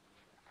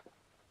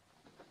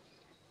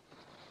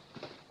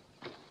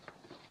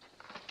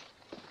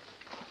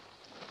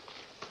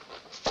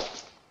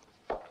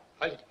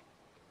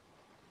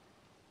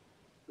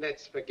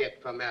 Let's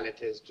forget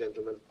formalities,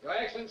 gentlemen. Your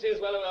Excellency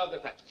is well aware of the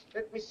facts.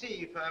 Let me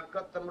see if I've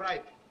got them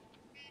right.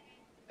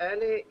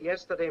 Early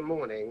yesterday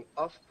morning,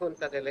 off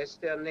Punta del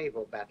Este, a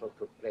naval battle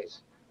took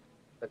place.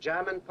 The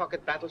German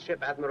pocket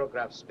battleship Admiral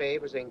Graf Spee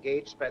was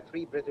engaged by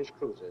 3 British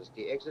cruisers,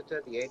 the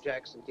Exeter, the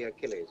Ajax, and the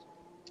Achilles.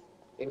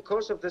 In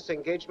course of this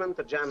engagement,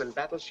 the German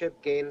battleship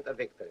gained a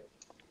victory.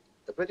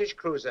 The British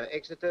cruiser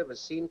Exeter was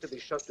seen to be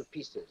shot to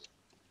pieces,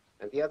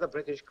 and the other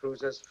British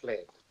cruisers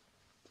fled.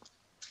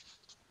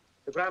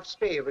 The Graf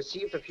Spee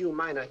received a few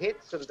minor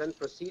hits and then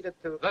proceeded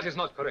to... That is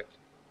not correct.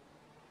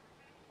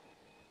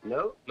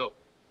 No? No.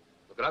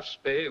 The Graf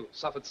Spee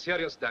suffered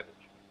serious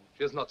damage.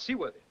 She is not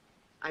seaworthy.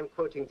 I'm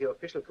quoting the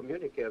official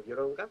communique of your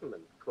own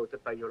government,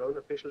 quoted by your own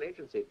official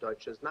agency,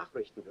 Deutsches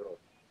Nachrichtenbüro,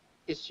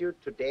 issued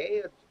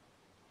today at...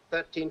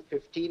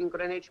 13:15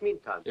 Greenwich Mean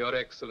Time. Your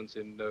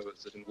Excellency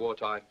knows that in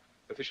wartime,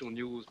 official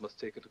news must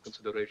take into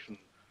consideration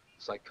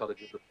the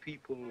psychology of the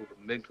people,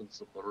 the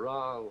maintenance of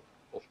morale.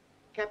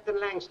 Captain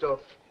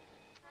Langsdorff,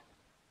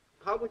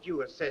 how would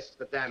you assess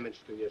the damage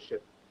to your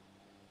ship?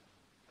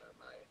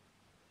 My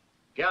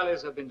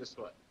galleys have been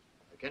destroyed.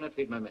 I cannot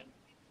feed my men.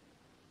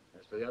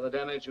 As for the other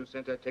damage, you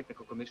sent a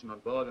technical commission on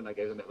board and I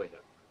gave them a waiter.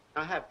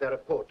 I have the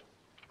report.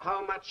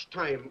 How much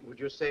time would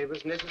you say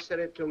was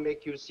necessary to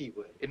make you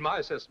seaworthy? In my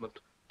assessment,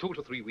 2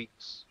 to 3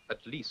 weeks,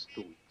 at least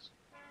 2 weeks.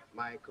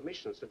 My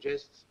commission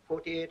suggests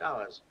 48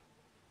 hours.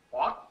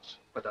 What?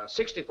 But there are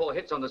 64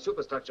 hits on the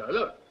superstructure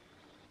alone.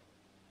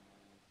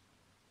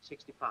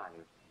 65.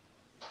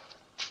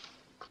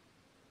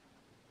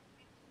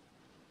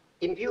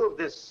 In view of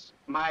this,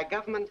 my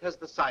government has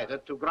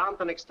decided to grant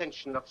an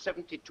extension of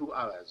 72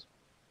 hours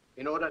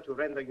in order to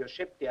render your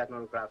ship, the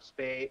Admiral Graf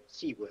Spee,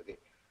 seaworthy.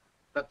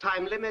 The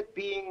time limit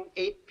being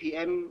 8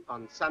 p.m.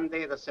 on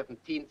Sunday, the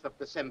 17th of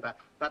December,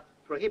 but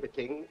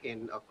prohibiting,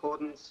 in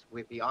accordance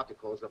with the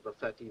articles of the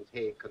 13th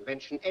Hague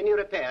Convention, any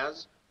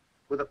repairs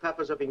with the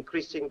purpose of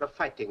increasing the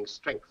fighting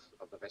strength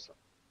of the vessel.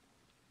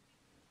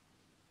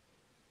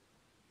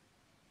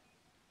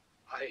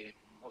 I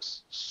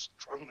most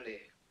strongly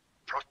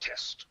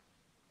protest.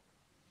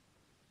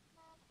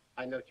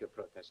 I note your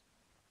protest.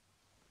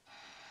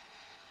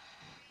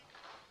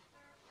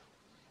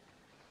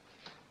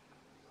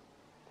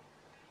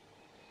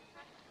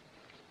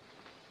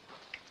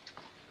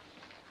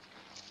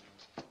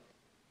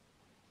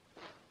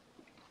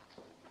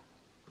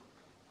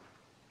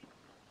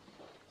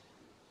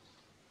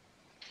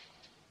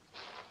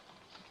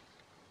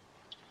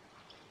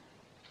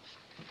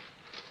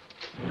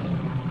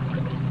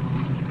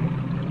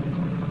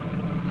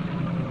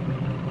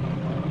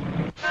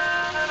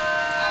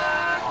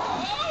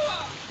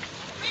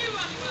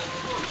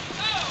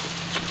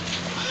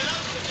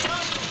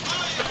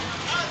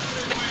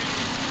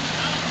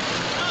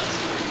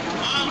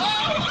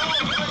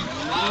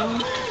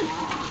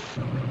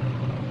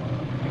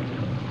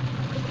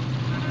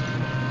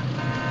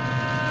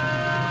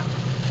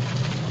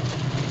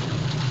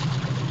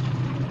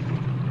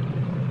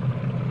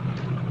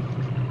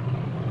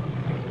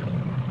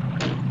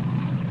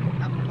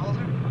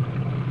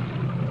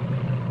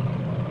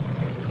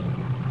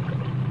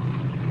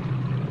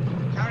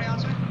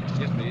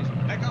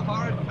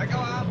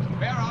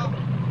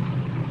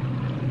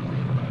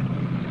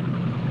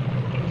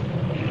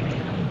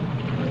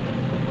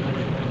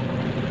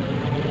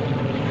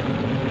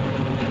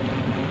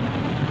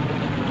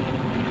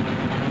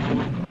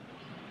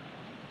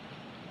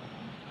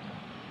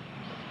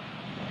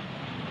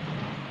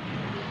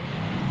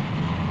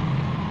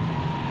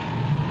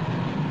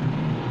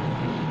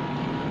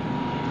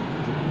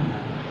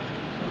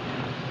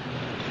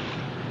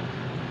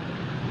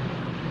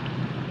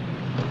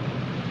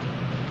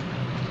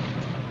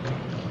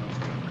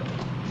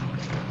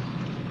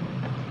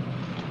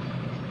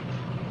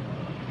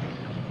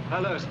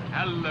 Hello, sir.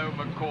 Hello,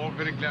 McCall.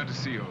 Very glad to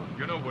see you.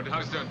 You know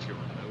Woodhouse, don't you?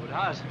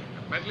 Woodhouse.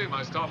 Medley,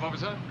 my staff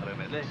officer. Hello,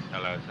 Medley.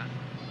 Hello, sir.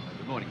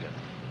 Good morning, sir.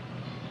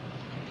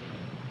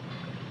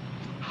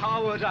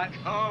 Harwood,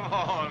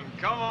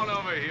 come on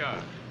over here.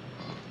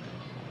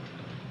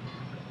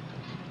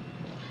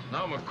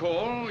 Now,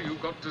 McCall,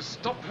 you've got to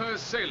stop her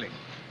sailing.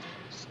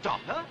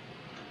 Stop her?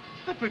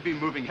 But we've been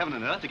moving heaven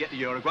and earth to get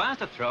the Uruguayans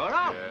to throw her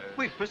out. Yes.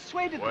 We've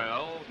persuaded them.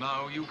 Well,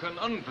 now you can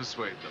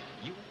unpersuade them.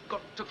 You've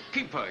got to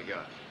keep her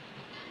here.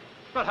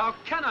 But how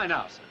can I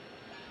now, sir?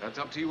 That's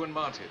up to you and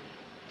Martin.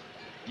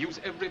 Use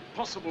every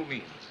possible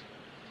means.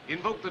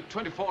 Invoke the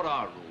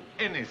 24-hour rule.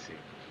 Anything.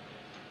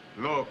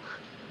 Look,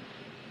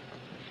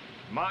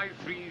 my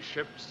 3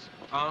 ships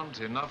aren't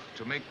enough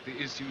to make the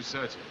issue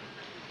certain.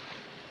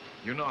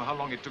 You know how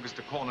long it took us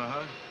to corner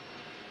her?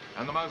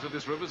 And the mouth of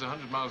this river's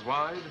 100 miles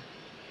wide.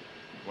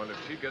 Well, if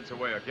she gets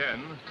away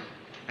again,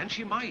 and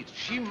she might.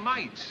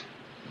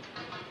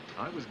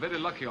 I was very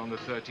lucky on the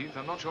 13th.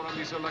 I'm not sure I'll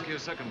be so lucky a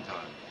second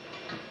time.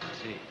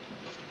 See.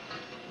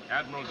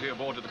 Admiralty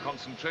have ordered a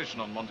concentration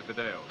on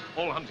Montevideo.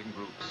 All hunting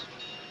groups.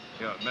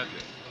 Here,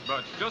 Medley.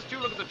 But just you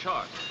look at the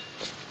chart.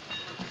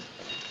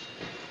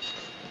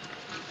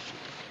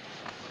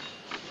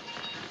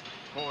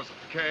 Course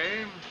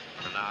K.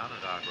 Milan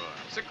and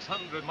Ajax.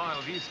 600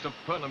 miles east of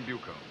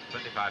Pernambuco.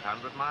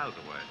 2,500 miles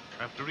away.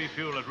 Have to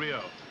refuel at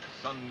Rio.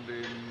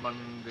 Sunday,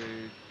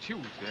 Monday,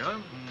 Tuesday, huh?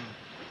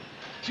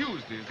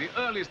 Tuesday is the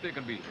earliest they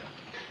can be here.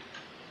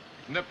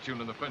 Neptune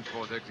and the French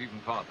vortex even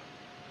farther.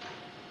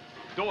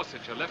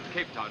 Dorsetshire left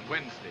Cape Town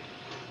Wednesday.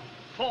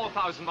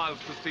 4,000 miles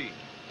to sea.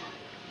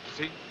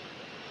 See?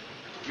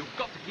 You've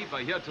got to keep her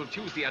here till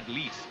Tuesday at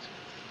least.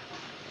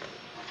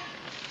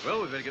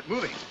 Well, we better get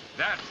moving.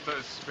 That's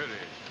the spirit.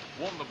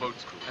 Warn the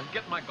boat's crew and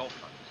get my golf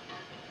hunt.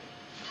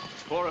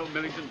 Poor old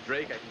Millington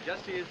Drake, I can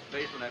just see his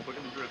face when I put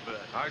him into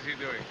reverse. How's he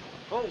doing?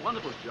 Oh,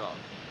 wonderful job.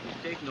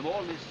 He's taken them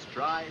all in his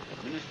stride.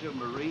 Ministry of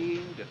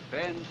Marine,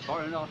 Defense,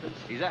 Foreign Office.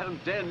 He's at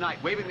them day and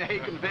night, waving the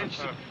Hague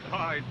Convention.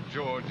 By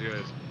George,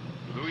 yes.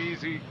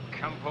 Luisi,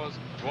 Campos,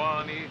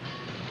 Duani,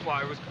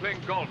 Why, I was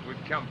playing golf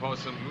with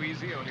Campos and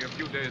Luisi only a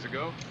few days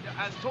ago.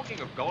 And talking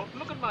of golf,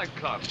 look at my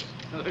clubs.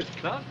 Those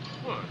clubs?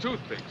 Oh,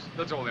 toothpicks.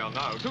 That's all they are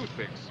now,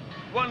 toothpicks.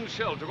 One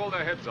shell took all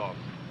their heads off.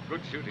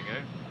 Good shooting,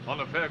 eh? On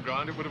a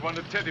fairground, it would have won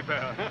a teddy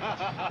bear.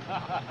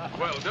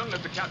 Well, don't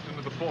let the captain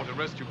of the port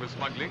arrest you for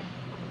smuggling.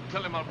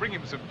 Tell him I'll bring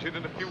him some gin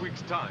in a few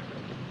weeks' time.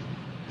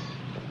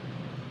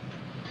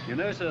 You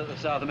know, sir, the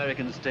South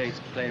American states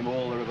claim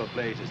all the River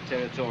Plate as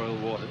territorial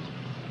waters.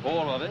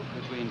 All of it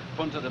between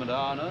Punta de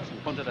Madanas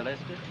and Punta del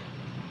Este?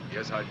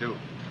 Yes, I do.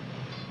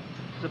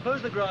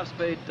 Suppose the Graf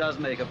Spee does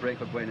make a break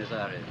for Buenos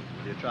Aires.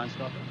 Will you try and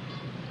stop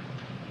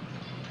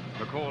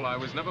it? McCall, I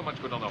was never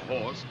much good on a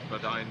horse,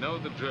 but I know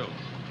the drill.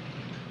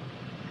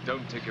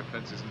 Don't take your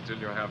fences until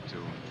you have to.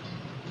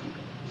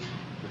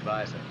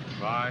 Goodbye, sir.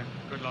 Bye.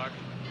 Good luck.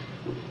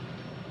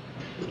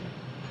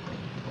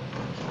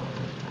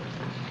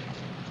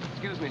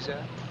 Excuse me,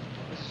 sir.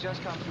 This has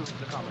just come through from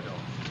the Commodore.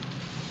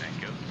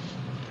 Thank you.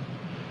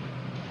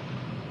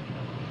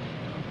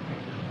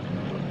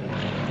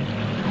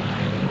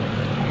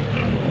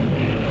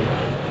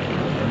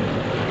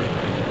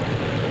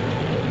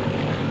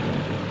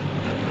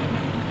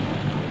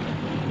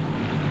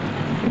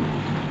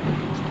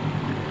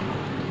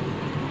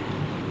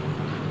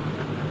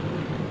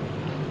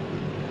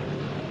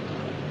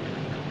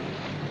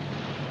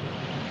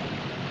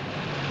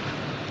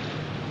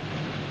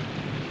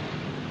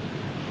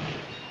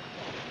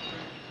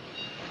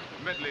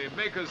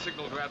 Maker's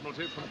signal to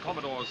Admiralty from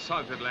Commodore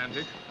South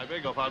Atlantic. I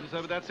beg your pardon,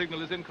 sir, but that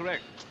signal is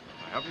incorrect.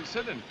 I haven't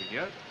said anything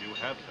yet. You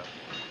have, sir.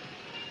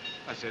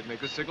 I said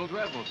Maker's signal to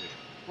Admiralty.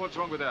 What's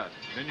wrong with that?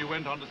 Then you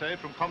went on to say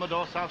from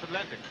Commodore South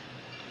Atlantic.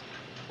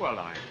 Well,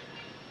 I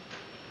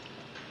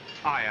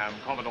am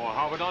Commodore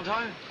Harwood, aren't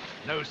I?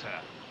 No, sir.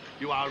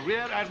 You are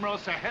Rear Admiral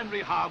Sir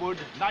Henry Harwood,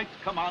 Knight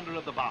Commander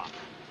of the Bar.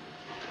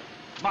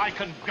 My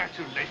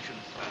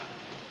congratulations,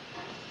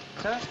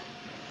 sir. Sir?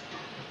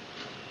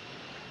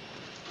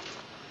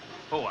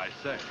 Oh, I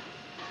say.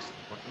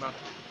 What's the matter?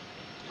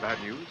 Bad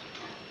news?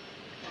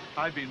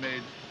 I've been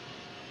made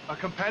a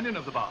companion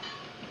of the bar.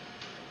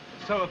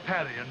 So have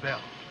Parry and Bell.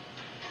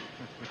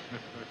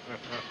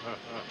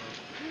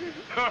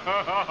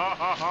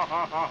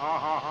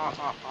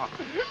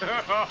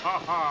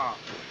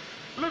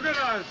 Look at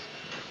us.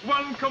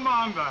 One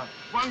commander,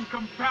 one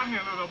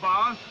companion of the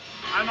bar,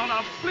 and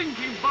not a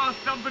blinking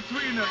bathtub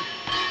between us.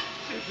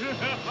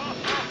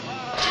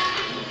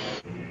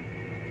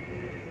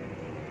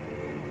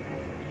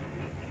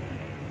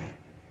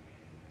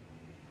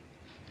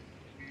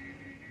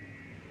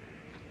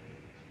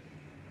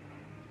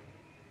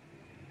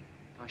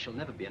 I shall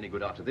never be any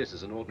good after this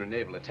as an ordinary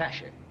naval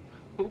attaché.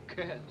 Who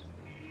cares?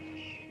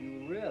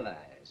 You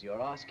realize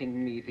you're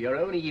asking me for your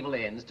own evil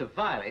ends to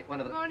violate one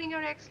of the... Good morning,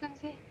 Your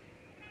Excellency.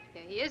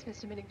 There he is,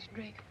 Mr. Millington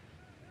Drake.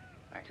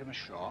 Thank you, Miss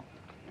Shaw.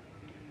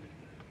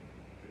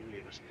 Will you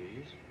leave us,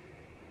 please?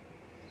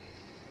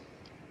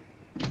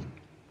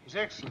 His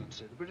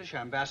Excellency, the British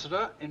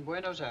Ambassador in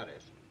Buenos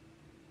Aires.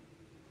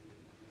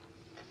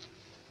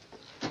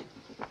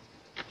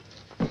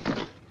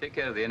 Take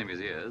care of the enemy's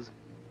ears.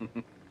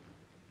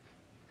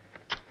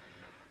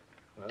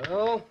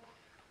 Well,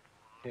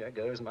 here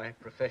goes my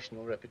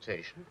professional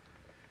reputation.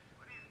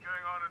 What is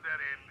going on at that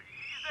end?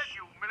 Is that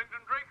you,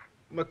 Millington Drake?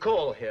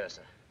 McCall here,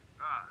 sir.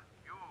 Ah,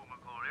 you,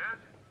 McCall, yes?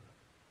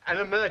 An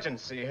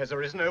emergency has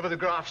arisen over the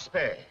Graf Spee.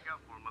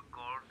 Careful,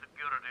 McCall.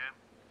 Security.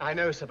 I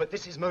know, sir, but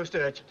this is most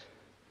urgent.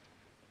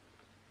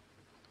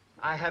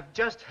 I have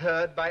just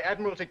heard by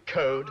Admiralty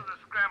Code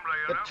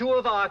that two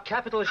of our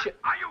capital ships...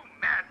 Are you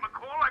mad,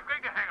 McCall? I'm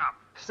going to hang up.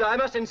 Sir, I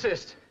must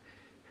insist.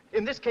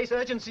 In this case,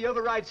 urgency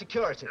overrides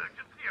security.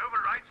 Urgency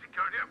overrides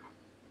security?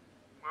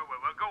 Well,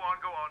 go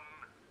on.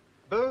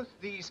 Both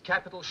these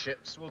capital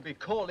ships will be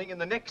calling in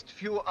the next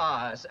few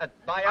hours at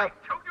Bahia... I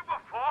told you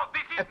before,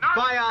 this is at not...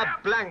 Bahia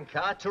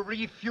Blanca to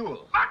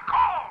refuel.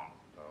 McCall!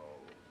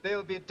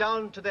 They'll be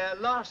down to their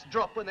last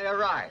drop when they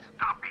arrive.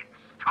 Stop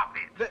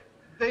it!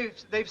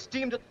 They've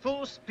steamed at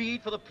full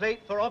speed for the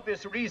plate for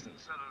obvious reasons.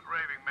 This is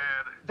raving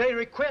mad. They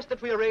request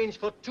that we arrange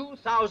for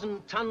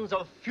 2,000 tons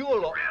of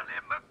fuel oil.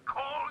 Really,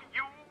 McCall,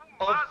 you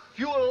of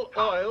fuel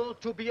oil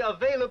to be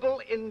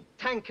available in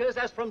tankers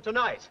as from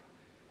tonight.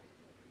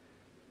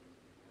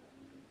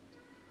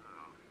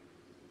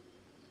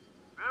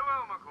 Very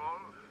well,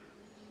 McCall.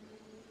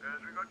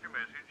 Yes, we got your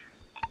message.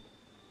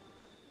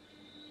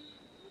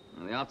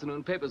 The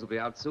afternoon papers will be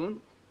out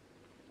soon.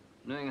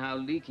 Knowing how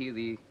leaky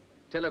the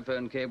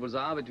telephone cables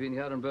are between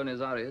here and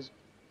Buenos Aires,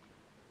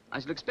 I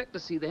shall expect to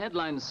see the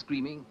headlines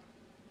screaming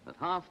that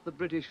half the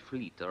British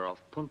fleet are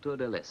off Punta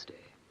del Este.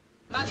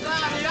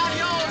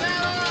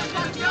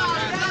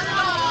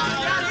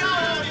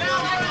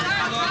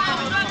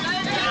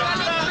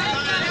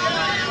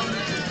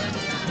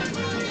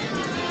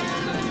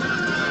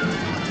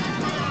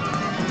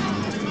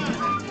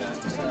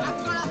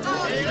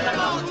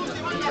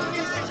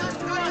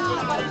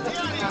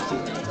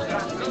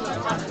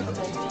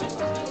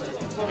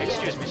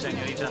 Excuse me,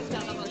 senorita.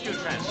 Would you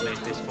translate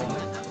this for me?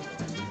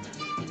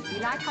 The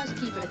lighthouse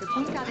keeper at the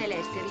Punta del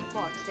Este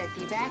reports that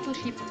the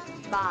battleship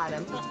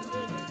Barham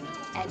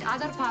and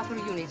other powerful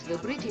units of the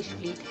British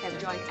fleet have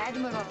joined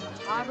Admiral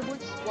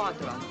Harwood's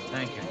squadron.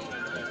 Thank you.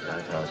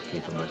 Lighthouse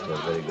keeper must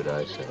have very good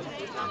eyesight.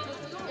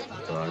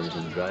 Barham's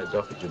in dry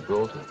dock at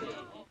Gibraltar.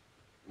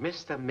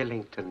 Mr.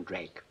 Millington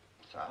Drake.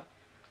 Sir?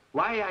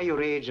 Why are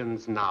your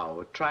agents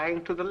now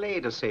trying to delay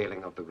the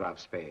sailing of the Graf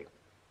Spee?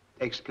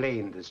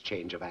 Explain this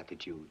change of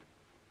attitude.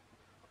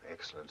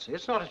 Excellency,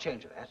 it's not a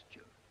change of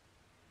attitude.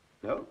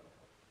 No?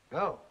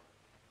 No.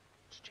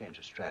 It's a change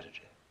of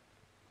strategy.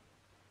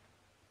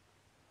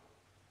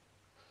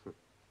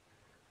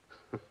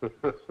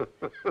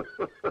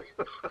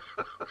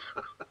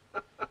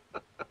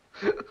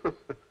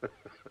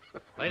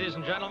 Ladies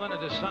and gentlemen,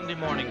 it is Sunday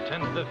morning,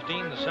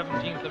 10:15, the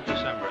 17th of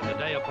December, the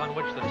day upon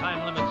which the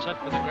time limit set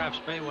for the Graf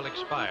Spee will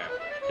expire.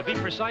 To be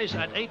precise,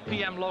 at 8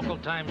 p.m. local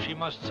time, she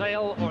must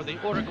sail or the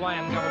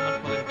Uruguayan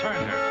government will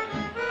intern her.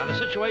 Now, the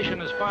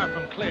situation is far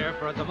from clear,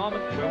 for at the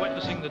moment we're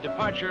witnessing the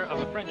departure of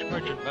a French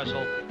merchant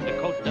vessel, the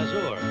Côte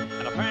d'Azur.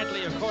 And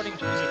apparently, according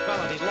to the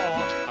neutrality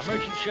law, a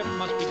merchant ship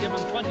must be given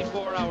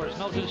 24 hours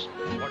notice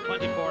or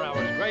 24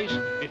 hours grace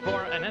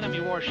before an enemy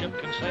warship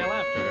can sail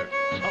after her.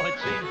 So it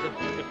seems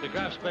that if the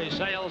Graf Spee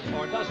sails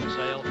or doesn't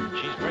sail,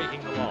 she's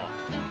breaking the law.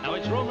 Now,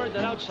 it's rumored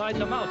that outside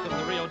the mouth of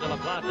the Rio de la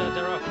Plata,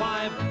 there are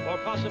 5 or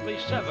possibly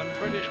 7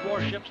 British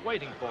warships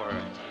waiting for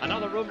her.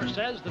 Another rumor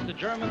says that the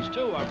Germans,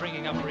 too, are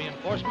bringing up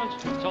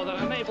reinforcements, so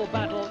that a naval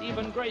battle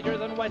even greater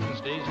than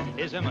Wednesday's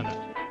is imminent.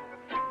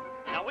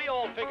 Now, we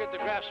all figured the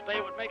Graf Spee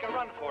would make a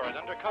run for it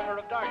under cover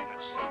of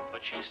darkness,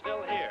 but she's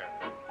still here.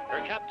 Her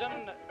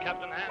captain,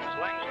 Captain Hans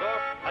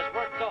Langsdorff, has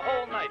worked the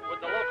whole night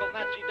with the local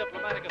Nazi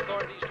diplomatic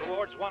authorities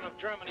towards one of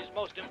Germany's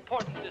most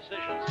important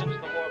decisions since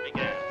the war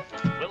began.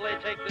 Will they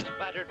take this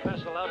battered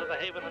vessel out of the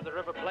haven of the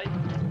River Plate?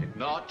 If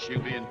not,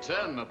 she'll be in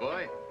turn, my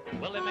boy.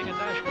 Will they make a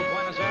dash for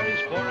Buenos Aires,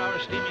 4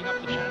 hours steaming up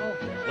the channel?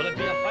 Will it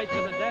be a fight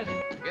to the death?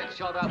 To get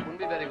shot up wouldn't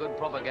be very good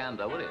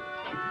propaganda, would it?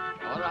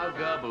 I wonder how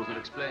Goebbels would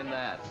explain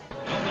that.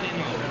 Nobody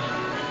knows.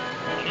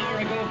 An hour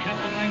ago,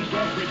 Captain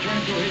Langsdorff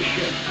returned to his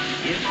ship.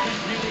 He had spent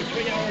nearly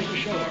 3 hours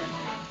ashore.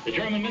 The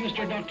German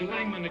minister, Dr.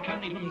 Langman,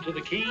 accompanied him to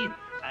the quay,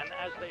 and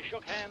as they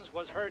shook hands,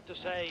 was heard to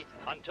say,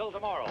 "Until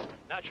tomorrow."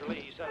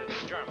 Naturally, he said it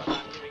in German.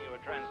 I'm giving you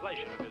a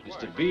translation of his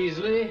words. Mr.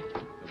 Beasley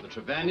of the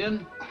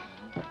Trevanion.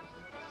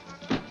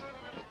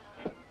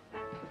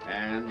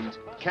 And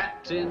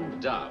Captain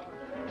Dove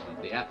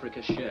of the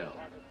Africa Shell.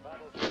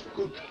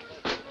 Good.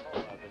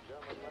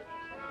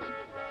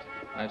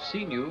 I've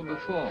seen you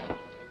before.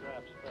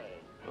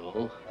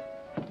 Oh?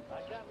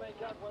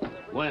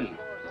 When?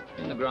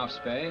 In the Graf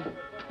Spee,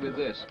 with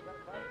this.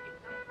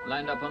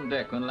 Lined up on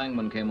deck when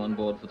Langman came on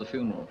board for the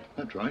funeral.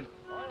 That's right.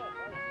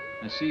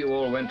 I see you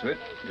all went to it.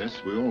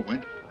 Yes, we all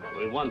went.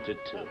 We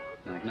wanted to.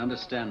 I can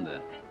understand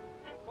that.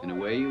 In a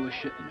way, you were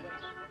shipmates.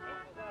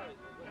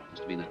 Must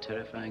have been a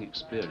terrifying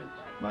experience.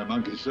 My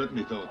monkey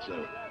certainly thought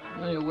so.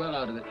 Well, you're well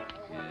out of it.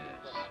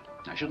 Yes.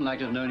 I shouldn't like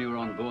to have known you were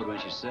on board when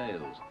she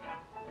sailed.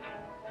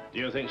 Do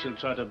you think she'll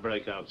try to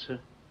break out, sir?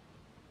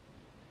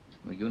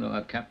 Well, you know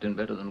our captain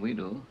better than we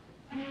do.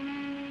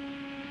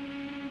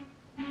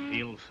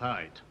 He'll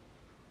fight.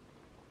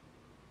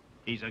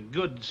 He's a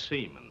good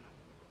seaman.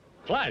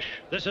 Flash,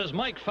 this is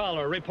Mike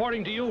Fowler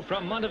reporting to you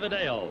from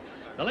Montevideo.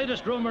 The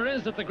latest rumor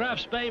is that the Graf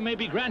Spee may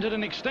be granted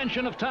an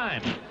extension of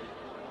time.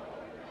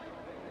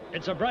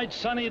 It's a bright,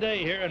 sunny day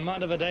here in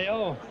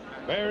Montevideo.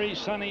 Very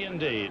sunny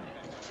indeed.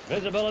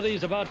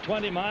 Visibility's about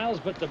 20 miles,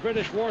 but the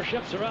British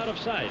warships are out of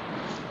sight.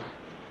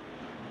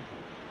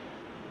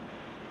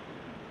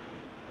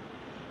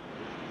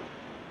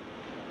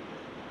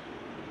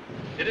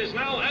 It is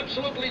now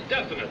absolutely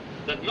definite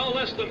that no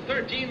less than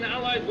 13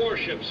 Allied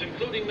warships,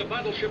 including the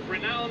battleship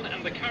Renown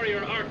and the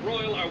carrier Ark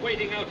Royal, are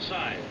waiting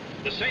outside.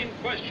 The same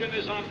question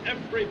is on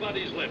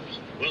everybody's lips.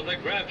 Will the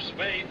Graf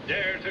Spee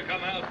dare to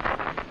come out?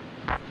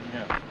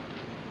 Yeah.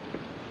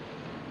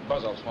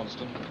 Buzz off,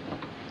 Swanston.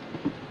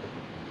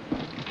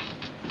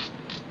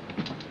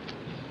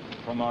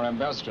 From our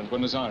ambassador in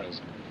Buenos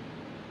Aires.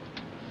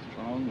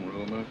 Strong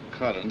rumor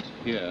current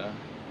here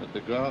that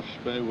the Graf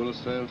Spee will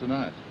sail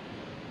tonight.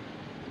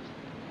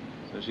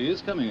 So she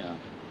is coming out.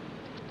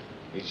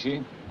 Is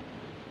she?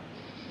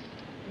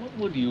 What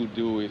would you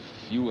do if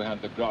you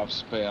had the Graf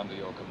Spee under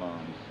your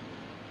command?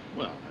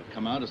 Well, I'd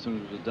come out as soon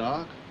as it was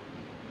dark,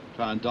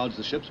 try and dodge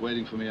the ships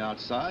waiting for me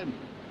outside, and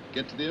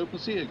get to the open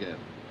sea again.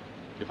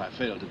 If I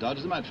failed to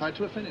dodge them, I'd fight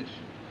to a finish.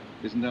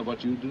 Isn't that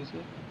what you'd do,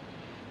 sir?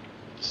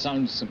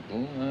 Sounds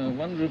simple. I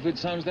wonder if it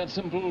sounds that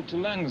simple to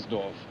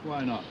Langsdorff.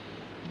 Why not?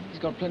 He's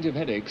got plenty of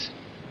headaches.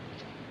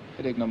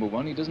 Headache number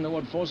 1, he doesn't know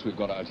what force we've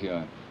got out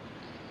here.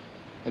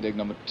 Headache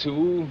number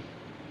 2,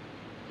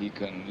 he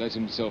can let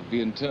himself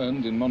be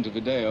interned in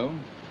Montevideo.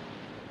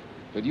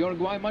 But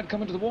Uruguay might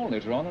come into the war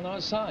later on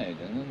our side,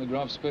 and then the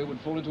Graf Spee would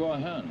fall into our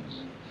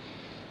hands.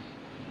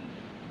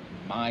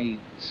 Might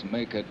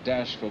make a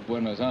dash for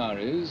Buenos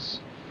Aires,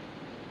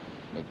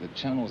 but the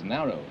channel's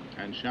narrow.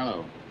 And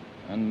shallow.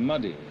 And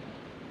muddy.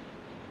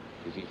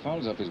 If he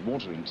fouls up his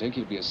water intake,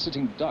 he'll be a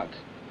sitting duck.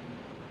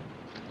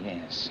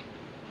 Yes.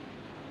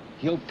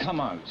 He'll come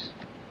out.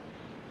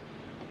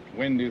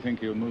 When do you think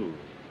he'll move?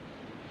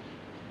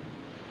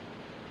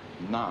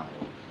 Now.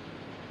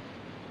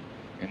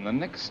 In the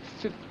next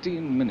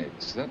 15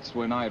 minutes, that's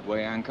when I'd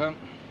weigh anchor.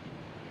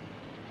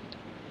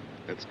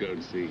 Let's go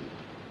and see.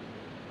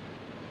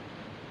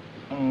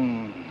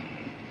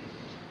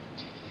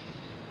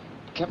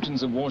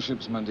 Captains of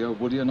warships, my dear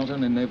Woody, are not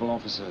only naval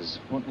officers.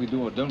 What we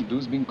do or don't do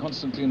is being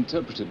constantly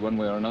interpreted one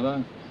way or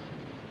another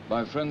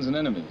by friends and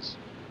enemies,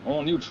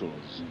 or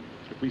neutrals.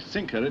 If we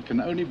sink her, it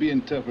can only be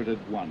interpreted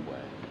one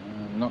way.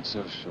 I'm not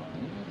so sure.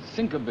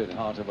 Think a bit,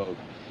 Heart of Oak.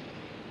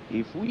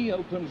 If we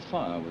open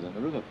fire within the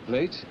river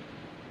plate,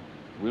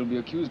 we'll be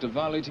accused of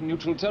violating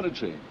neutral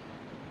territory.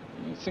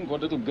 You think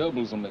what little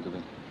Goebbels will make of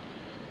it.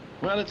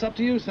 Well, it's up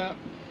to you, sir.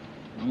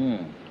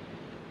 Yeah.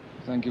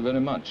 Thank you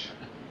very much.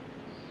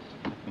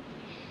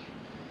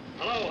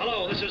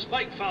 Hello, this is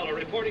Mike Fowler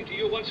reporting to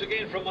you once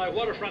again from my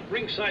waterfront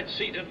ringside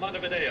seat in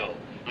Montevideo.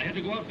 I had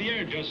to go off the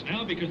air just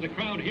now because the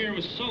crowd here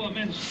was so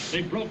immense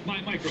they broke my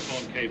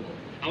microphone cable.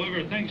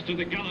 However, thanks to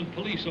the gallant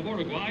police of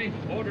Uruguay,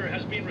 order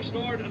has been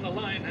restored and the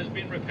line has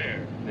been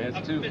repaired. There's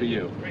two for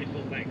you.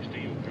 Grateful thanks to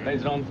you, Colonel.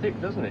 Plays it on thick,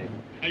 doesn't he?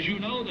 As you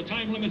know, the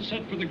time limit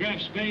set for the Graf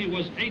Spee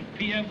was 8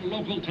 p.m.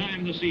 local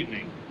time this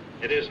evening.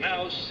 It is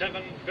now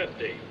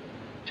 7:50.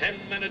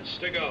 10 minutes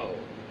to go.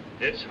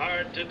 It's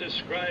hard to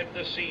describe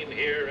the scene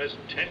here as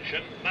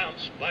tension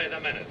mounts by the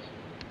minute.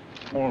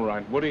 All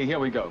right, Woody, here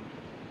we go.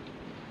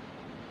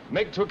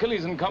 Make to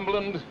Achilles and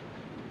Cumberland.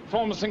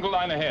 Form a single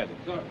line ahead.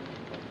 Sir.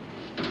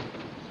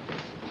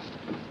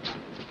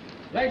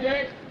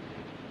 Lady!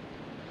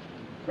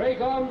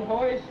 Break on,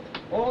 hoist.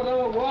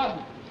 Order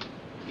 1.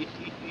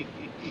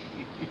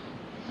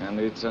 And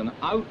it's an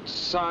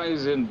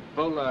outsize in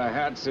bowler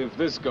hats if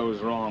this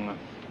goes wrong.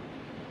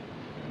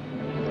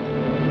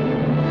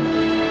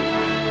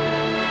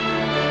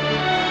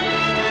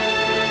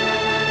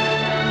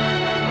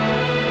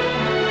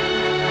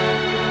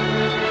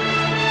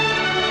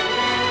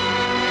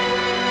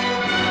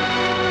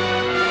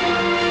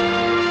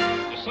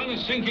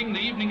 Sinking, the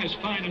evening is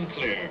fine and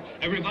clear.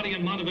 Everybody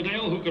in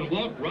Montevideo who can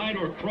walk, ride,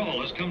 or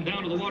crawl has come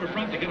down to the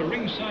waterfront to get a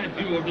ringside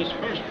view of this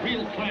first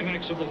real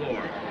climax of the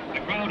war. The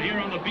crowd here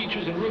on the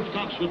beaches and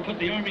rooftops would put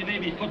the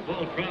Army-Navy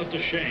football crowd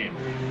to shame.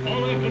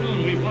 All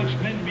afternoon, we've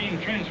watched men being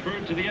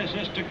transferred to the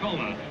SS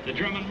Tacoma, the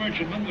German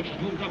merchantman which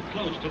has moved up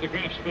close to the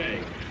Graf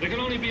Spee. There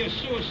can only be a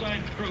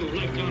suicide crew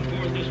left on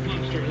board this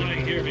monster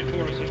lying here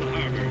before us in the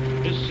harbor.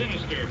 This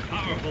sinister,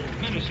 powerful,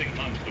 menacing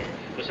monster.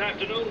 This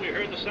afternoon, we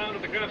heard the sound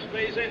of the Graf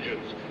Spee's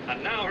engines,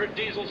 and now her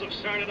diesels have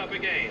started up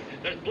again.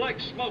 There's black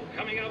smoke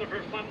coming out of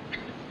her fun...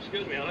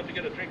 Excuse me, I'll have to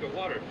get a drink of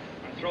water.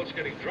 My throat's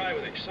getting dry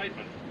with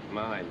excitement.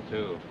 Mine,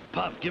 too.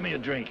 Pop, give me a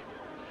drink.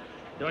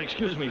 Don't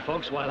excuse me,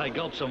 folks, while I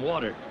gulp some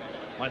water.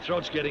 My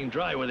throat's getting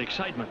dry with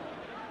excitement.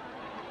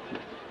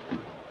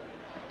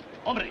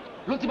 Hombre,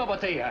 l'ultima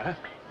botella, huh?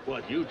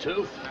 What, you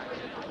too?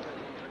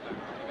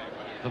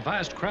 The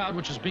vast crowd,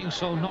 which has been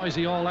so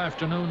noisy all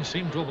afternoon,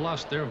 seem to have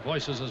lost their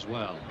voices as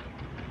well.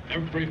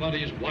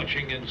 Everybody's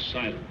watching in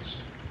silence.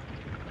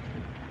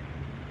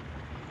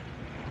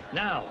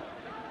 Now.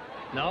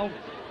 No.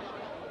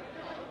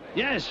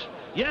 Yes,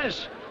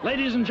 yes.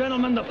 Ladies and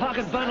gentlemen, the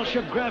pocket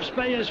battleship Graf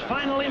Spee is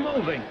finally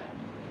moving.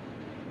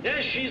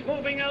 Yes, she's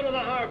moving out of the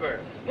harbor.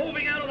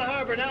 Moving out of the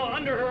harbor now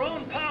under her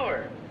own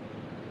power.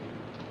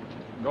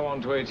 Go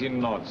on to 18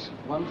 knots.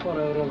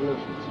 140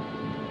 revolutions.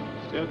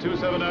 Still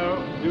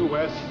 270, due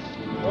west.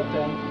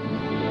 Okay.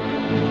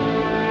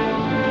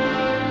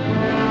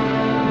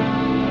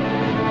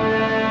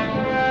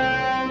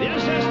 The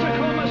SS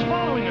Tacoma's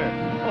following her.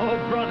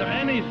 Oh, brother,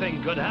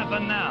 anything could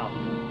happen now.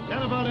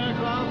 Get about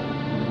aircraft.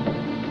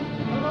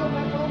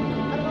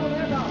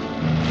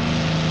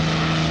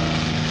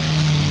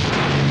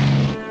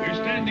 We're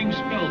standing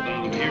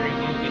spellbound here in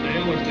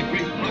Montevideo as the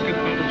great pocket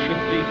battleship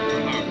leaves the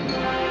harbor.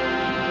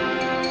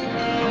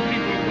 Some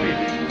people are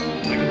waving.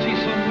 I can see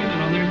some women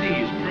on their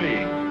knees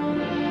praying.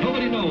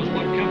 Nobody knows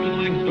what Captain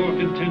Langsdorff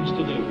intends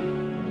to do.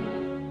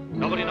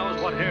 Nobody knows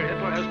what Herr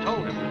Hitler has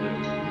told him to do.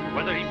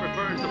 Whether he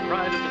prefers the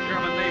pride of the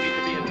German Navy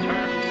to be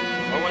interned,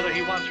 or whether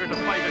he wants her to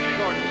fight a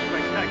short,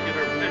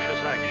 spectacular, vicious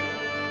action.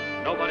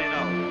 Nobody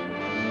knows.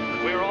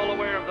 But we're all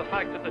aware of the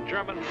fact that the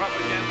German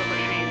propaganda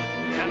machine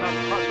cannot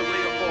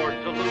possibly afford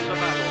to lose a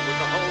battle with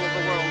the whole of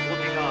the world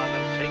looking on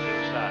and taking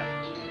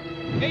sides.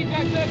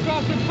 Ajax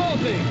aircraft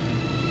reporting.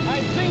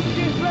 I think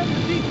she's ready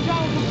to deep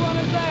down to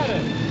Buenos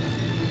Aires.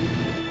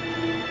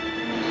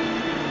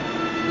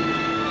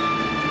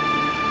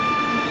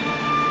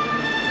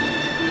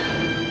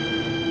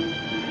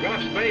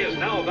 Graf Spee is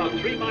now about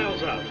 3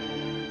 miles out.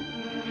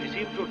 She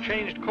seems to have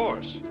changed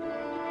course.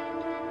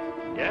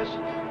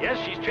 Yes,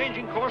 she's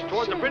changing course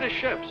toward the British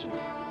ships.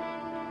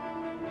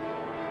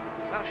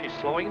 Now she's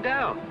slowing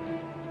down.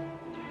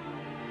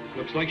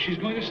 Looks like she's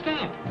going to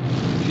stop.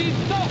 She's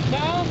stopped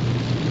now.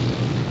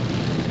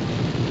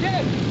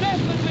 Yes,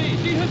 definitely,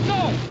 she has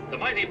stopped. The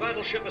mighty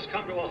battleship has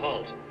come to a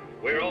halt.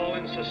 We're all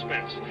in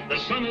suspense. The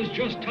sun is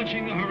just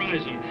touching the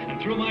horizon,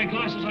 and through my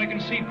glasses I can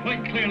see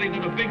quite clearly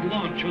that a big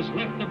launch has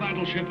left the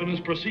battleship and is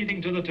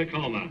proceeding to the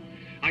Tacoma.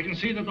 I can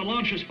see that the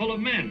launch is full of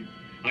men.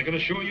 I can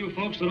assure you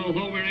folks that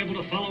although we're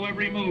able to follow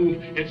every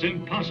move, it's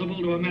impossible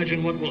to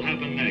imagine what will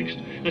happen next.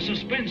 The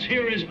suspense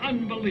here is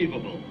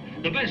unbelievable.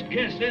 The best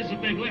guess is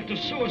that they've left a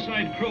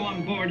suicide crew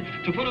on board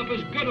to put up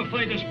as good a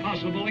fight as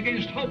possible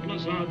against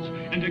hopeless odds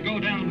and to go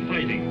down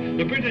fighting.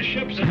 The British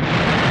ships...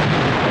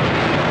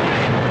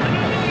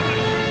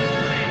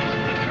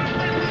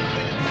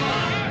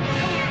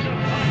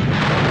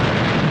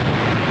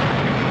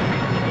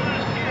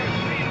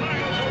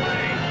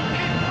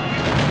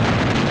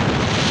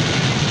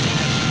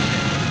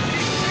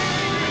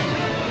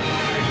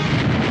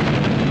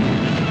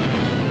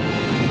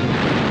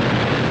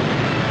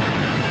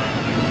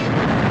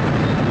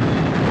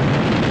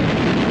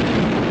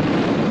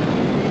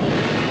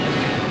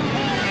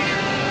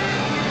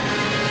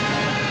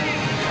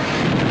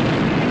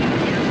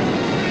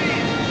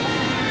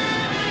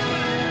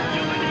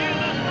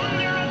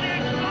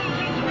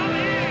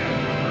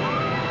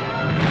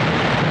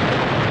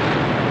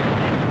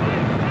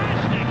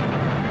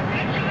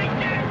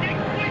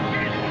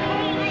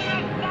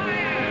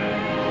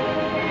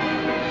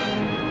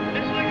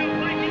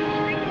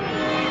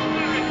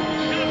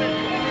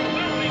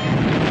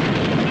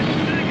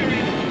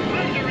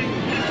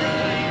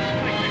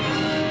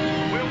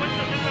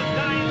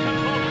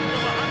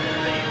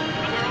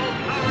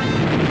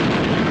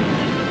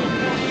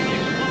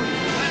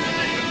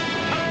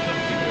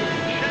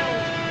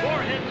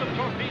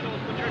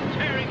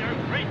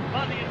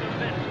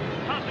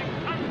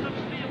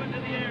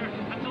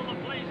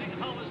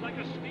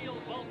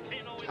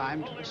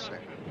 Time to the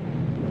second.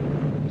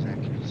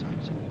 Exactly at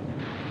sunset.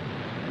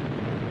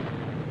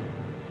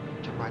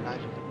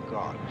 Twilight of the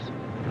gods.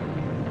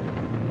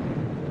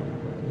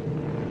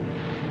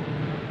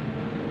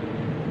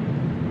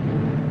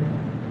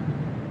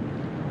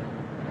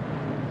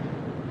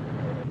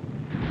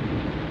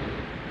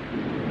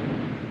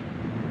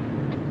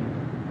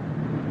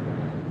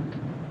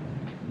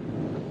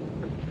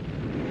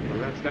 Well,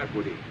 that's that,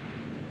 Woody.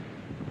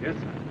 Yes,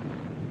 sir.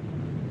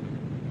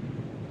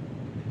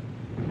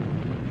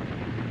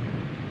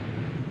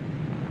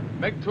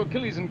 Make to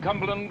Achilles and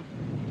Cumberland.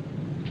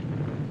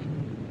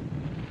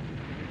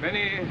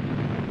 Many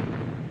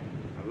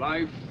a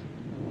life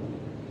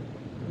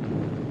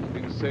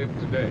being saved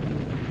today.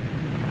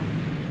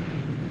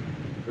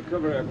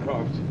 Recover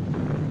aircraft.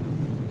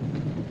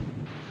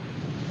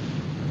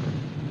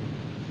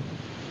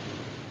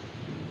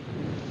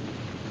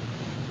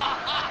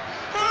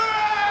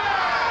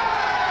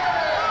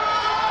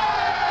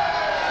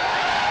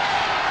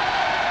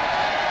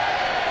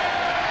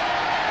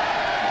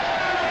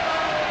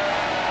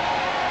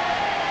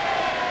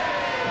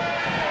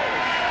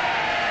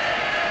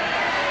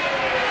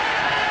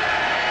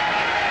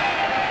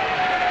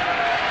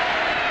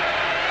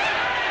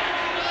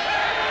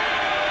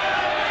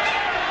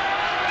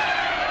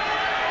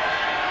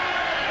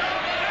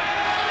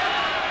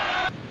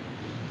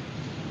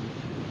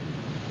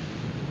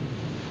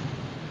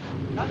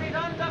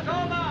 Capitan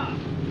Tacoma!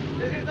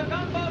 This is the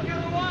gunboat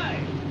Uruguay!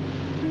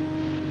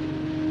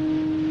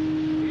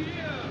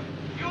 Here!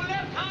 You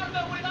left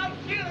harbor without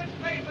clearance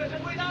papers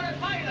and without a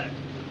pilot!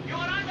 You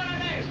are under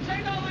arrest!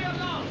 Take over your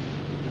loan!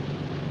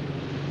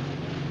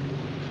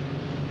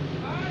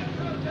 I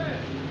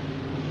protest!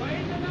 By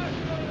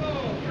international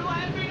law! You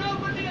have been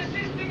openly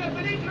assisting a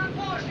belligerent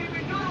warship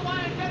in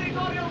Uruguayan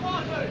territorial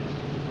waters!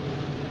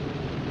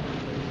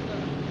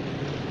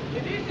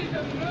 This is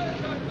a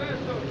merchant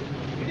vessel!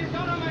 It is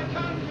none of my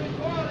country's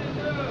war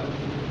reserve.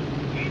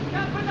 It's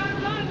Captain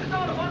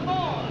Langsdorff on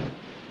board.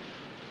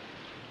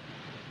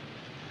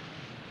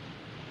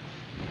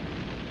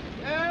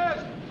 Yes,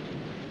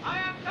 I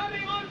am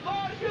coming on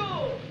board you.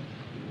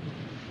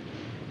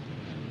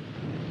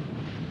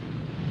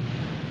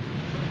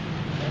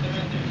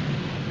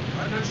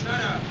 Colonel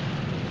Schneider!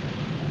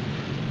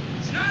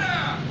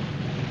 Schneider!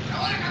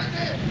 Jawohl,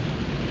 Kapitän!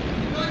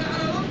 Die Leute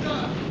alle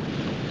runter!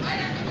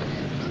 Weiter,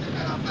 Kapitän! Und sind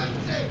wir noch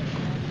 50!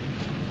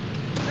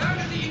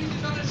 Sagen Sie ihnen, Sie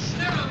sollen es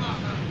schneller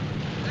machen.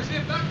 Es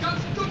wird bald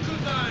ganz dunkel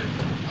sein.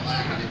 Aber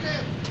der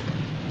Kapitän!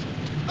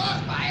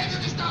 Los, beeilen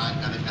Sie sich da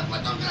unten, damit wir vor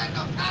Dunkelheit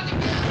noch fertig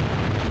werden!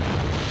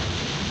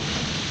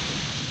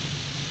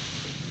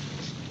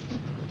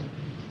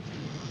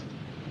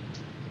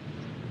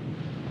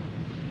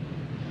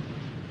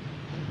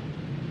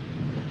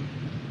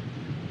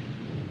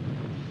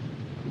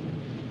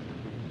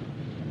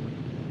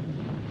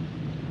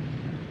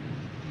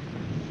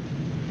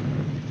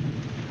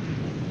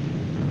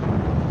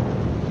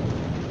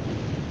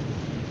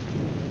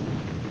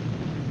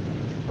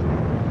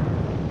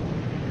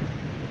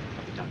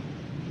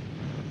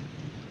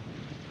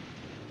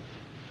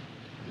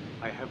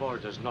 I have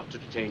orders not to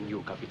detain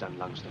you, Capitan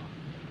Langsdorff,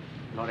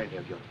 nor any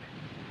of your men.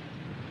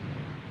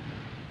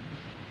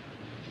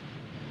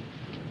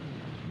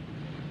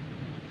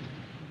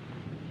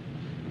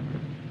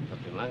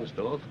 Captain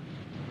Langsdorff?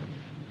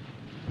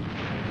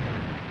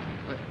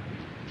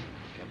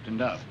 Captain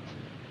Duff.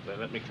 They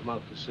let me come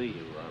out to see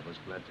you. I was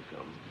glad to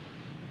come.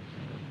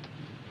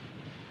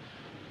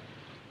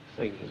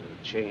 Things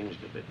have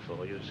changed a bit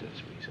for you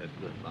since we said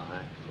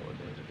goodbye 4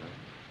 days ago.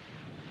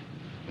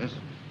 Yes?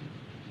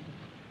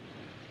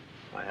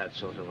 I had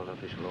sort of an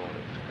official order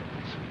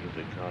to see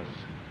you because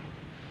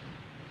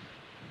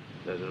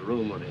there's a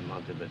rumor in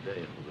Montevideo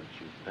that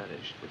you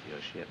perished with your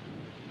ship.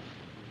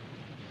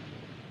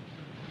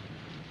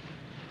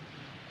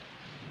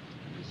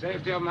 The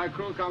safety of my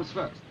crew comes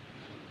first.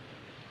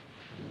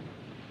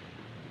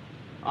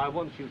 I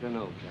want you to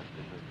know,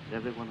 Captain, that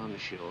everyone on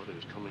shore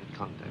who's come in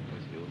contact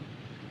with you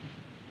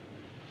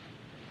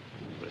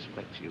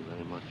respects you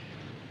very much.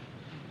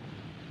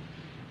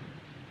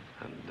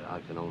 And I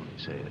can only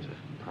say as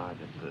a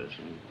private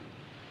person,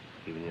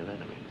 even your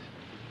enemies,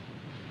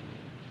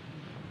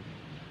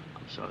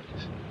 I'm sorry to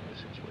see you in this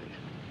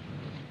situation.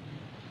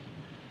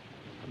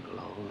 I'm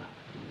alone.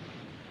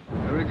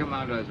 Every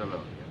commander is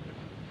alone, Captain.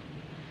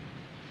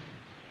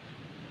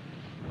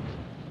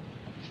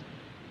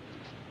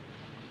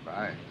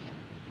 Bye.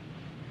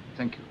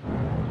 Thank you.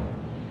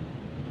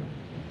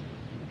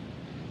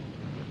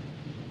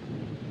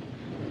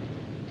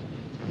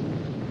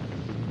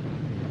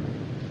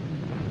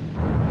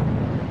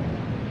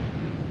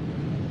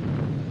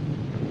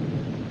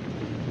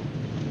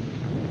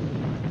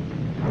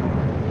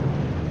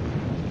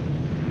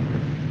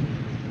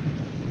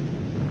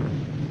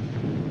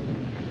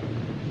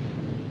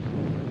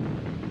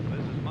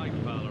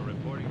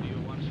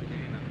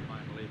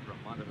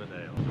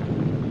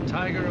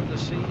 Tiger of the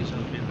seas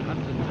has been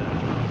hunted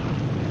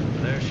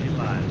down. There she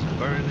lies,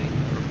 burning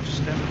from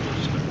stem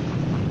to stern.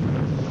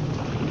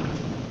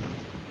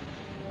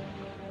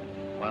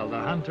 While the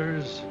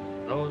hunters,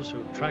 those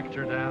who tracked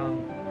her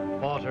down,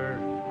 fought her,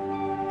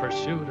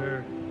 pursued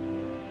her,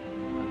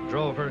 and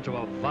drove her to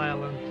a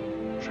violent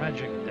and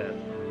tragic death,